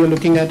we are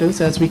looking at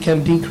it, as we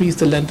can decrease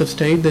the length of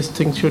stay, this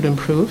thing should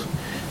improve.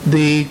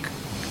 The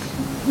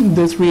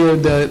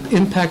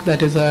impact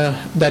that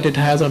it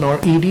has on our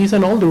EDs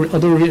and all the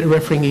other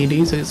referring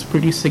EDs is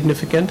pretty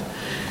significant.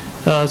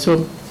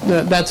 So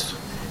that's,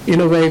 in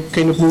a way,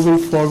 kind of moving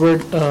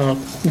forward,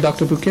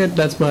 Dr. Bouquet,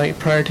 that's my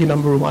priority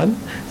number 1,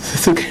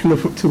 so kind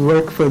of to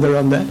work further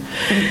on that.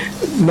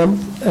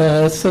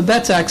 So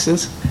that's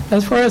access.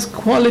 As far as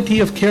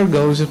quality of care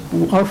goes,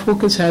 our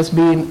focus has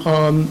been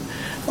on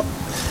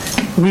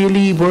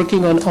really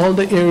working on all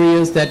the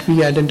areas that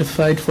we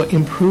identified for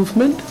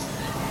improvement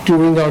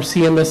during our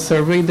CMS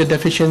survey, the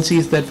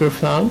deficiencies that were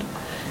found,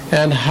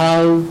 and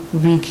how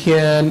we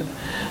can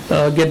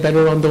get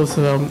better on those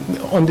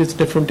on these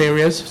different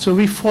areas. So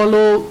we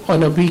follow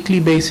on a weekly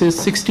basis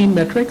 16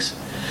 metrics.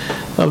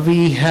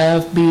 We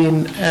have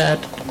been at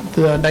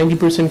the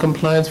 90%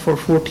 compliance for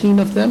 14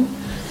 of them.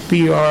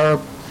 We are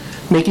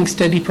making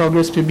steady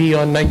progress to be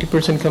on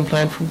 90%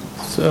 compliant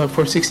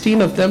for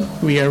 16 of them.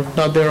 We are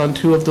not there on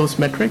 2 of those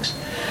metrics.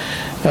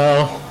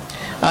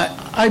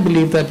 I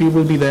believe that we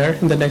will be there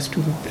in the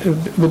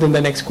within the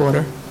next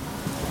quarter.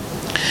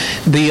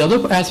 The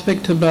other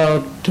aspect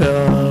about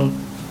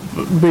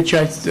which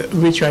I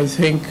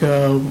think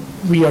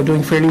we are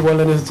doing fairly well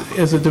in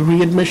is the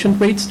readmission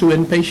rates to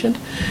inpatient.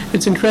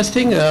 It's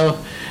interesting.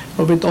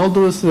 With all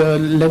those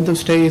length of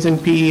stays in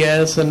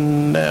PES,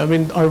 and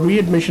our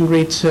readmission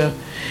rates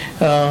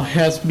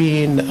has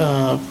been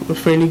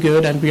fairly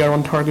good, and we are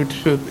on target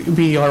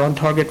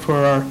for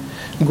our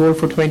goal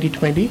for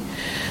 2020.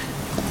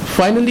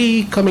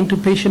 Finally, coming to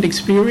patient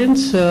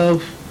experience,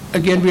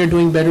 again, we are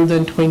doing better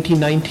than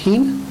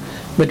 2019,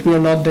 but we are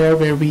not there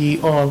where we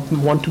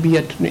want to be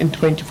at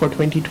for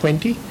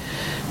 2020.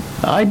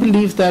 I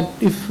believe that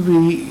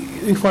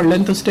if our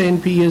length of stay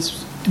in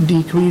PES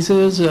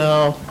decreases,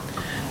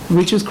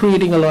 which is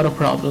creating a lot of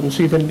problems,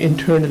 even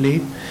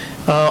internally.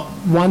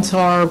 Once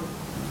our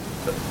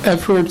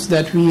efforts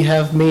that we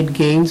have made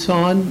gains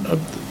on, a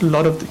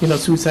lot of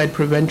suicide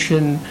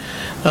prevention,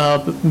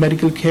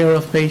 medical care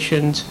of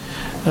patients,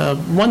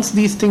 once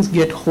these things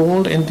get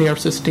hold and they are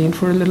sustained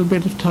for a little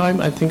bit of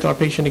time, I think our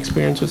patient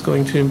experience is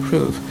going to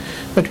improve.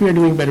 But we are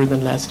doing better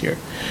than last year.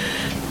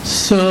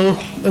 So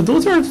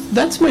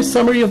that's my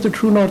summary of the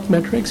True North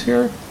metrics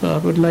here. I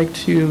would like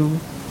to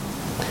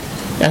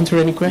answer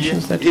any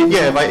questions that you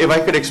have. If I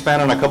could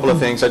expand on a couple of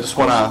things, I just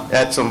want to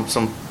add some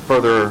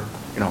further,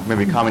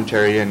 maybe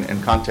commentary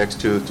and context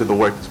to the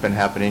work that's been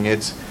happening.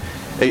 It's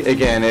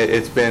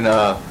been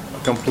a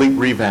complete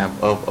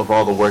revamp of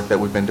all the work that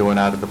we've been doing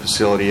out at the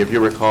facility. If you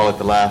recall, at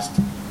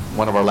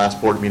one of our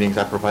last board meetings,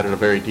 I provided a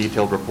very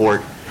detailed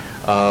report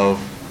of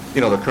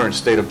the current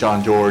state of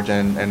John George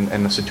and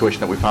the situation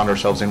that we found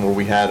ourselves in, where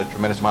we had a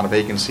tremendous amount of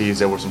vacancies.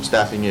 There were some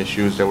staffing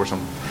issues. There were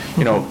some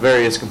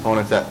various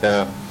components that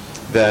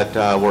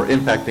were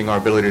impacting our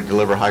ability to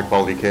deliver high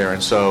quality care.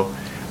 And so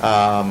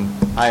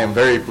I am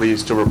very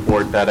pleased to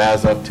report that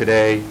as of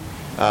today,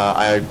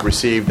 I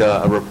received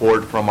a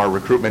report from our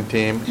recruitment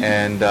team,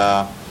 and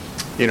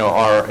in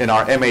our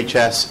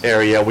MHS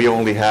area, we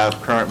only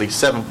have currently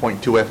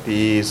 7.2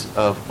 FTEs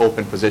of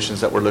open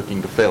positions that we're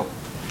looking to fill.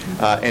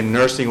 In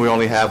nursing, we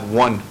only have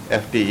 1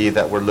 FTE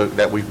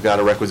that we've got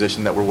a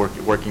requisition that we're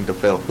working to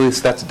fill.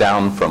 Please, that's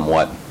down from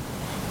what?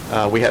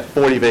 We had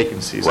 40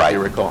 vacancies, if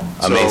you recall.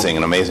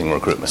 Amazing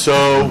recruitment.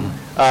 So,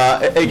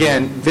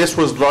 again, this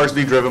was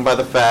largely driven by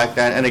the fact,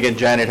 and again,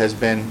 Janet has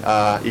been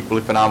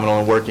equally phenomenal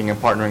in working and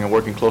partnering and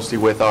working closely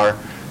with our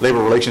labor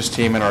relations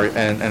team and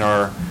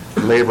our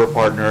labor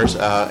partners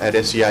at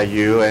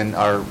SEIU and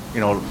our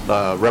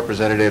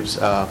representatives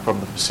from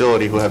the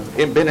facility who have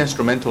been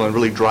instrumental in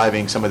really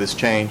driving some of this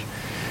change.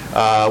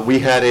 We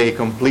had a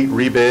complete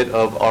rebid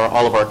of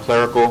all of our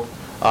clerical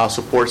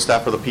support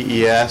staff for the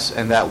PES,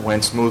 and that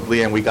went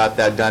smoothly, and we got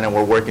that done, and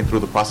we're working through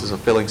the process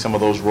of filling some of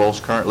those roles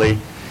currently.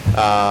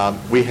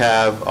 We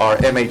have our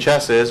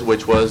MHSs,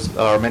 which was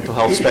our mental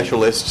health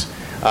specialists,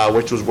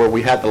 which was where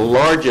we had the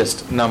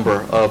largest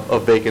number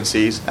of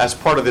vacancies. As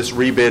part of this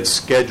rebid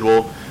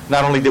schedule,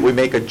 not only did we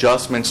make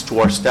adjustments to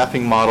our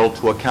staffing model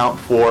to account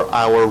for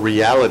our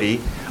reality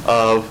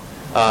of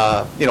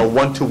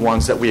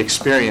one-to-ones that we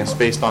experienced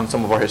based on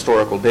some of our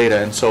historical data,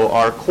 and so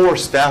our core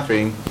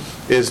staffing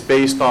is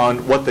based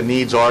on what the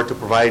needs are to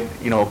provide,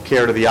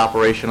 care to the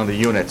operation of the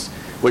units,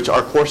 which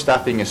our core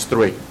staffing is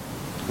 3.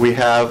 We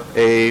have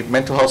a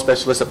mental health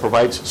specialist that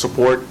provides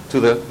support to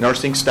the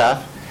nursing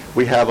staff.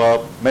 We have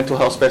a mental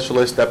health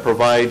specialist that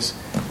provides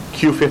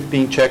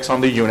Q15 checks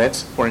on the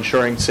units for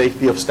ensuring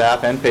safety of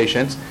staff and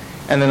patients.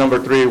 And then number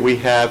 3, we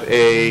have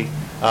a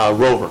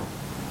rover.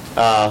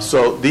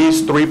 So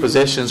these 3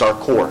 positions are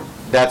core.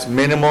 That's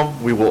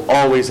minimum. We will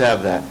always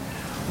have that.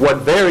 What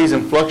varies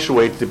and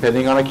fluctuates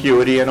depending on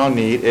acuity and on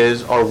need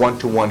is our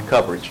one-to-one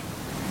coverage.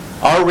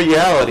 Our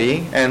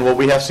reality, and what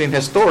we have seen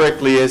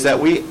historically, is that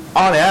we,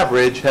 on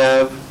average,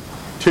 have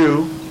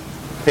 2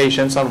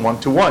 patients on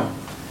one-to-one,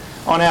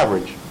 on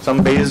average.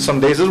 Some days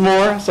is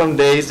more, some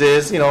days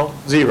is,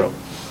 0.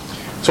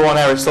 So on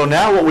average. So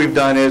now what we've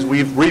done is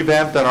we've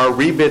revamped, and our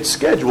rebid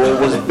schedule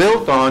was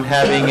built on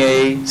having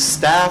a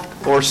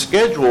staffed or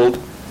scheduled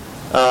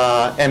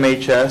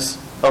MHS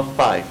of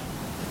 5.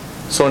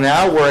 So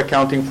now we're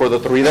accounting for the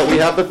 3 that we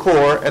have, the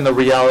core, and the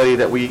reality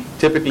that we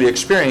typically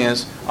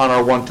experience on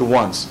our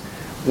one-to-ones.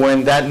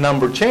 When that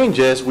number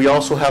changes, we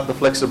also have the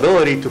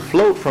flexibility to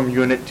float from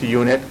unit to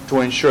unit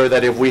to ensure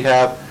that if we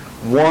have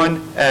 1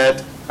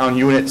 on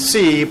unit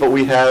C, but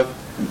we have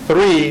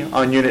 3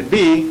 on unit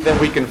B, then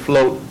we can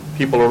float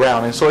people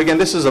around. And so again,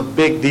 this is a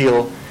big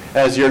deal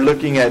as you're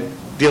looking at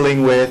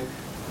dealing with,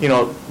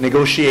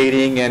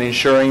 negotiating and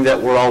ensuring that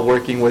we're all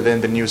working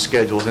within the new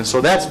schedules. And so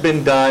that's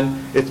been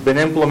done, it's been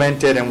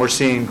implemented, and we're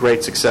seeing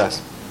great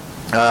success.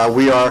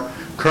 We are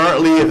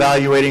currently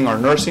evaluating our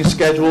nursing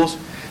schedules.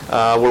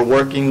 We're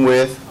working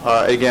with,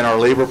 again, our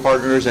labor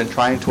partners and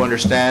trying to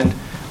understand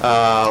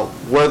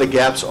where the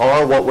gaps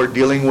are, what we're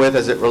dealing with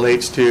as it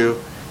relates to,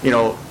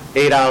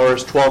 8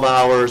 hours, 12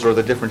 hours, or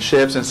the different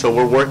shifts. And so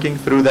we're working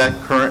through that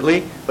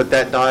currently, but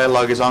that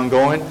dialogue is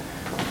ongoing.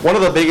 One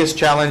of the biggest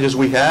challenges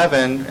we have,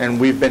 and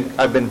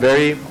I've been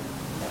very,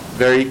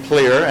 very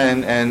clear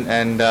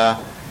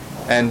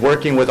and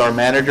working with our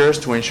managers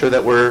to ensure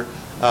that we're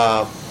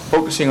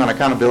focusing on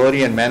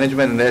accountability and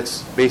management, and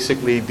that's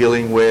basically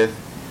dealing with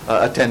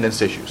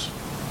attendance issues.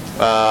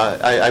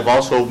 I've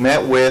also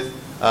met with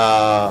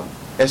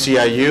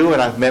SEIU,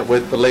 and I've met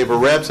with the labor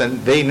reps,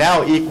 and they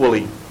now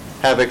equally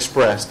have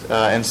expressed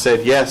and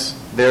said, yes,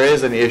 there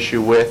is an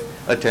issue with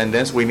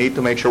attendance. We need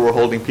to make sure we're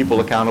holding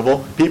people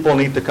accountable. People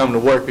need to come to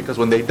work, because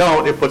when they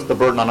don't, it puts the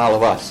burden on all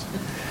of us.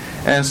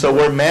 And so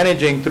we're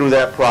managing through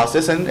that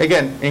process, and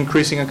again,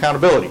 increasing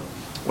accountability.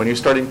 When you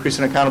start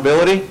increasing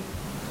accountability,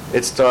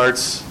 it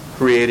starts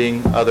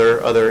creating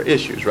other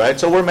issues, right?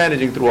 So we're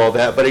managing through all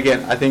that. But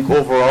again, I think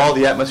overall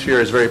the atmosphere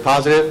is very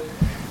positive.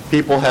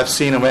 People have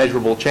seen a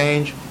measurable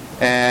change,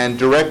 and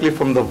directly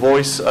from the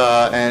voice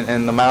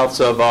and the mouths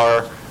of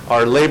our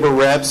labor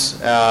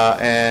reps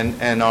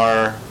and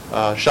our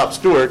shop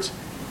stewards,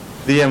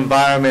 the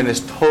environment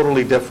is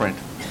totally different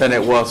than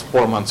it was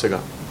 4 months ago.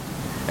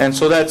 And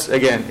so that's,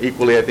 again,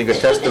 equally, I think, a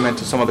testament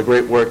to some of the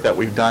great work that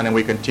we've done and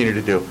we continue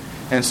to do.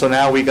 And so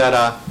now we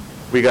gotta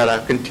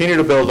continue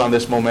to build on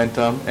this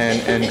momentum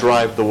and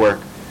drive the work.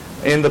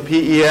 In the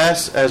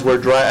PES, as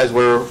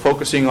we're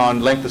focusing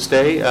on length of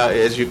stay,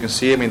 as you can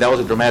see, that was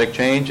a dramatic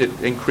change. It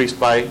increased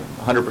by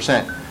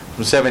 100%,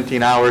 from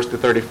 17 hours to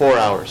 34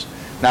 hours.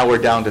 Now we're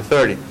down to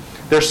 30.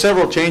 There's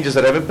several changes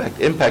that have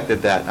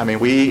impacted that.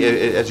 We,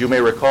 as you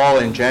may recall,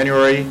 in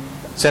January,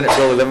 Senate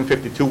Bill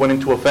 1152 went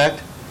into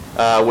effect,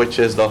 which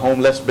is the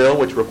homeless bill,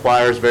 which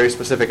requires very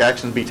specific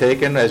actions be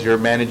taken as you're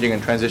managing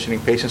and transitioning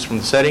patients from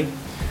the setting.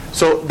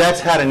 So that's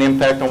had an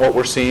impact on what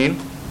we're seeing.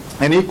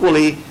 And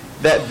equally,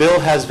 that bill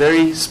has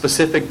very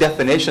specific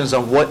definitions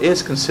of what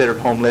is considered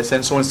homeless.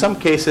 And so in some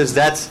cases,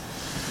 that's,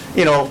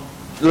 a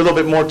little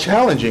bit more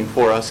challenging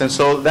for us. And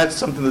so that's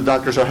something the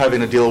doctors are having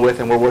to deal with,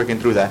 and we're working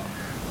through that.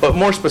 But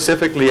more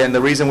specifically, and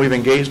the reason we've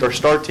engaged our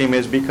START team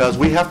is because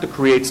we have to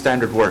create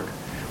standard work.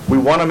 We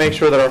want to make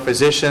sure that our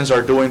physicians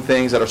are doing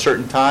things at a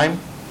certain time,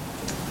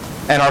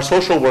 and our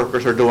social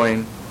workers are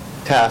doing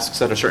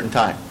tasks at a certain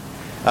time.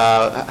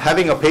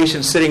 Having a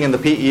patient sitting in the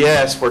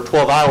PES for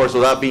 12 hours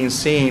without being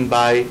seen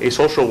by a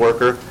social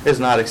worker is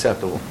not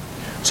acceptable.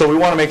 So we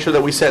want to make sure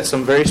that we set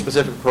some very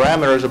specific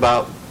parameters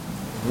about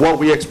what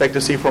we expect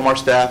to see from our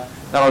staff,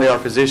 not only our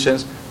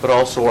physicians, but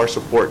also our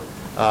support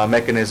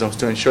mechanisms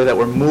to ensure that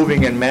we're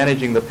moving and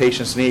managing the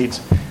patient's needs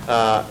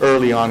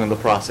early on in the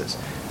process.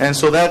 And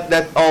so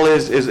that all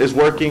is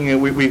working.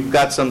 And we've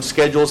got some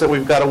schedules that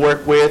we've got to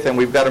work with, and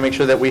we've got to make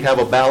sure that we have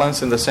a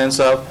balance in the sense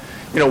of,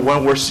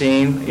 when we're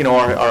seeing,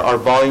 our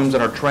volumes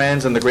and our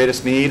trends and the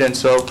greatest need. And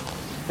so,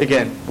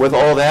 again, with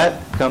all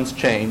that comes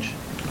change.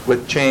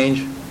 With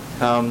change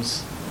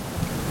comes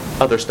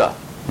other stuff.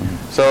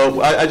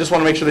 So I just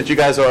want to make sure that you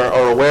guys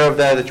are aware of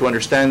that you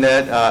understand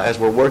that as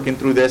we're working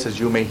through this, as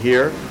you may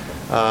hear,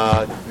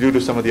 due to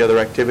some of the other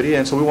activity.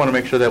 And so we want to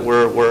make sure that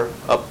we're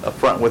up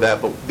front with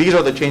that. But these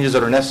are the changes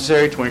that are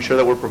necessary to ensure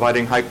that we're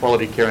providing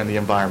high-quality care in the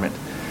environment.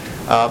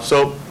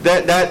 So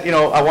that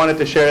I wanted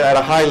to share at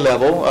a high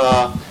level.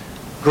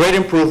 Great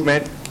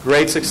improvement,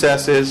 great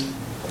successes.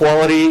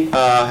 Quality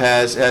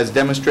has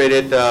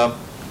demonstrated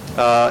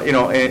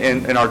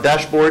in our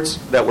dashboards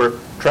that we're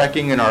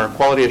tracking in our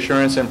Quality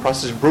Assurance and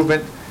Process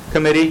Improvement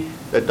Committee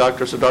that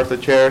Dr. Siddhartha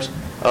chairs,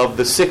 of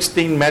the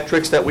 16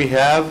 metrics that we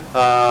have,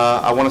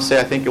 I want to say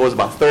I think it was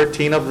about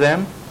 13 of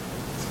them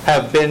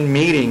have been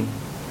meeting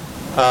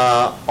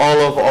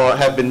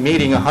have been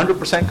meeting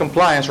 100%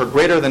 compliance or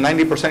greater than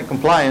 90%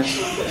 compliance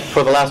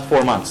for the last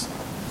 4 months.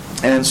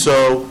 And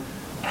so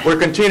we're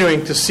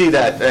continuing to see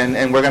that,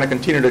 and we're going to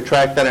continue to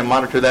track that and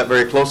monitor that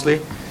very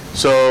closely.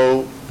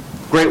 So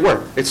great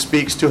work. It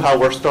speaks to how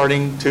we're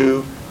starting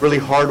to really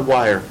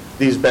hardwire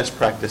these best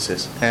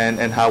practices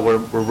and how we're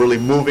really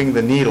moving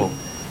the needle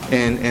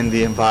in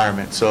the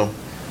environment. So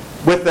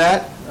with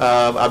that,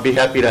 I'd be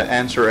happy to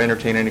answer or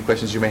entertain any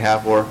questions you may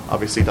have, or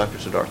obviously Dr.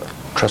 Siddhartha.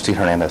 Trustee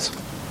Hernandez.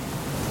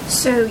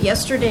 So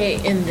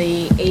yesterday in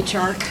the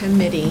HR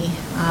committee,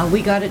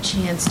 we got a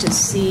chance to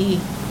see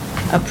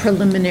a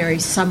preliminary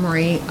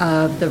summary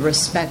of the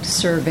RESPECT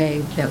survey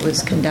that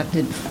was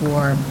conducted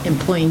for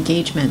employee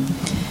engagement.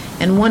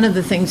 And one of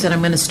the things that I'm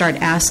going to start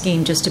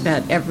asking just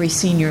about every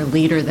senior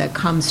leader that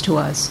comes to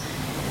us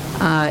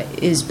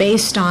is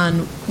based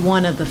on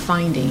one of the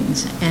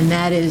findings, and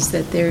that is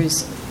that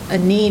there's a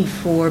need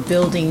for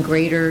building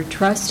greater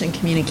trust and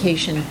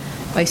communication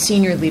by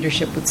senior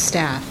leadership with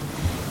staff.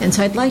 And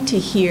so I'd like to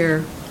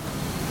hear,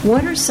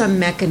 what are some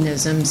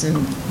mechanisms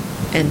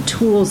and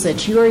tools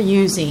that you are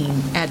using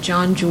at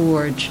John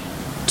George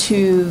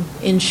to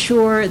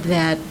ensure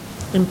that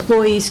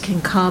employees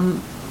can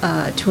come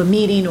to a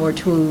meeting or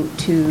to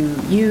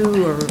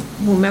you or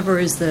whomever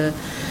is the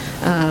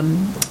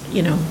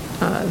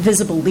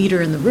visible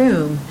leader in the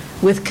room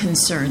with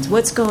concerns?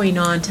 What's going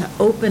on to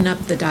open up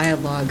the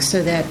dialogue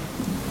so that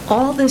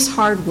all this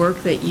hard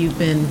work that you've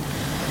been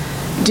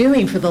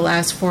doing for the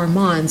last 4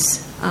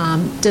 months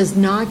does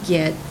not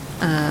get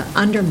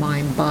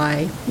undermined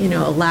by,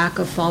 a lack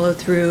of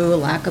follow-through, a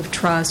lack of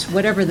trust,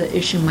 whatever the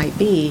issue might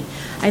be.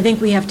 I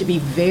think we have to be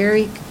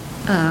very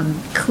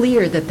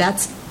clear that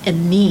that's a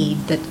need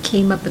that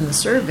came up in the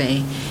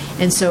survey,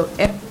 and so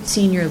every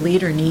senior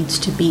leader needs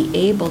to be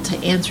able to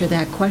answer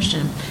that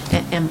question.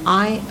 Am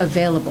I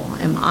available?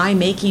 Am I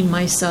making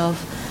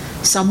myself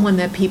someone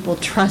that people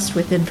trust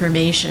with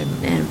information?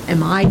 And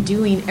am I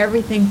doing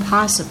everything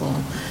possible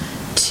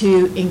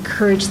to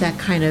encourage that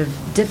kind of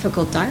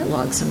difficult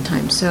dialogue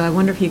sometimes? So I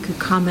wonder if you could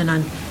comment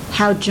on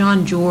how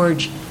John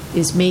George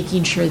is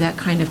making sure that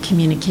kind of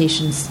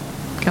communication's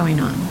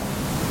going on.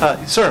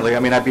 Certainly. I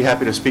mean, I'd be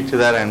happy to speak to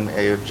that, and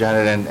if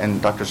Janet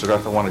and Dr.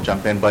 Siddhartha want to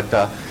jump in,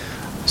 but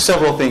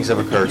several things have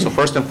occurred. So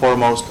first and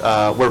foremost,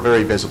 we're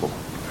very visible.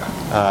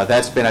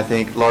 That's been, I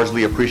think,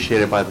 largely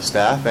appreciated by the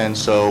staff, and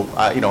so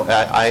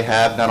I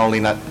have not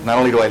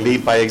only do I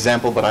lead by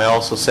example, but I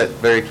also set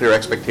very clear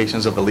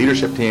expectations of the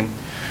leadership team,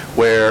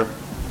 where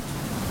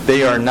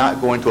they are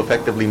not going to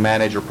effectively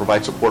manage or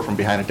provide support from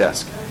behind a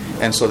desk.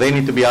 And so they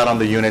need to be out on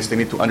the units. They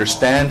need to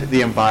understand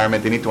the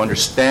environment. They need to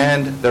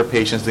understand their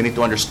patients. They need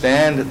to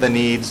understand the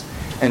needs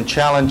and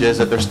challenges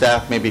that their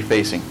staff may be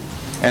facing.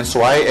 And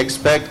so I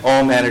expect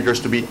all managers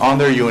to be on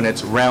their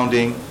units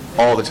rounding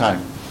all the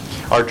time.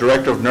 Our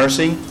director of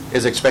nursing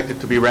is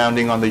expected to be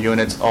rounding on the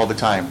units all the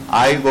time.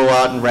 I go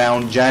out and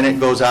round.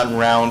 Janet goes out and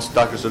rounds.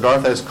 Dr.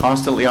 Siddhartha is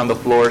constantly on the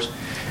floors,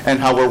 and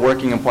how we're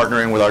working and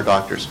partnering with our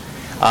doctors.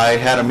 I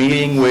had a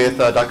meeting with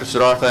Dr.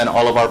 Siddhartha and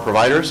all of our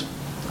providers,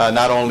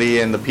 not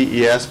only in the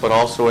PES, but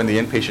also in the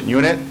inpatient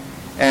unit,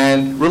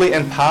 and really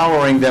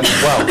empowering them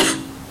as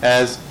well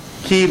as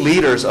key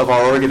leaders of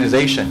our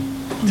organization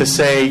to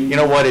say, you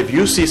know what, if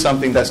you see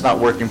something that's not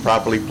working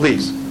properly,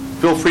 please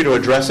feel free to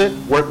address it,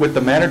 work with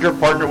the manager,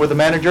 partner with the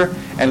manager,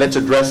 and let's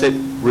address it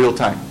real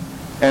time.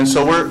 And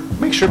so we're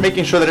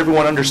making sure that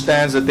everyone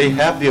understands that they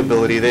have the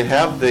ability,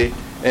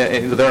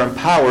 they're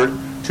empowered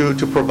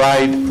to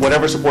provide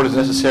whatever support is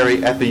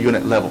necessary at the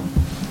unit level.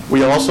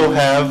 We also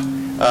have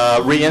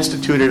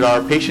reinstituted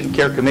our patient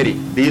care committee.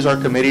 These are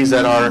committees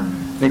that are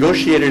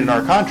negotiated in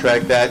our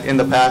contract that in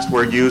the past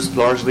were used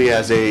largely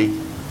as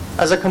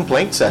a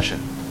complaint session.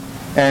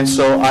 And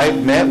so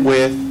I've met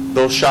with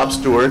those shop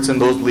stewards and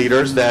those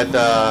leaders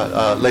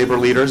labor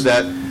leaders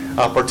that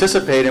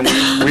participate, and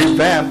we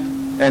revamp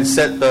and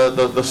set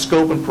the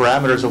scope and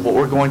parameters of what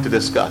we're going to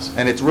discuss.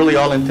 And it's really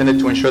all intended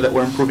to ensure that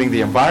we're improving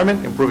the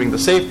environment, improving the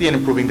safety, and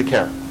improving the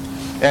care.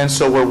 And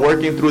so we're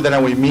working through that,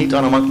 and we meet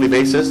on a monthly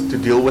basis to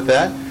deal with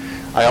that.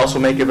 I also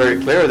make it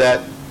very clear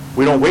that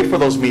we don't wait for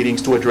those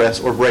meetings to address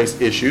or raise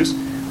issues.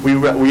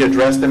 We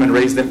address them and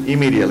raise them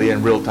immediately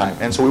in real time.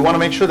 And so we want to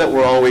make sure that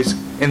we're always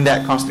in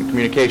that constant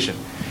communication.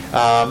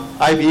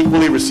 I've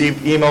equally received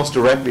emails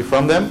directly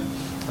from them,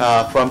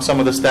 from some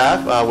of the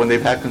staff when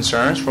they've had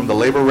concerns from the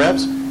labor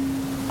reps.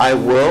 I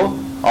will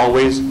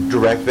always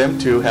direct them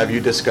to, have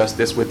you discussed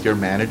this with your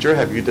manager?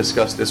 Have you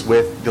discussed this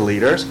with the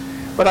leaders?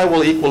 But I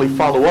will equally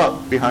follow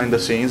up behind the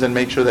scenes and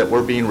make sure that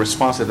we're being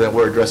responsive, that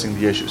we're addressing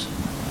the issues.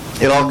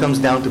 It all comes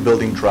down to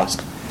building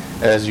trust,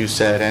 as you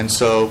said. And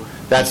so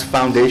that's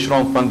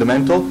foundational and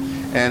fundamental.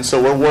 And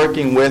so we're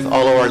working with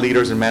all of our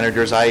leaders and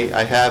managers.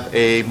 I have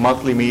a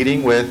monthly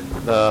meeting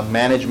with the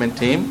management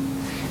team,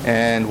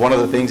 And one of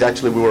the things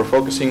actually we were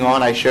focusing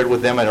on, I shared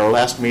with them at our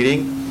last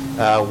meeting,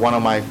 one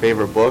of my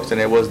favorite books, and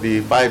it was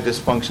the 5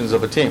 dysfunctions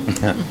of a team.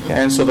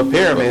 And so the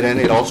pyramid, and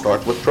it all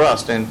starts with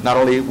trust, and not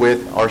only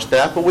with our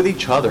staff, but with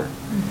each other,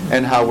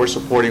 and how we're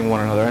supporting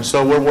one another. And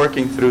so we're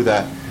working through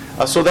that.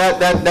 So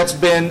that's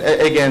been,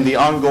 again, the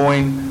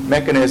ongoing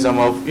mechanism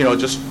of,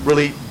 just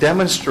really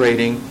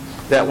demonstrating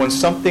that when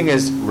something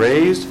is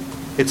raised,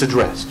 it's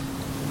addressed.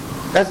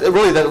 That's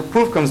really, the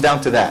proof comes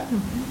down to that.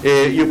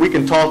 We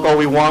can talk all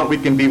we want, we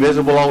can be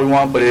visible all we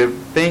want, but if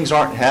things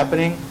aren't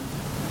happening,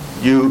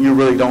 you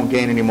really don't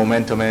gain any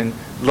momentum. And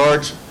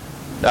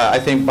I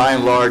think by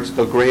and large,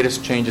 the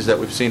greatest changes that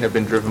we've seen have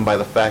been driven by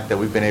the fact that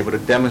we've been able to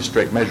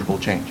demonstrate measurable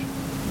change.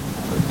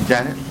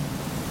 Janet?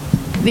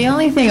 The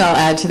only thing I'll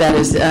add to that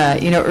is,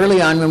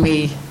 early on when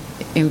we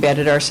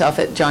embedded ourselves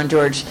at John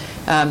George,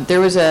 there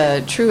was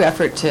a true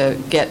effort to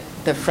get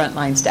the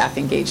frontline staff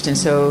engaged. And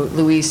so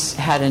Luis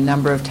had a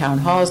number of town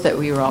halls that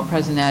we were all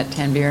present at,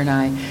 Tanvir and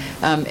I,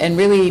 and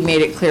really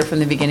made it clear from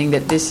the beginning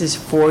that this is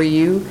for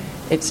you.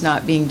 It's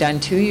not being done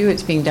to you,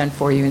 it's being done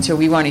for you. And so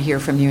we want to hear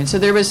from you. And so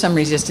there was some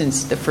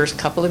resistance the first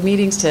couple of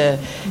meetings to,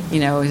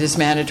 is this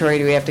mandatory?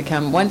 Do we have to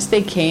come? Once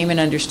they came and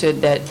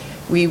understood that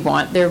we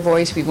want their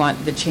voice, we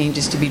want the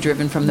changes to be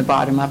driven from the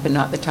bottom up and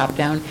not the top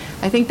down,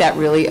 I think that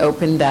really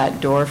opened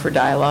that door for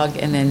dialogue,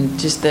 and then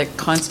just the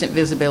constant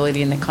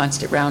visibility and the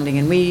constant rounding.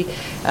 And we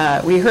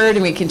heard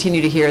and we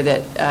continue to hear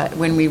that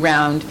when we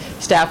round,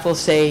 staff will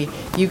say,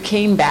 you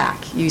came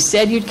back. You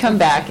said you'd come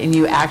back, and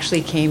you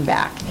actually came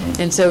back.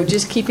 And so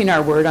just keeping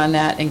our word on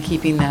that and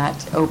keeping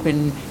that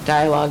open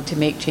dialogue to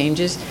make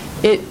changes,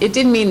 it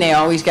didn't mean they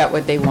always got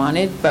what they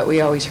wanted, but we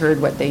always heard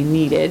what they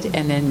needed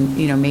and then,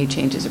 made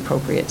changes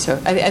appropriate.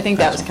 So I think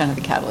that was kind of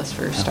the catalyst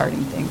for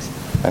starting things.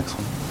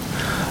 Excellent.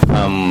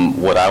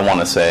 What I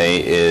want to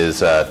say is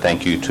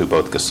thank you to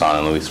both Ghassan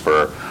and Luis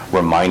for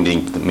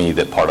reminding me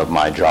that part of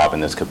my job in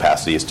this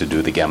capacity is to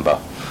do the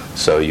Gemba.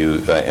 So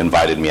you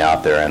invited me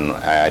out there, and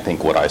I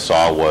think what I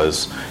saw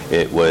was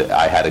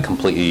I had a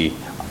completely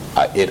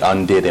it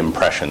undid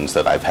impressions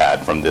that I've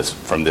had from this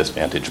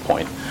vantage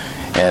point.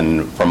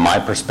 And from my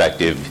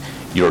perspective,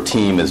 your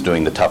team is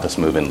doing the toughest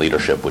move in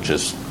leadership, which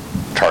is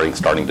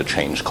starting to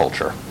change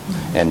culture.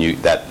 And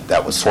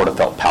that was sort of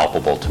felt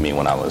palpable to me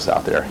when I was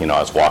out there. I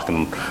was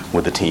walking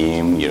with the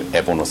team.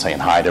 Everyone was saying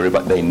hi to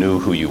everybody. They knew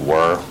who you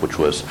were, which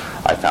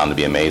I found to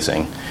be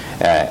amazing.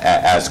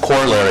 As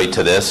corollary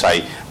to this,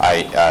 I'm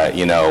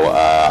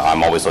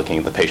always looking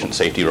at the patient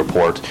safety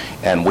report,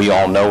 and we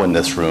all know in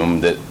this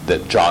room that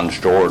John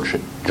George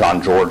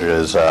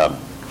is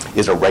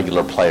a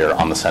regular player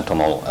on the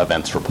Sentinel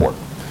events report.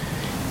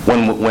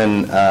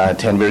 When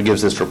Tanvir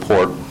gives this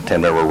report,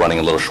 Tanvir, we're running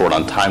a little short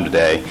on time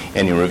today,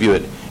 and you review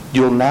it,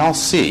 you'll now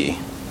see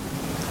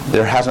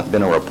there hasn't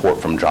been a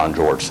report from John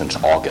George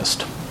since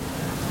August.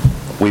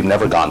 We've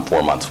never gone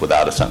 4 months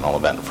without a Sentinel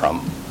event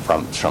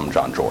from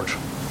John George.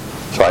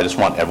 So I just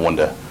want everyone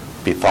to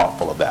be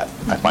thoughtful of that.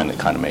 I find it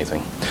kind of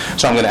amazing.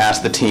 So I'm going to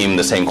ask the team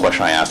the same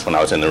question I asked when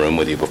I was in the room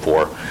with you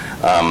before.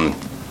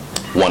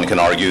 One can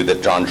argue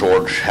that John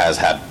George has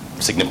had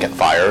significant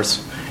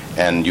fires,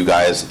 and you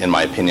guys, in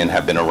my opinion,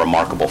 have been a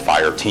remarkable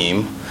fire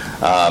team.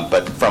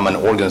 But from an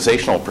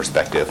organizational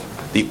perspective,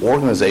 the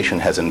organization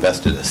has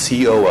invested a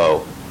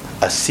COO,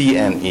 a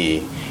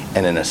CNE,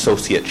 and an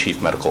associate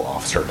chief medical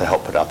officer to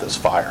help put out this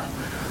fire.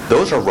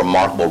 Those are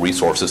remarkable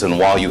resources, and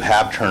while you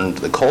have turned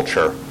the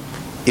culture,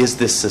 is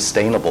this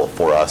sustainable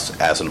for us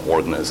as an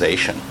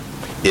organization?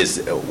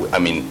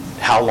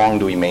 How long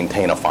do we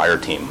maintain a fire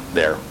team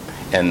there?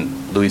 And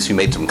Luis, you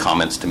made some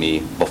comments to me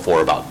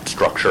before about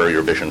structure,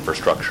 your vision for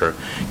structure.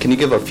 Can you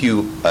give a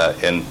few,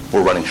 and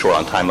we're running short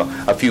on time,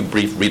 a few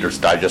brief Reader's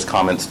Digest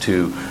comments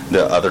to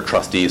the other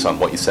trustees on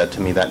what you said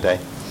to me that day?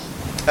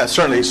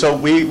 Certainly. So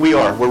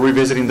we're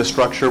revisiting the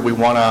structure. We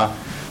want to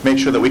make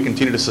sure that we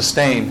continue to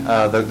sustain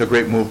the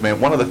great movement.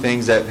 One of the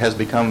things that has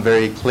become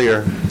very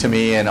clear to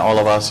me and all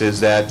of us is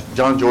that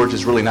John George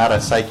is really not a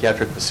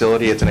psychiatric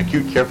facility. It's an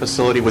acute care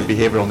facility with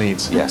behavioral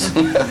needs. Yes.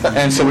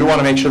 And so we want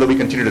to make sure that we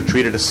continue to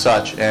treat it as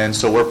such. And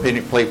so we're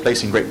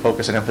placing great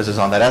focus and emphasis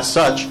on that. As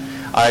such,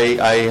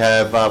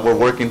 we're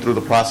working through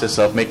the process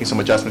of making some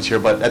adjustments here,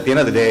 but at the end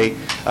of the day,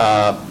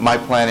 my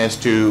plan is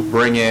to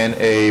bring in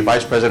a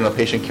vice president of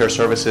patient care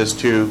services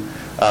to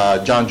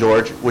John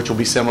George, which will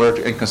be similar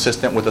and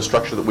consistent with the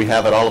structure that we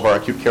have at all of our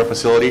acute care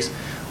facilities,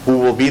 who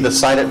will be the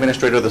site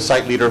administrator, the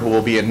site leader, who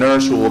will be a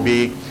nurse, who will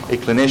be a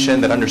clinician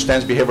that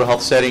understands behavioral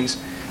health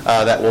settings,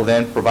 that will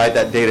then provide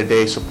that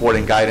day-to-day support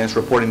and guidance,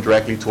 reporting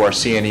directly to our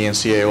CNE and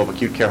CAO of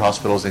acute care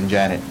hospitals in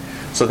Janet.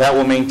 So that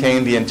will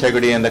maintain the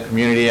integrity and the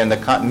community and the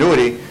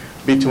continuity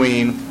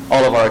between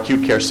all of our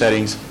acute care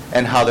settings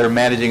and how they're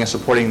managing and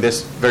supporting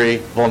this very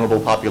vulnerable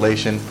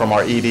population from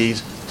our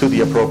EDs to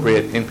the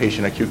appropriate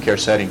inpatient acute care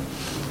setting.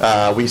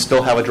 We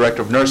still have a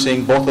director of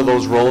nursing. Both of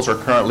those roles are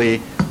currently,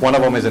 one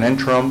of them is an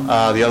interim,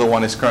 the other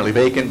one is currently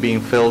vacant, being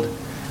filled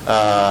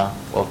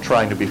well,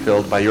 trying to be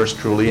filled by yours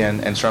truly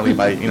and certainly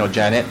by,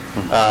 Janet.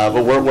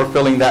 But we're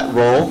filling that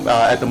role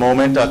at the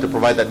moment to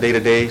provide that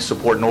day-to-day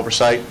support and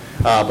oversight.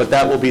 But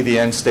that will be the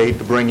end state,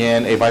 to bring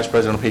in a Vice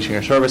President of Patient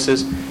Care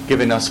Services,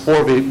 giving us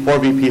four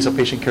VPs of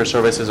Patient Care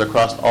Services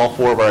across all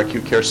 4 of our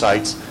acute care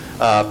sites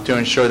to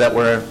ensure that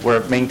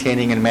we're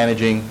maintaining and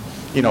managing,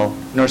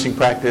 nursing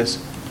practice,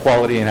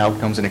 quality and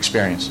outcomes and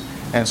experience.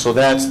 And so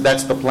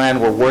that's the plan.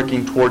 We're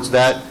working towards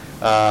that.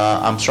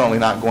 I'm certainly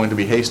not going to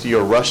be hasty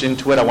or rush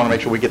into it. I want to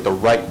make sure we get the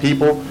right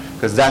people,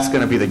 because that's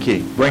going to be the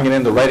key. Bringing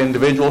in the right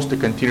individuals to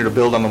continue to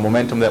build on the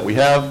momentum that we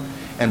have,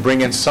 and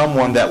bring in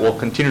someone that will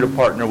continue to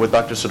partner with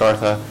Dr.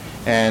 Siddhartha.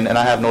 And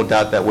I have no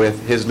doubt that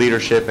with his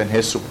leadership and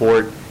his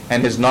support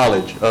and his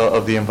knowledge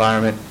of the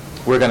environment,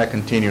 we're going to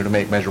continue to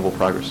make measurable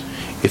progress.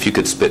 If you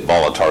could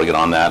spitball a target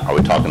on that, are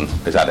we talking,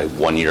 is that a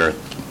 1-year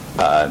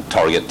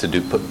target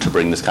to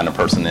bring this kind of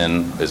person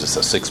in? Is this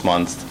a 6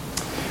 month?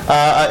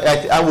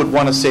 I would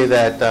want to say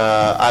that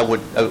I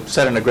would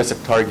set an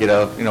aggressive target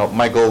of,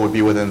 my goal would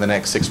be within the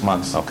next 6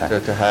 months to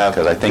have.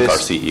 Because I think our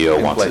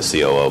CEO wants his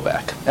COO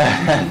back.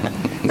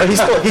 But he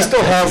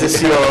still has his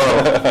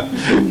COO.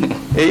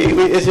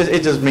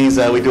 It just means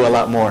that we do a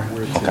lot more.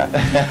 Okay.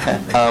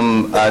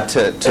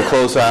 To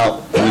close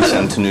out, Lisa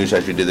and Tanuj,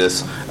 as you do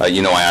this, I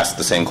ask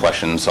the same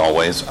questions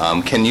always.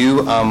 Can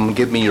you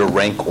give me your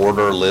rank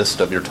order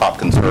list of your top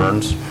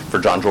concerns for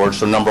John George?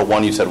 So number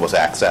 1 you said was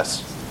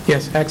access.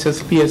 Yes,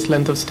 access, PS,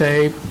 length of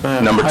stay.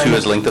 Number 2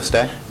 is length of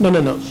stay? No.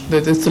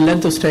 It's the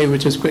length of stay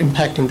which is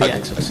impacting the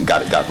access.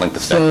 Got it, length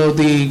of stay. So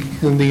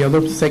the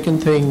other second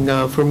thing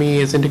for me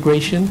is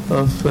integration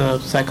of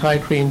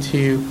psychiatry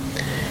into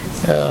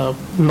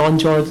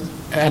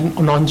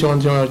non-John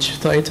George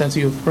sites, as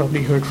you've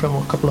probably heard from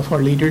a couple of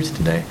our leaders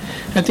today.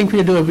 I think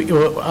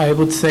I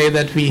would say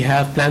that we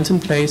have plans in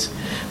place.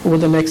 Over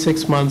the next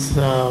 6 months,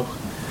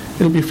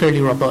 it'll be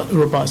fairly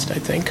robust, I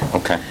think.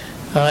 Okay.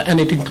 And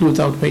it includes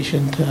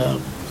outpatient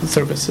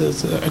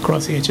services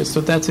across EHS.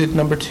 So that's it,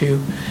 number 2.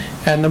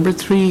 And number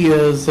 3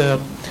 is a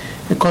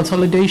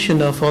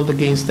consolidation of all the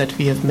gains that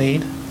we have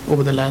made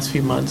over the last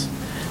few months.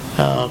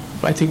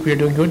 I think we are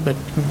doing good, but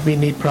we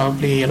need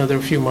probably another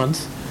few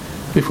months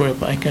before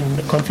I can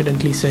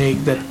confidently say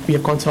that we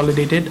are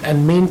consolidated.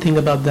 And main thing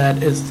about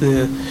that is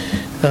the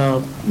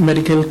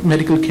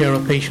medical care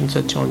of patients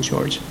at John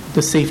George,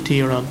 the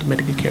safety around the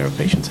medical care of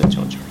patients at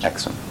John George.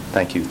 Excellent.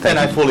 Thank you. And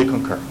I fully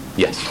concur.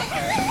 Yes.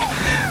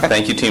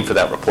 Thank you, team, for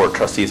that report.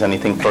 Trustees,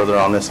 anything further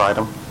on this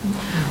item?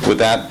 With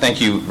that,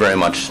 thank you very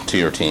much to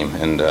your team,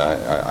 and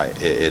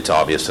it's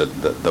obvious that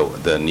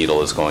the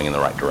needle is going in the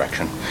right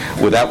direction.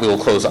 With that, we will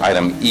close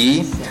item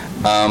E,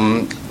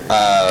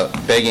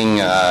 begging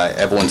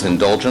everyone's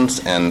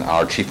indulgence and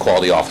our Chief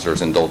Quality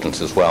Officer's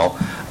indulgence as well.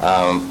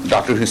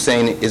 Dr.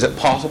 Hussain, is it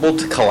possible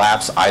to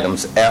collapse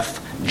items F,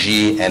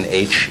 G, and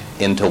H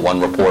into one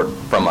report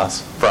from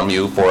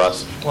you, for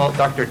us? Well,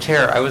 Dr.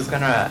 Chair, I was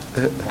going to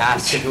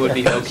ask if it would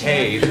be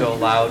okay to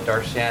allow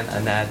Darshan,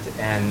 Annette,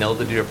 and Nil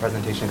to do a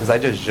presentation, because I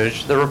just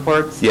judged the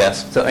reports.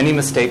 Yes. So any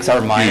mistakes are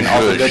mine.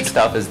 All the good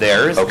stuff is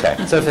theirs. Okay.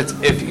 So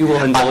if you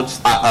will indulge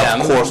them.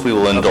 Of course we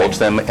will indulge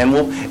them, and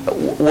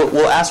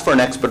we'll ask for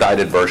an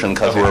expedited version,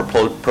 because we're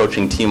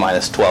approaching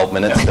T-minus 12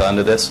 minutes to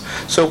under this.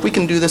 So if we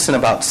can do this in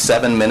about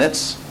 7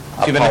 minutes.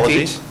 2 minutes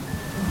each?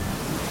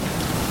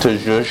 To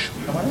Jush.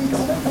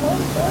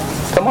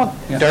 Come on.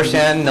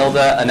 Darshan,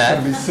 Nilda,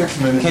 Annette,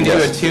 can you do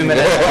a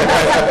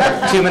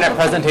 2-minute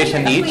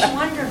presentation each?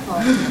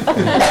 Wonderful.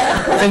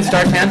 Since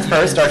Darshan's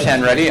first,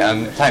 Darshan, ready?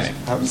 I'm timing.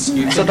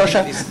 So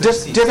Darshan,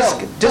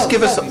 just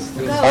give us,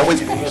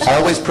 I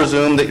always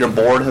presume that your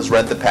board has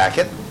read the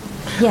packet.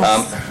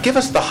 Yes. Give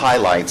us the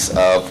highlights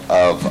of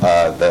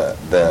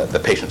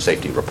the patient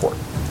safety report.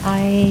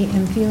 I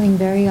am feeling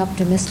very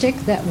optimistic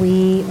that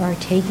we are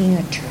taking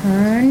a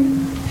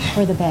turn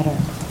for the better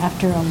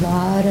after a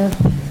lot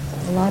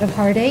of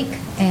heartache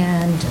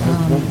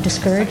and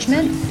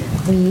discouragement.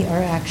 We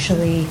are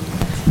actually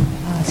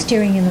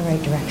steering in the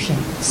right direction.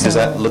 So, does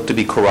that look to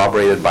be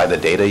corroborated by the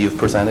data you've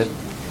presented?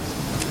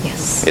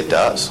 Yes. It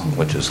does,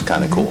 which is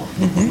kind of cool.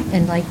 Mm-hmm.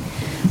 And like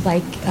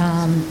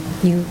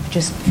you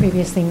just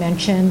previously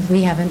mentioned,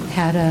 we haven't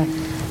had a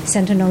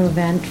Sentinel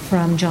event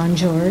from John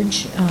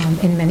George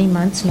in many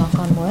months, knock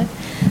on wood,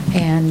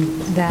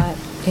 and that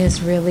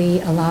has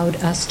really allowed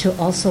us to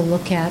also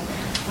look at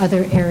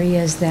other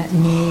areas that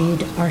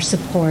need our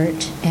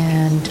support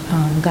and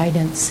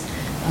guidance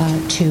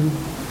to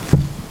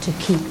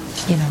keep,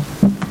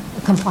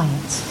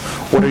 compliance.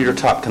 What are your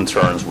top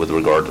concerns with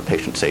regard to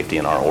patient safety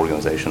in our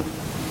organization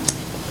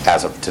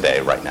as of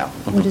today, right now?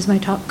 What is my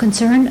top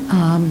concern?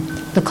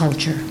 The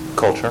culture.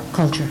 Culture?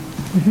 Culture.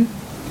 Mm-hmm.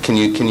 Can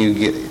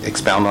you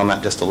expound on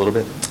that just a little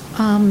bit?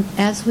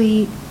 As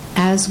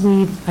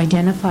we've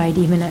identified,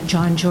 even at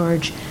John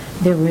George,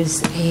 there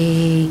was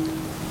a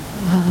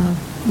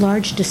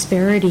large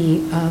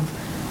disparity of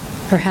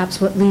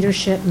perhaps what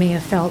leadership may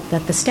have felt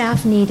that the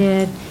staff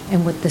needed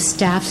and what the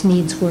staff's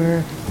needs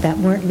were that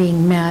weren't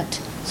being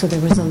met. So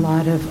there was a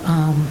lot of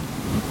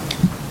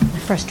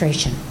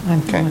frustration.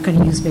 I'm not going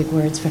to use big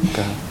words.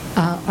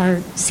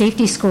 our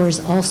safety scores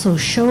also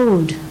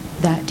showed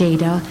that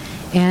data,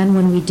 and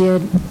when we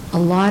did a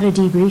lot of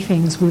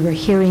debriefings, we were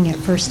hearing it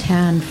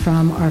firsthand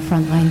from our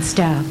frontline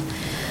staff.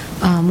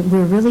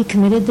 We're really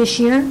committed this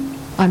year,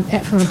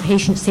 from a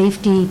patient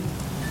safety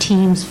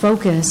team's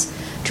focus,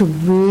 to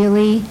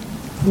really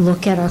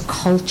look at our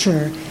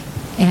culture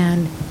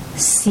and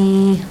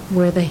see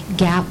where the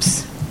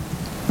gaps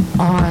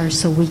are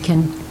so we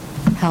can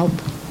help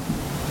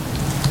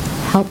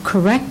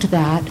correct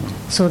that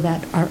so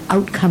that our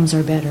outcomes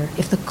are better.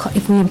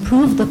 If we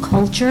improve the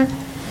culture,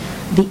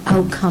 the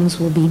outcomes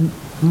will be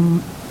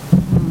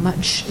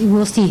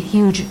we'll see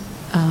huge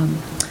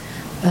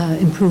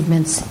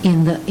improvements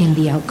in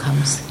the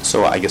outcomes.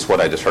 So I guess what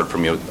I just heard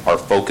from you, our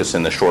focus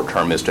in the short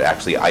term is to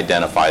actually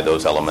identify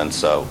those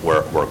elements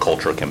where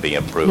culture can be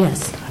improved.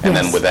 Yes. And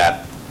then with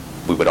that,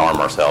 we would arm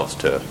ourselves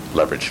to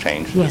leverage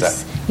change.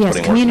 Yes. Yes.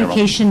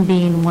 Communication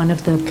being one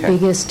of the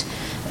biggest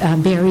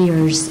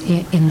barriers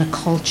in the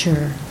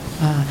culture,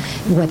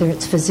 whether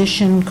it's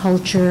physician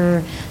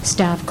culture,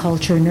 staff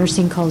culture,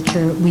 nursing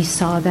culture. We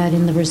saw that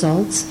in the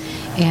results,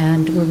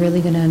 and we're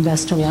really going to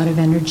invest a lot of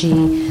energy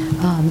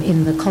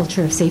in the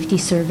culture of safety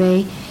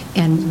survey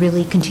and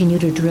really continue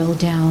to drill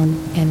down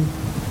and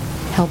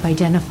help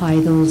identify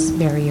those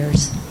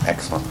barriers.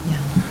 Excellent. Yeah.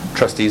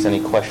 Trustees, any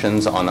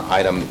questions on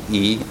item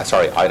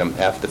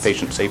F, the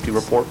patient safety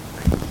report?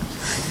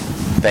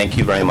 Thank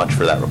you very much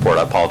for that report.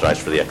 I apologize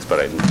for the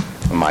expediting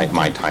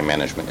my time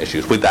management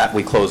issues. With that,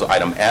 we close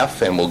item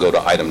F, and we'll go to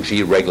item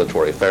G,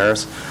 regulatory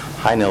affairs.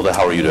 Hi, Nilda.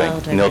 How are you doing?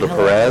 Nilda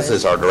Perez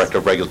is our Director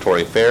of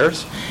Regulatory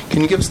Affairs.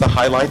 Can you give us the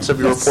highlights of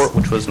your report,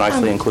 which was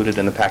nicely included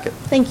in the packet?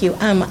 Thank you.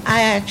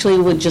 I actually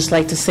would just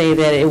like to say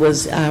that it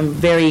was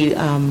very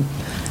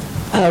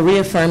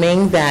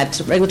reaffirming that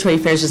Regulatory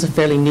Affairs is a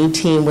fairly new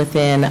team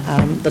within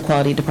the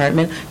Quality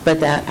Department, but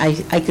that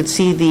I could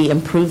see the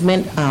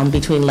improvement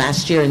between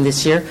last year and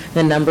this year.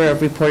 The number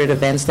of reported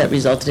events that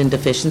resulted in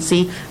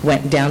deficiency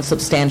went down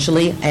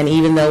substantially, and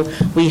even though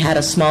we had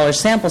a smaller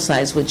sample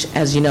size, which,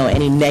 as you know,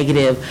 any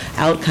negative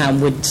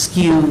outcome would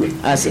skew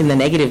us in the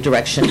negative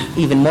direction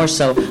even more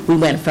so, we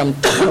went from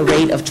a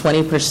rate of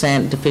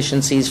 20%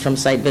 deficiencies from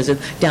site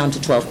visits down to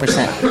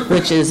 12%,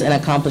 which is an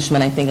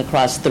accomplishment, I think,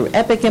 across through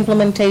EPIC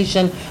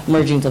implementation,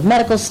 merging of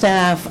medical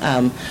staff,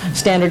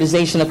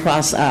 standardization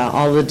across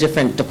all the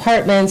different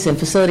departments and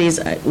facilities,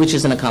 which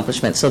is an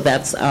accomplishment. So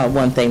that's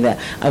one thing that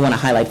I want to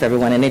highlight for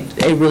everyone. And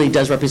it really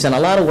does represent a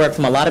lot of work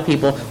from a lot of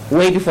people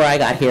way before I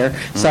got here.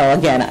 So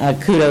again,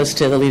 kudos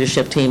to the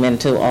leadership team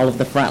and to all of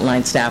the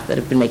frontline staff that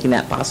have been making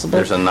that possible.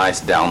 There's a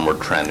nice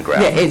downward trend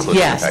graph.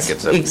 Yes,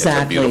 exactly. It's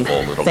a beautiful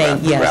little graph,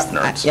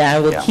 nerds. I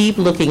will keep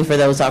looking for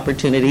those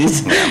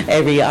opportunities,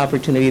 every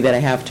opportunity that I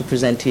have to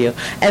present to you.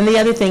 And the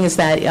other thing is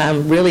that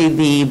really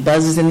the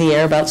buzz is in the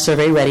air about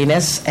survey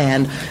readiness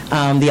and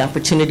the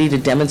opportunity to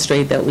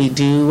demonstrate that we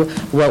do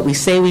what we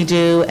say we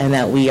do and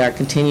that we are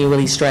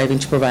continually striving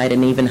to provide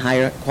an even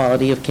higher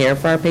quality of care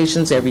for our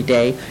patients every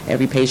day,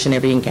 every patient,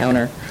 every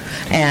encounter.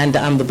 And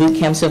the boot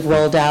camps have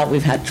rolled out.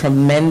 We've had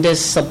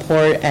tremendous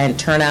support and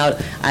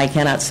turnout. I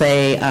cannot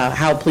say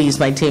how pleased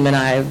my team and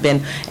I have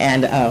been,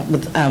 and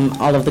with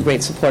all of the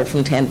great support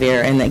from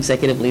Tanvir and the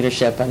executive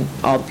leadership and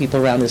all the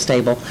people around this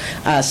table.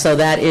 So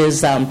that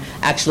is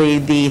actually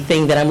the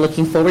thing that I'm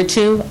looking forward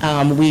to.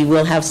 We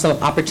will have some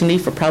opportunity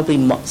for probably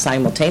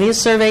simultaneous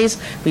surveys.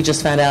 We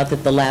just found out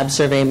that the lab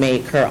survey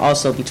may occur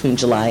also between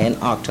July and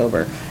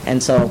October,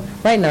 and so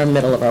right in our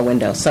middle of our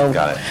window. So,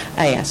 got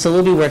it. So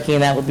we'll be working,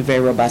 and that will be very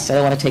robust. I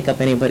don't want to take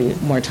up anybody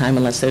more time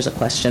unless there's a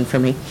question for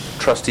me.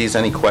 Trustees,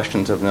 any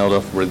questions of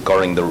Nilda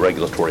regarding the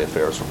regulatory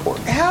affairs report?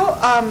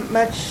 How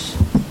much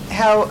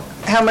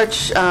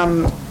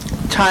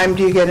time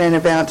do you get in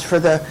advance for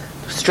the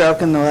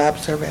stroke and the lab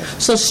surveys?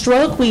 So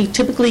stroke, we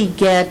typically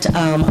get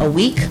a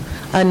week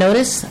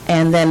notice,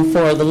 and then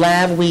for the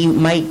lab, we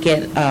might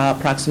get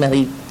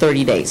approximately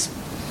 30 days.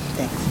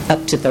 Thanks.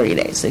 Up to 30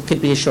 days. It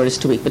could be as short as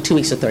 2 weeks, but 2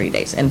 weeks or 30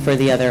 days. And for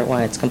the other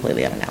one, it's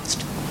completely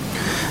unannounced.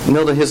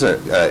 Nilda, here's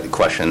a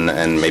question,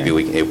 and maybe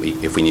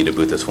if we need to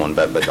boot this one,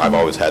 but I've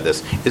always had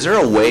this. Is there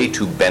a way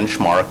to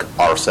benchmark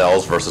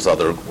ourselves versus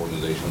other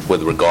organizations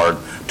with regard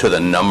to the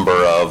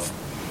number of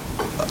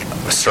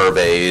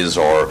surveys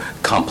or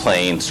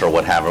complaints or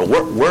what have you?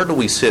 Where do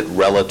we sit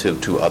relative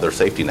to other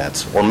safety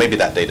nets? Or maybe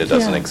that data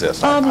doesn't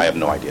exist. I have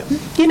no idea.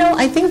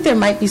 I think there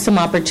might be some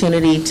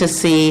opportunity to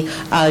see,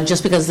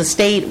 just because the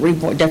state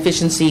report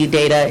deficiency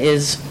data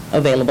is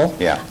available.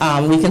 Yeah.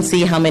 We can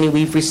see how many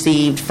we've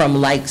received from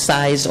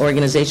like-sized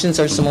organizations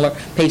or similar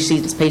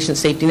patient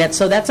safety nets.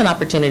 So that's an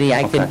opportunity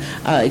I could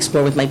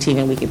explore with my team,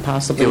 and we could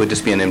possibly... It would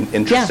just be an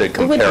interesting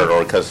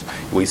comparator, because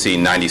we see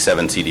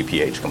 97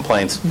 CDPH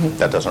complaints.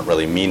 That doesn't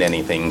really mean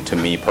anything to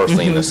me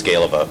personally in the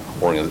scale of a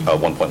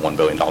 $1.1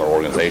 billion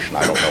organization.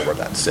 I don't know where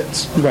that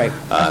sits. Right.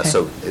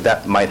 So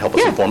that might help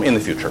us inform in the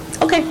future.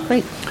 Okay,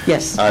 great.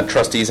 Yes.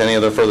 Trustees, any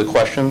other further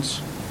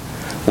questions?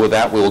 With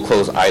that, we will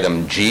close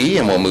item G,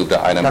 and we'll move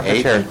to item Dr.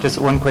 H. Chair, just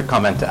one quick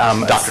comment.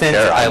 Dr. Since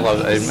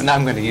Chair, now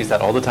I'm going to use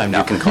that all the time now.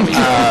 You can call me.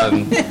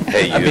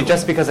 Hey, I mean, you.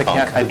 just because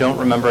I don't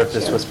remember if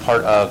this was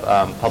part of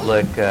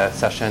public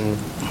session,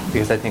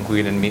 because I think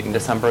we didn't meet in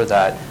December,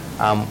 that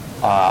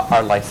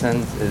our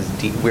license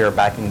is, we are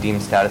back in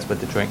deemed status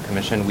with the Joint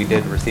Commission. We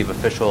did receive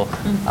official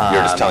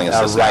You're just telling us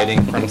this now.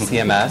 writing from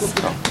CMS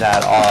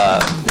that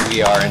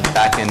we are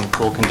back in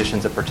full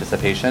conditions of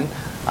participation.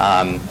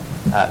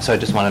 So I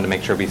just wanted to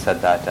make sure we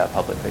said that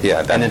publicly.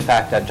 Yeah, and in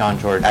fact, at John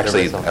George...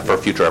 Actually, for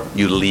future,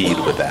 you lead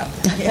with that.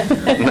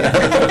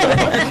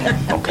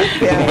 Okay.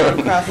 Banner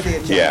across the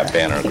agenda. Yeah,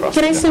 banner across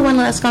Can the I say one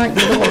last comment?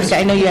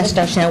 I know you asked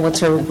Darshana what's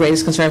her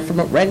greatest concern from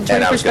a regulatory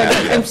And I was gonna ask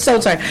perspective. you I'm so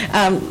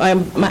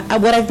sorry.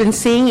 What I've been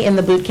seeing in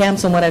the boot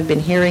camps and what I've been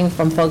hearing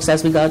from folks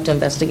as we go out to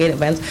investigate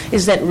events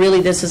is that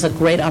really this is a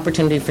great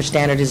opportunity for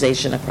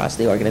standardization across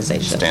the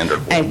organization.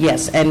 Standard. And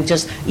yes, and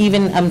just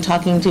even I'm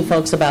talking to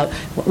folks about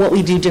what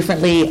we do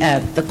differently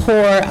at the core,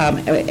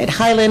 at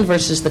Highland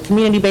versus the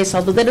community-based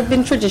hospitals that have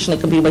been traditionally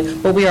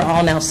community-based, but we are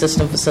all now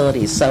system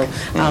facilities. So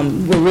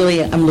I'm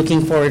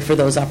looking forward for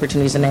those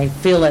opportunities, and I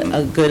feel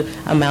a good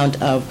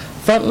amount of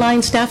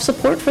frontline staff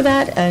support for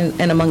that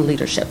and among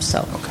leadership.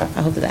 So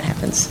I hope that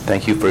happens.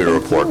 Thank you for your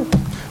report.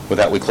 With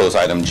that, we close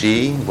item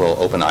G. We'll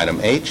open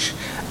item H.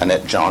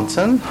 Annette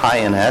Johnson. Hi,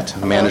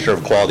 Annette, Manager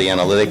of Quality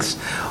Analytics.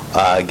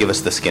 Give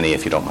us the skinny,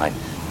 if you don't mind.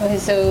 Okay,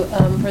 so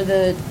for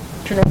the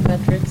turnover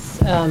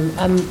metrics, I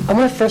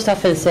want to first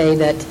off say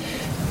that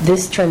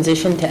this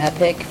transition to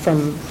Epic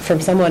from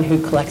someone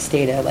who collects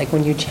data, like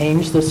when you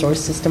change the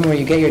source system where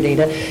you get your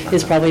data,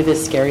 is probably the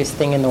scariest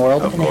thing in the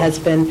world, and it has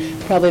been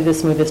probably the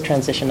smoothest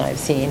transition I've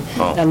seen.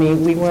 I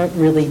mean, we weren't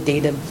really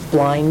data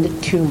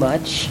blind too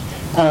much.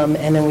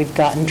 And then we've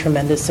gotten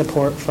tremendous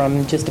support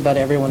from just about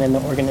everyone in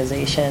the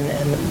organization,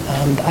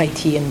 and the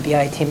IT and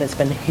BI team has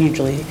been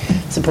hugely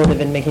supportive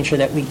in making sure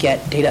that we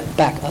get data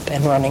back up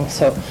and running.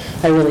 So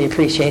I really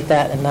appreciate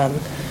that, and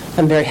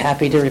I'm very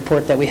happy to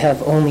report that we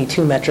have only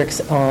 2 metrics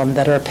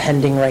that are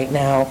pending right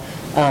now.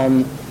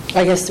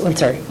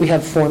 We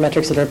have 4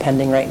 metrics that are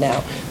pending right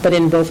now. But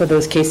in both of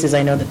those cases,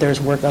 I know that there's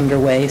work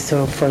underway.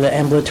 So for the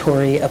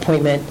ambulatory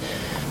appointment,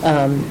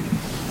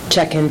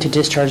 check-in to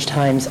discharge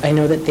times, I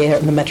know that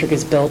the metric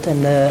is built,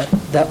 and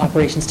the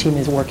operations team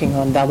is working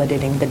on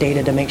validating the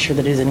data to make sure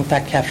that it is in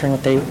fact capturing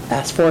what they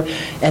asked for.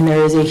 And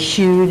there is a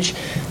huge,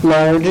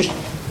 large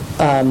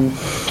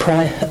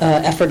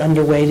effort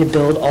underway to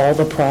build all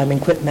the prime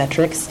and quit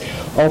metrics,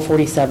 all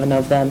 47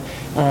 of them.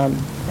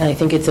 And I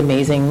think it's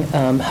amazing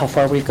how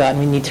far we've gotten.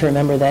 We need to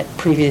remember that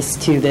previous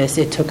to this,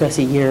 it took us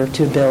a year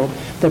to build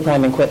the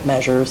prime and quit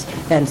measures,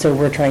 and so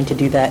we're trying to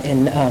do that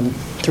in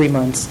 3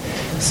 months.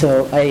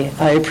 So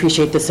I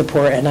appreciate the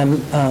support, and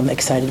I'm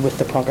excited with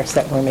the progress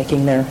that we're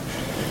making there.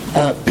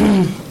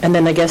 And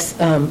then I guess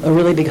a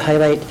really big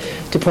highlight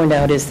to point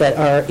out is that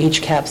our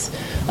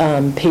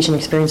HCAHPS patient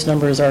experience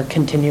numbers are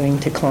continuing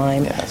to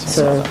climb.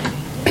 So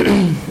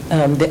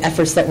the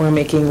efforts that we're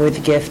making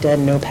with GIFT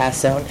and No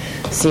Pass Zone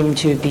seem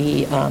to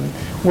be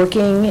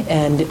working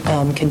and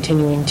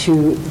continuing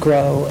to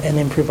grow and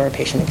improve our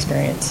patient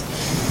experience.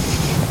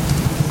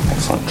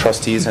 Excellent.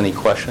 Trustees, any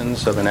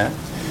questions of Annette?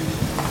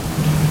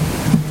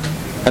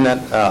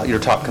 Annette, your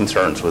top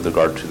concerns with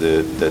regard to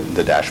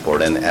the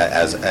dashboard, and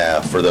as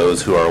for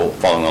those who are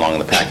following along in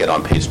the packet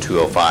on page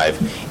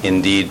 205,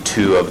 indeed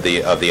 2 of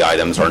the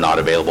items are not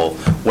available.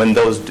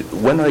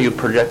 When are you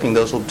projecting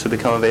those to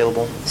become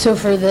available? So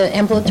for the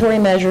ambulatory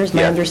measures,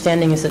 my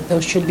understanding is that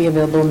those should be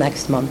available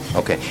next month.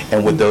 Okay,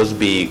 and would those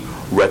be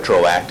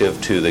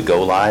retroactive to the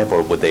go live,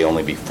 or would they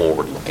only be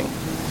forward-looking?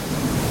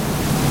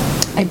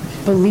 I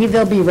believe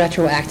they'll be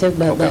retroactive,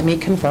 but let me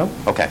confirm.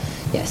 Okay.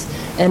 Yes.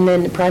 And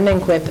then Prime and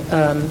Quip,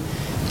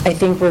 I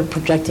think we're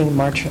projecting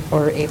March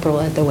or April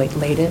at the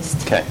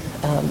latest. Okay.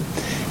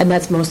 And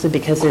that's mostly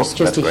because there's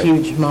just a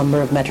huge number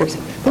of metrics.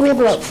 But we have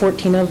about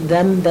 14 of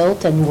them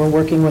built, and we're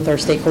working with our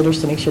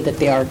stakeholders to make sure that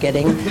they are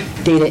getting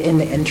data in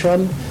the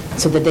interim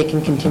so that they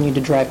can continue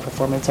to drive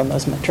performance on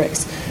those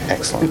metrics.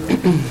 Excellent.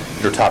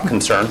 Your top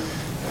concern?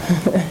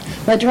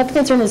 My top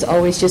concern is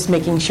always just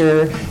making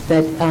sure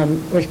that,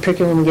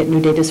 particularly when we get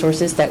new data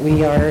sources, that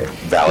we are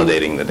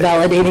validating the data.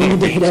 Validating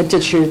the data to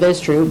true that's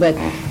true. But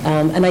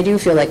and I do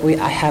feel like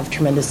I have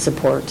tremendous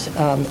support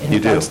in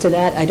regards to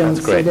that. I don't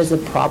see it as a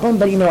problem,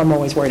 but I'm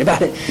always worried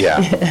about it. Yeah.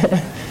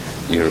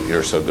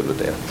 You're so good with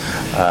data.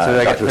 So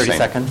I got 30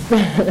 seconds.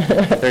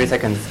 30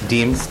 seconds.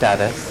 Deemed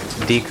status,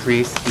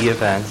 decrease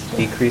e-events,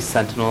 decrease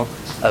sentinel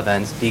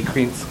events,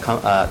 decrease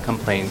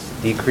complaints,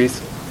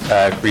 decrease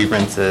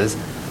grievances,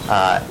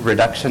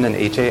 reduction in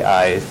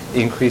HAIs,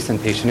 increase in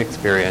patient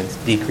experience,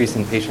 decrease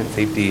in patient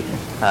safety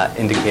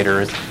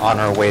indicators on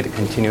our way to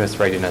continuous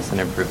readiness and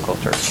improved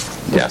culture.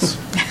 Yes,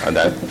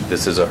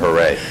 this is a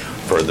hooray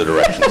for the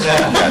directions.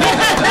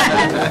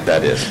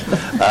 That is.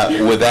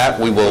 With that,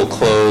 we will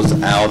close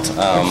out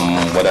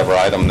whatever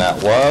item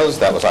that was.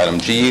 That was item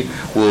G.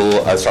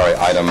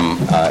 Item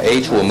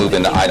H. We'll move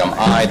into item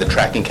I, the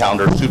tracking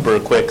calendar. Super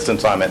quick,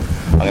 since I'm at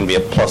I'm going to be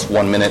at plus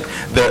 1 minute.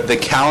 The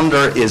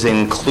calendar is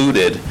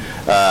included,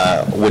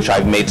 which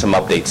I've made some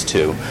updates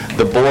to.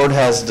 The board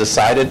has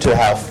decided to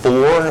have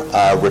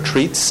 4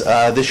 retreats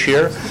this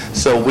year,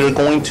 so we're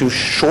going to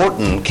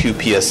shorten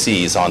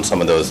QPSCs on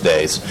some of those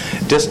days.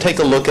 Just take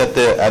a look at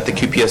the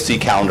QPSC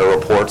calendar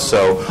report.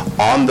 So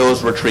on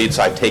those retreats,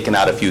 I've taken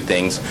out a few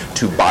things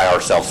to buy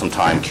ourselves some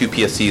time.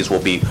 QPSCs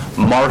will be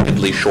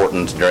markedly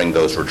shortened during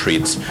those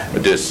retreats,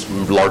 just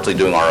largely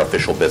doing our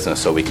official business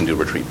so we can do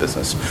retreat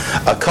business.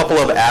 A couple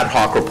of ad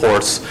hoc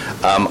reports.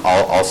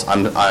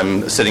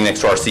 I'm sitting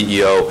next to our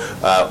CEO.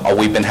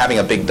 We've been having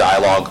a big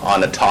dialogue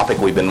on a topic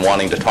we've been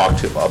wanting to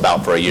talk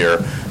about for a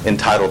year,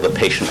 entitled the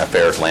Patient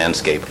Affairs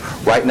Landscape.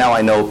 Right now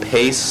I know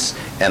PACE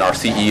and our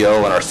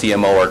CEO and our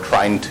CMO are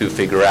trying to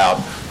figure out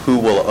who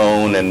will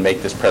own and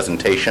make this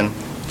presentation.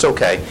 It's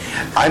okay.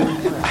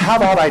 How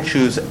about I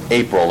choose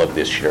April of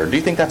this year? Do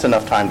you think that's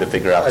enough time to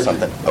figure out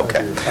something?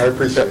 Okay. I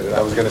appreciate it.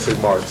 I was going to say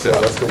March, so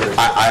that's the way.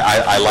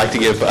 I like to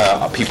give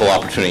people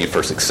opportunity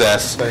for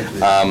success. Thank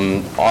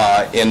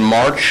you. In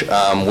March,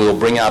 we'll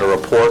bring out a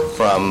report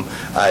from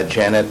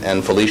Janet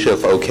and Felicia,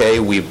 if okay.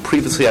 We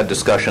previously had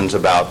discussions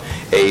about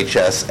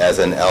AHS as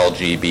an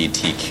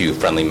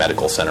LGBTQ-friendly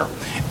medical center,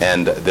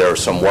 and there's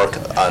some work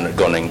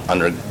going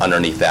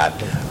underneath that.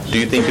 Do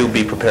you think you'll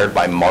be prepared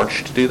by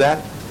March to do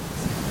that?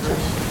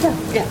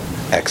 Yeah.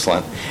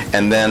 Excellent.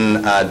 And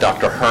then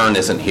Dr. Hearn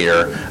isn't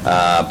here,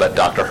 but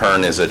Dr.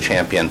 Hearn is a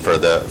champion for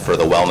the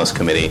Wellness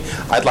Committee.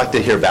 I'd like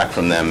to hear back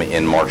from them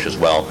in March as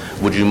well.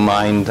 Would you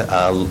mind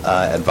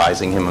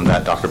advising him on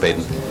that, Dr.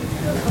 Baden?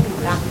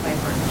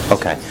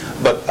 Okay.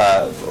 But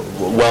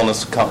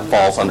Wellness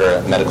falls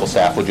under medical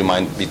staff. Would you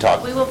mind be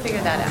talking? We will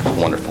figure that out.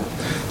 Wonderful.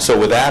 So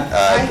with that...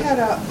 I had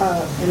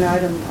an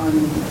item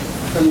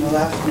from the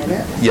last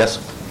minute. Yes.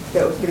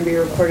 That was going to be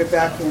reported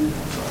back in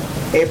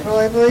April,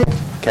 I believe.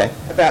 Okay.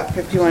 About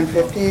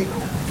 5150.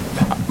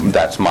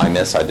 That's my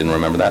miss. I didn't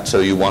remember that. So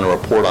you want to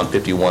report on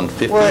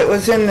 5150? Well, it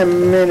was in the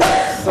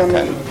minutes.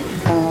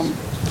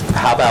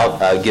 How about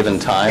given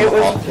time?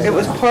 It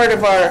was part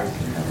of our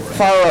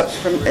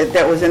follow-ups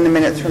that was in the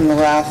minutes from the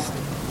last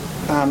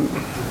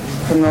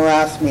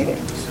meeting.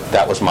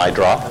 That was my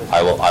drop.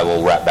 I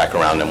will wrap back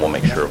around and we'll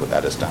make sure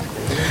that is done.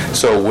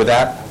 So with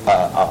that,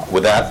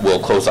 we'll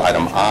close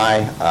item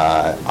I.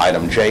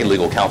 Item J,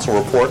 legal counsel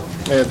report.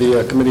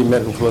 The committee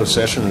met in closed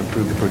session and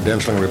approved the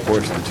credentialing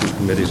reports of the 2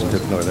 committees and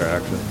took no other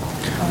action.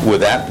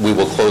 With that, we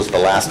will close the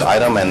last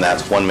item, and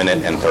that's 1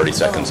 minute and 30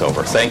 seconds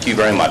over. Thank you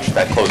very much.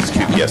 That closes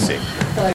QPSC.